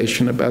to the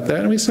patient about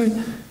that, and we say,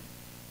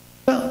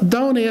 well,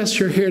 don't ask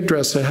your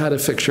hairdresser how to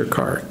fix your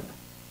car.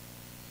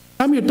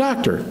 I'm your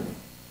doctor.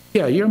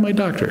 Yeah, you're my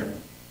doctor.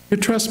 You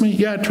trust me?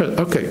 Yeah, I trust.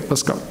 Okay,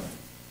 let's go.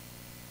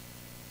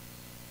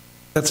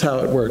 That's how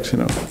it works,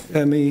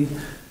 And the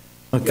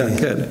Okay,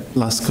 good.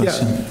 Last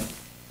question. Yeah.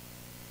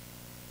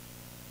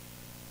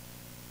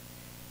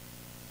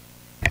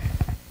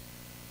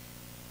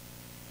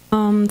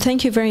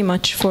 Thank you very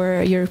much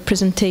for your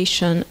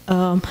presentation.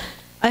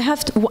 I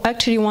have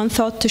actually one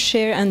thought to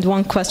share and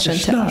one question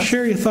to ask.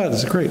 Share your thought.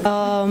 It's great.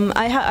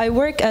 I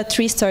work at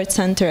Restart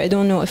Center. I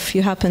don't know if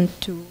you happen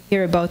to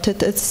hear about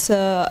it. It's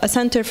a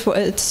center for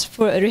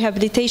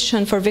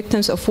rehabilitation for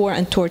victims of war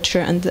and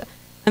torture, and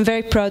I'm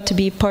very proud to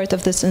be part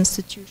of this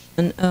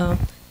institution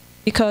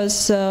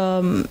because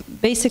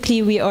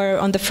basically we are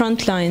on the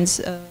front lines.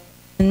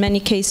 In many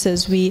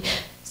cases, we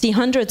see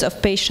hundreds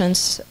of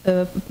patients,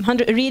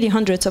 really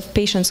hundreds of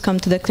patients come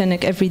to the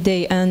clinic every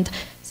day. And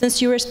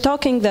since you were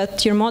talking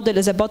that your model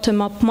is a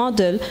bottom-up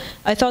model,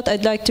 I thought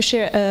I'd like to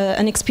share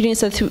an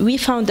experience that we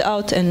found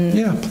out in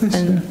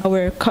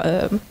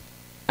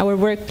our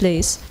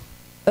workplace.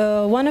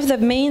 One of the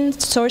main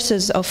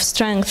sources of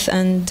strength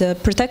and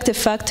protective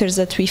factors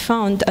that we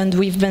found, and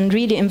we've been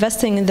really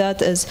investing in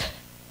that, is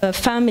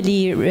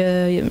family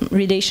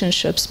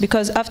relationships,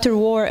 because after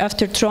war,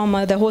 after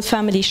trauma, the whole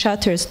family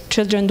shatters.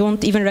 Children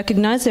don't even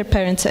recognize their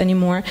parents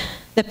anymore.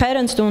 The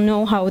parents don't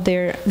know how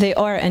they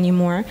are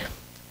anymore,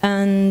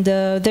 and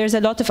there's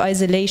a lot of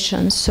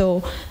isolation.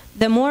 So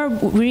the more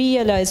we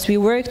realized we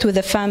worked with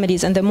the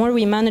families, and the more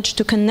we managed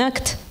to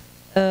connect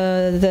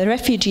the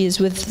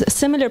refugees with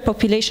similar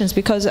populations,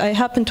 because I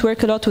happen to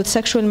work a lot with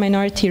sexual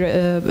minority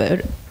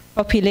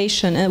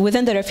population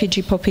within the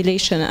refugee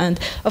population, and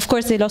of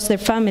course they lost their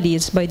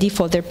families by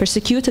default. They're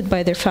persecuted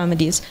by their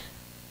families.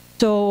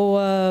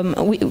 So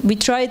we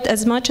tried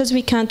as much as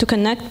we can to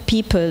connect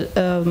people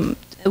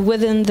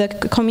within the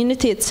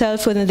community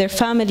itself, within their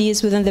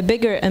families, within the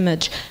bigger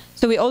image.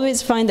 So we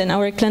always find in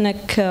our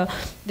clinic,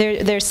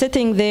 they're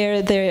sitting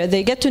there,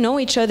 they get to know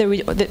each other.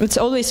 It's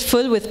always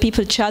full with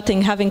people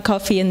chatting, having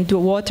coffee and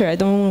water. I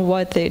don't know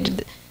what they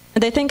did.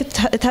 And I think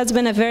it has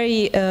been a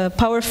very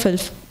powerful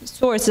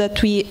source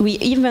that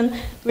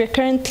we're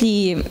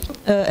currently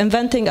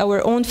inventing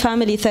our own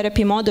family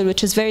therapy model,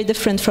 which is very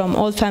different from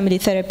all family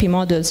therapy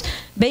models,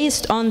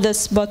 based on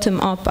this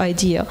bottom-up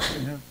idea.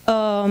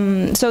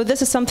 So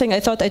this is something I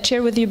thought I'd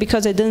share with you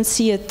because I didn't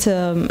see it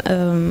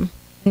in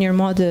your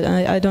model.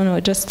 I don't know, I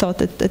just thought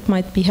that it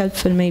might be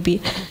helpful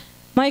maybe.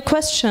 My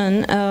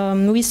question,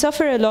 we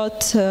suffer a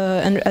lot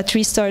at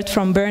Restart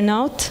from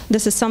burnout.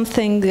 This is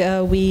something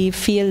we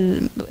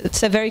feel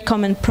it's a very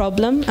common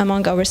problem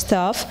among our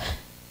staff.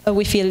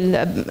 We feel,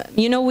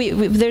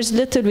 there's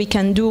little we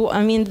can do.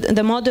 I mean,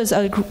 the models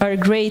are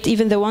great.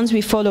 Even the ones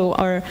we follow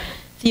are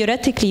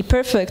theoretically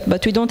perfect,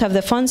 but we don't have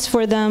the funds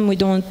for them. We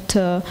don't,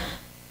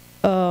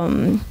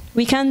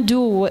 we can't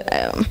do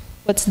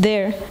what's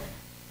there.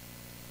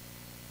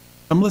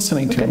 I'm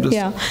listening to him.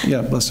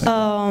 Yeah,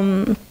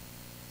 listening.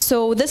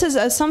 So this is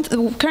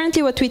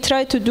currently what we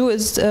try to do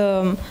is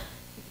to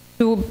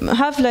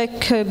have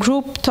like a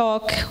group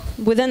talk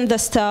within the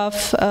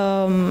staff,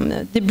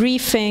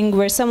 debriefing,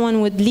 where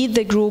someone would lead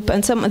the group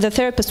and the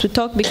therapist would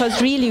talk,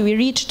 because really we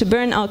reached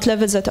burnout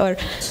levels that are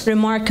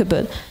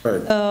remarkable.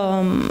 Right.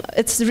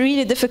 It's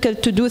really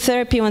difficult to do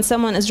therapy when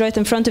someone is right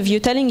in front of you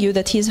telling you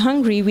that he's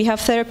hungry. We have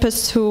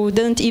therapists who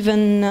didn't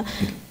even,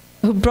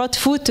 who brought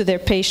food to their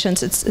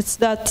patients. It's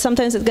that,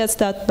 sometimes it gets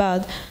that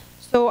bad.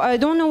 So I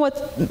don't know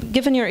what,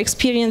 given your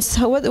experience,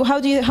 how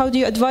do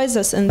you advise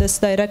us in this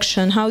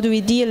direction? How do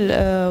we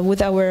deal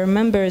with our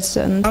members?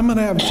 And I'm going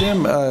to have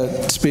Jim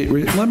speak.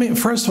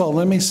 First of all,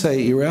 let me say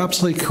you're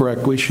absolutely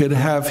correct. We should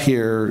have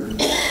here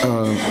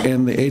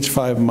in the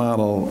H5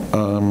 model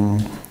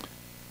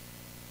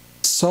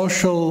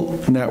social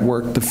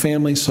network. The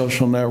family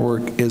social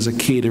network is a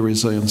key to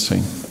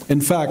resiliency. In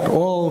fact,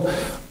 all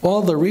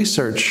the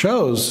research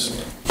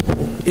shows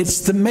it's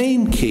the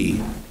main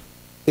key.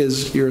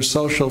 Is your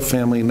social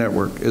family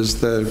network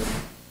is the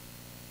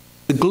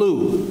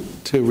glue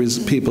to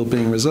people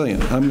being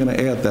resilient. I'm going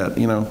to add that,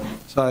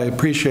 So I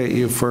appreciate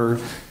you for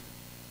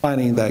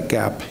finding that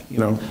gap,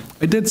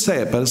 I did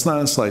say it, but it's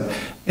not a slide.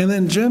 And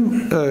then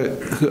Jim,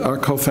 our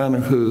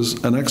co-founder,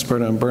 who's an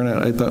expert on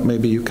burnout, I thought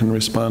maybe you can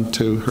respond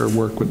to her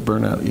work with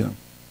burnout,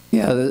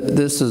 Yeah,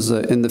 this is,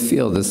 in the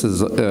field, this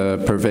is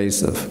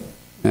pervasive.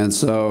 And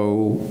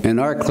so in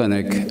our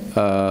clinic,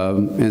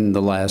 in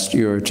the last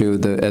year or two,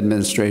 the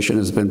administration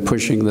has been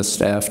pushing the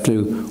staff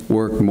to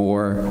work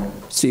more,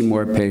 see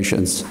more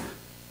patients.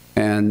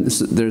 And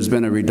there's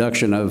been a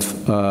reduction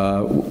of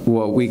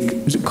what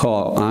we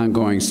call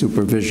ongoing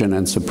supervision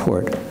and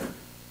support.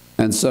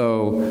 And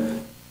so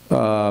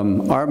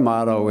our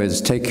motto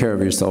is take care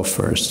of yourself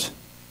first.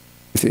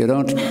 If you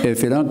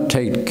don't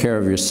take care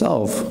of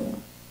yourself,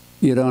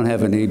 you don't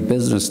have any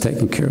business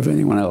taking care of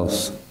anyone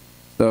else.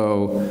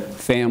 So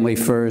family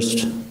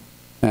first,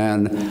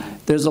 and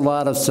there's a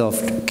lot of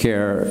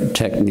self-care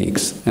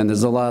techniques, and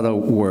there's a lot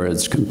of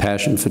words: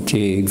 compassion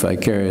fatigue,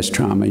 vicarious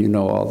trauma. You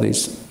know all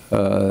these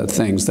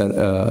things that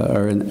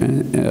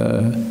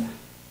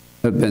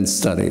have been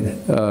studied.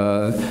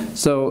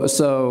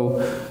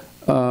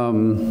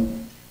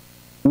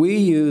 We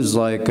use,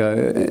 like,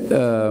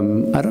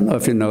 I don't know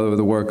if you know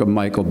the work of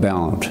Michael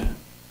Balint.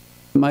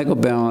 Michael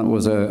Balint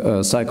was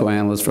a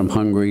psychoanalyst from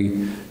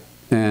Hungary,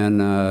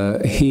 and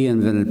he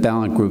invented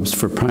Balint groups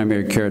for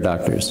primary care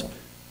doctors.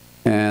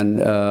 And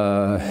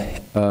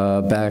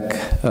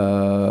back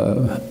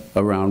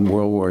around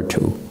World War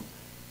II.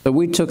 So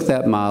we took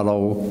that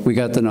model, we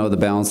got to know the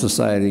Balint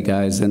Society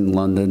guys in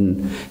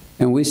London,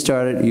 and we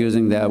started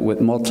using that with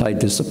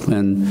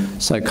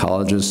multidiscipline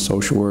psychologists,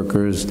 social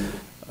workers,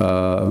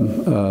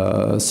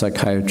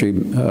 psychiatry,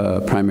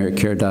 primary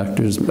care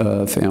doctors,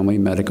 family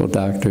medical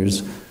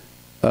doctors.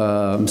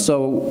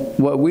 So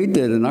what we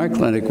did in our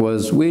clinic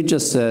was we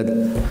just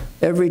said,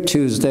 every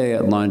Tuesday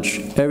at lunch,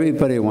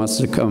 everybody wants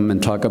to come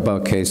and talk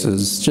about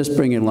cases, just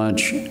bring your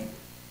lunch.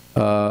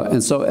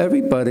 And so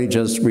everybody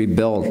just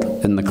rebuilt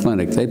in the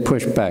clinic. They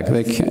pushed back.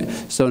 They can't.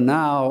 So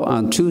now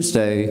on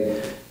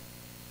Tuesday,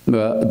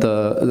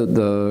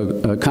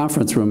 the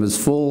conference room is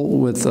full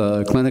with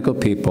clinical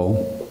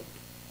people.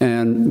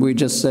 And we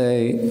just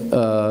say,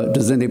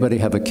 does anybody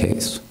have a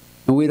case?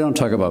 And we don't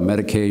talk about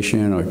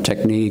medication or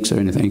techniques or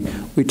anything.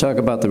 We talk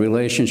about the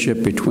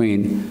relationship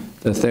between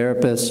the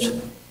therapist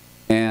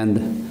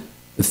and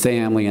the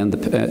family and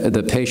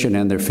the patient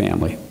and their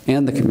family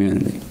and the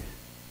community.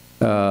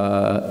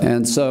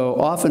 And so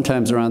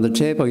oftentimes around the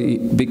table,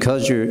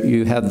 because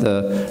you have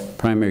the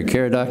primary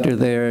care doctor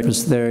there,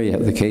 you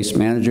have the case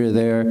manager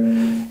there,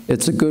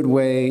 it's a good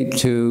way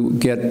to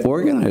get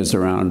organized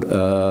around,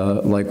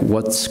 like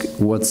what's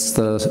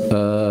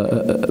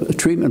the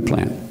treatment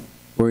plan?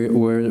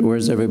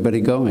 Where's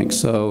everybody going?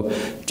 So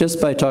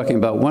just by talking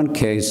about one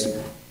case,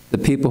 the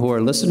people who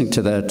are listening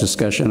to that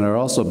discussion are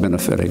also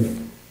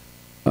benefiting.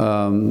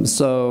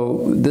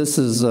 So this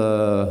is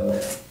a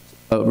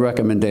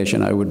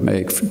recommendation I would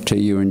make to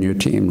you and your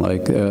team.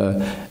 Like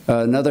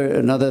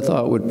another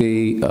thought would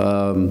be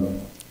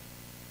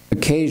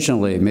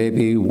occasionally,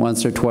 maybe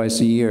once or twice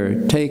a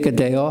year, take a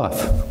day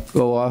off.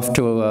 Go off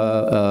to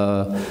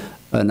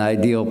an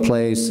ideal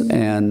place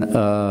and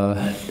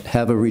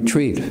have a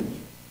retreat.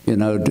 You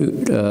know,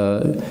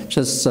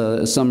 just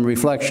some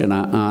reflection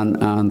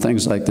on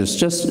things like this,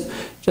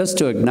 just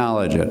to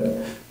acknowledge it.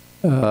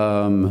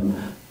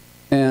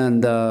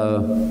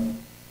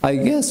 I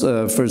guess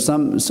for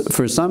some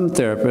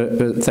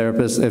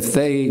therapists, if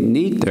they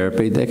need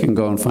therapy, they can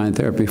go and find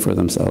therapy for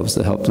themselves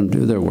to help them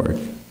do their work.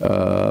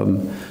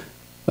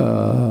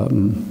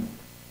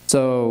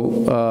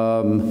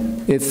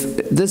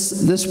 If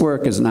this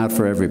work is not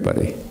for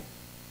everybody,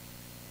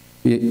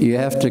 you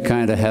have to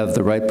kind of have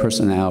the right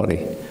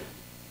personality.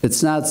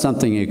 It's not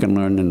something you can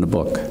learn in the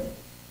book.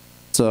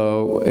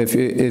 So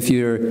if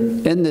you're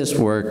in this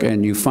work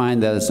and you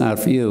find that it's not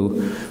for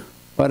you,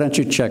 why don't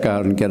you check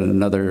out and get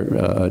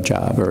another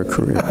job or a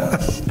career?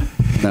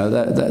 Now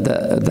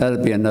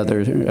that'd be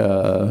another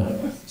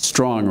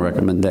strong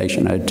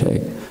recommendation I'd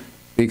take.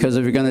 Because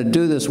if you're going to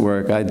do this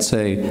work, I'd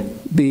say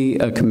be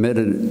a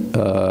committed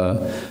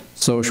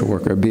social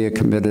worker, be a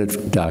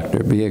committed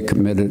doctor, be a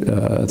committed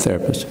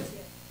therapist.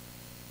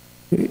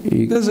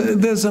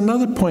 There's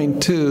another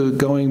point too,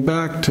 going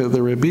back to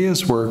the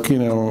Rabia's work, you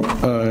know,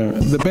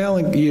 the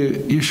Balint,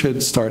 you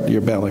should start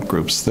your Balint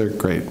groups. They're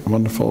great,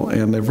 wonderful,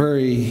 and they're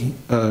very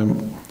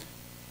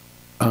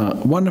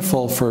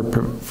wonderful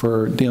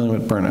for dealing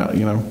with burnout,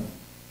 you know.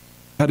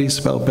 How do you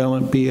spell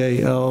Balint?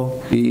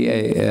 B-A-L?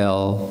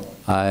 B-A-L-I-E-N-T.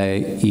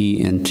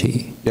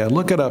 Yeah,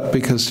 look it up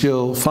because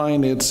you'll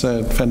find it's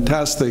a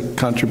fantastic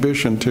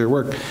contribution to your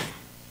work.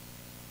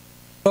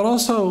 But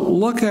also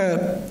look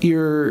at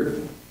your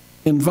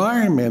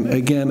environment,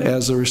 again,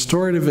 as a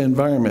restorative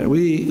environment.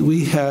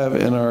 We have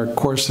in our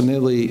course in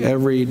Italy,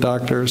 every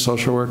doctor,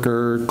 social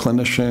worker,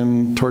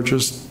 clinician, torture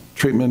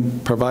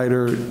treatment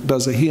provider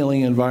does a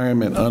healing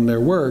environment on their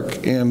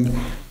work. And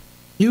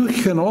you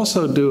can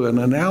also do an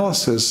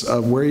analysis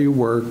of where you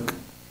work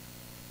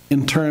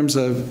in terms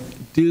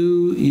of,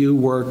 do you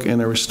work in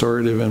a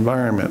restorative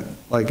environment?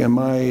 Like in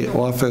my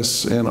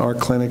office, in our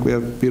clinic, we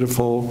have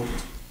beautiful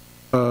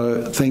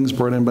things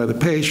brought in by the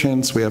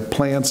patients. We have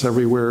plants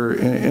everywhere.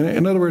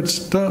 In other words,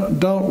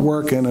 don't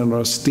work in an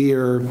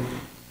austere,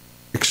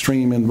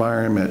 extreme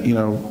environment. You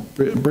know,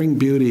 bring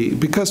beauty.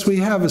 Because we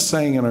have a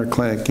saying in our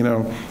clinic, you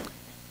know,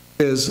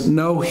 is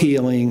no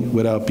healing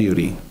without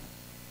beauty.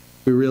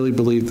 We really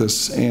believe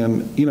this.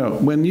 And, you know,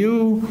 when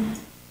you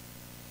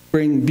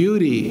bring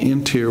beauty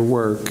into your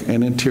work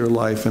and into your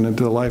life and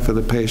into the life of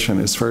the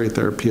patient, it's very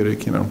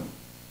therapeutic, you know.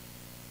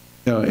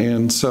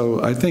 And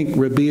so I think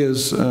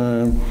Rabia's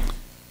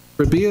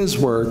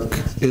work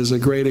is a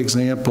great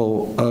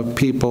example of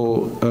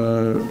people,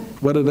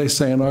 what do they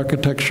say in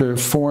architecture?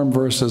 Form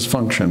versus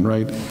function,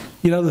 right?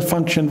 You know, the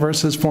function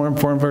versus form,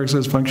 form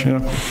versus function. You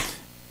know?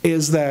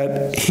 is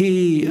that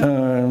he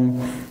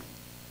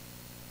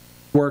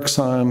works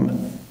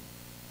on,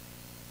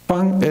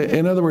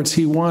 in other words,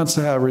 he wants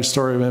to have a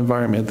restorative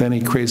environment, then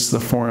he creates the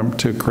forum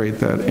to create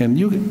that. And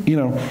you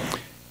know,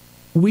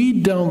 we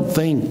don't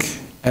think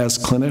as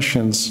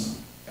clinicians,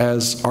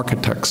 as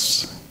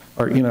architects,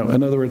 or, you know,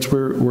 in other words,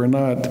 we're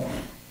not,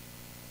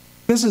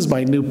 this is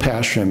my new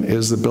passion,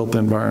 is the built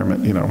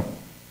environment, you know.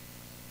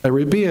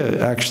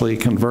 Rabia actually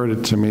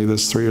converted to me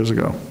this 3 years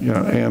ago, you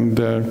know, and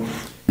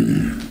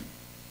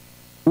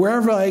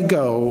wherever I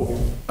go,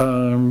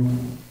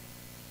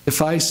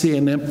 if I see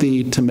an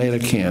empty tomato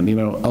can, you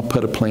know, I'll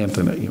put a plant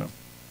in it, you know.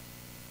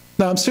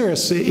 No, I'm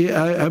serious.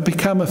 I've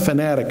become a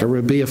fanatic, a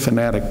Rabia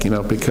fanatic, you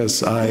know,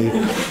 because I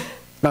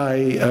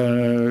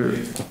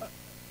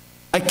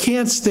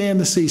can't stand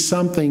to see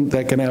something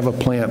that can have a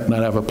plant,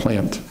 not have a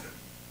plant.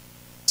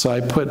 So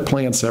I put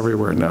plants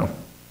everywhere now.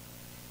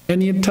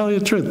 And you tell you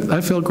the truth,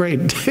 I feel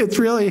great. It's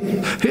really,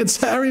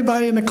 it's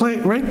everybody in the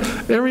class, right?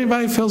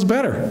 Everybody feels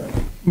better.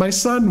 My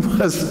son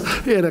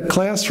was in a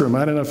classroom,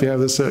 I don't know if you have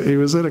this, he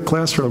was in a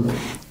classroom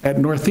at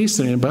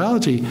Northeastern in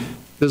biology.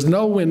 There's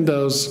no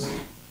windows,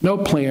 no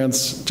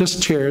plants,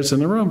 just chairs in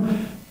the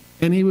room.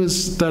 And he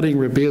was studying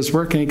Rabia's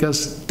work, and he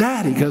goes,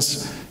 Dad, he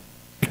goes,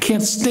 I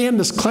can't stand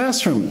this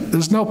classroom.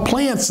 There's no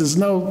plants, there's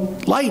no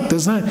light,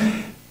 there's not.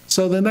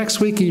 So the next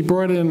week he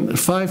brought in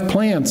 5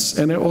 plants,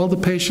 and all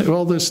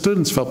the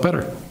students felt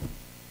better.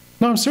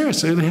 No, I'm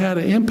serious. It had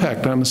an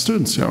impact on the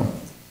students, you know.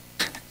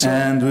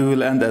 And we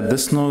will end at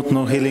this note: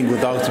 no healing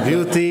without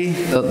beauty.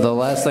 The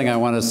last thing I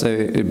want to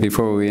say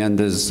before we end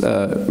is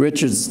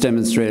Richard's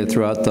demonstrated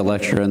throughout the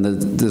lecture and the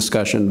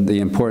discussion the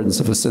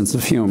importance of a sense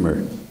of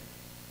humor.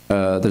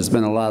 There's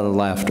been a lot of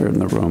laughter in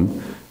the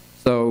room.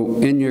 So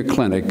in your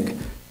clinic,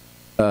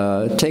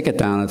 take it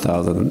down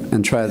 1,000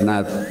 and try to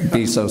not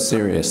be so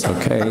serious,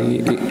 okay?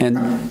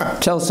 And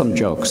tell some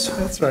jokes.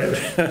 That's right.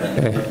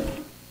 Okay?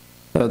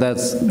 So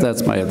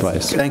that's my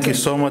advice. Thank you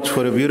so much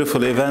for a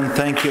beautiful event.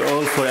 Thank you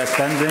all for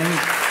attending.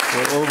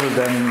 We're over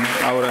an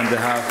hour and a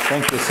half.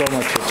 Thank you so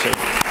much, Richard.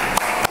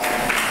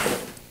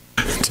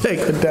 Take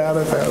it down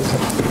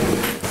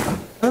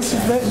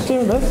 1,000.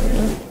 Jim, that's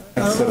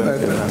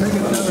excellent. Take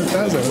it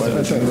down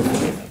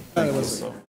 1,000.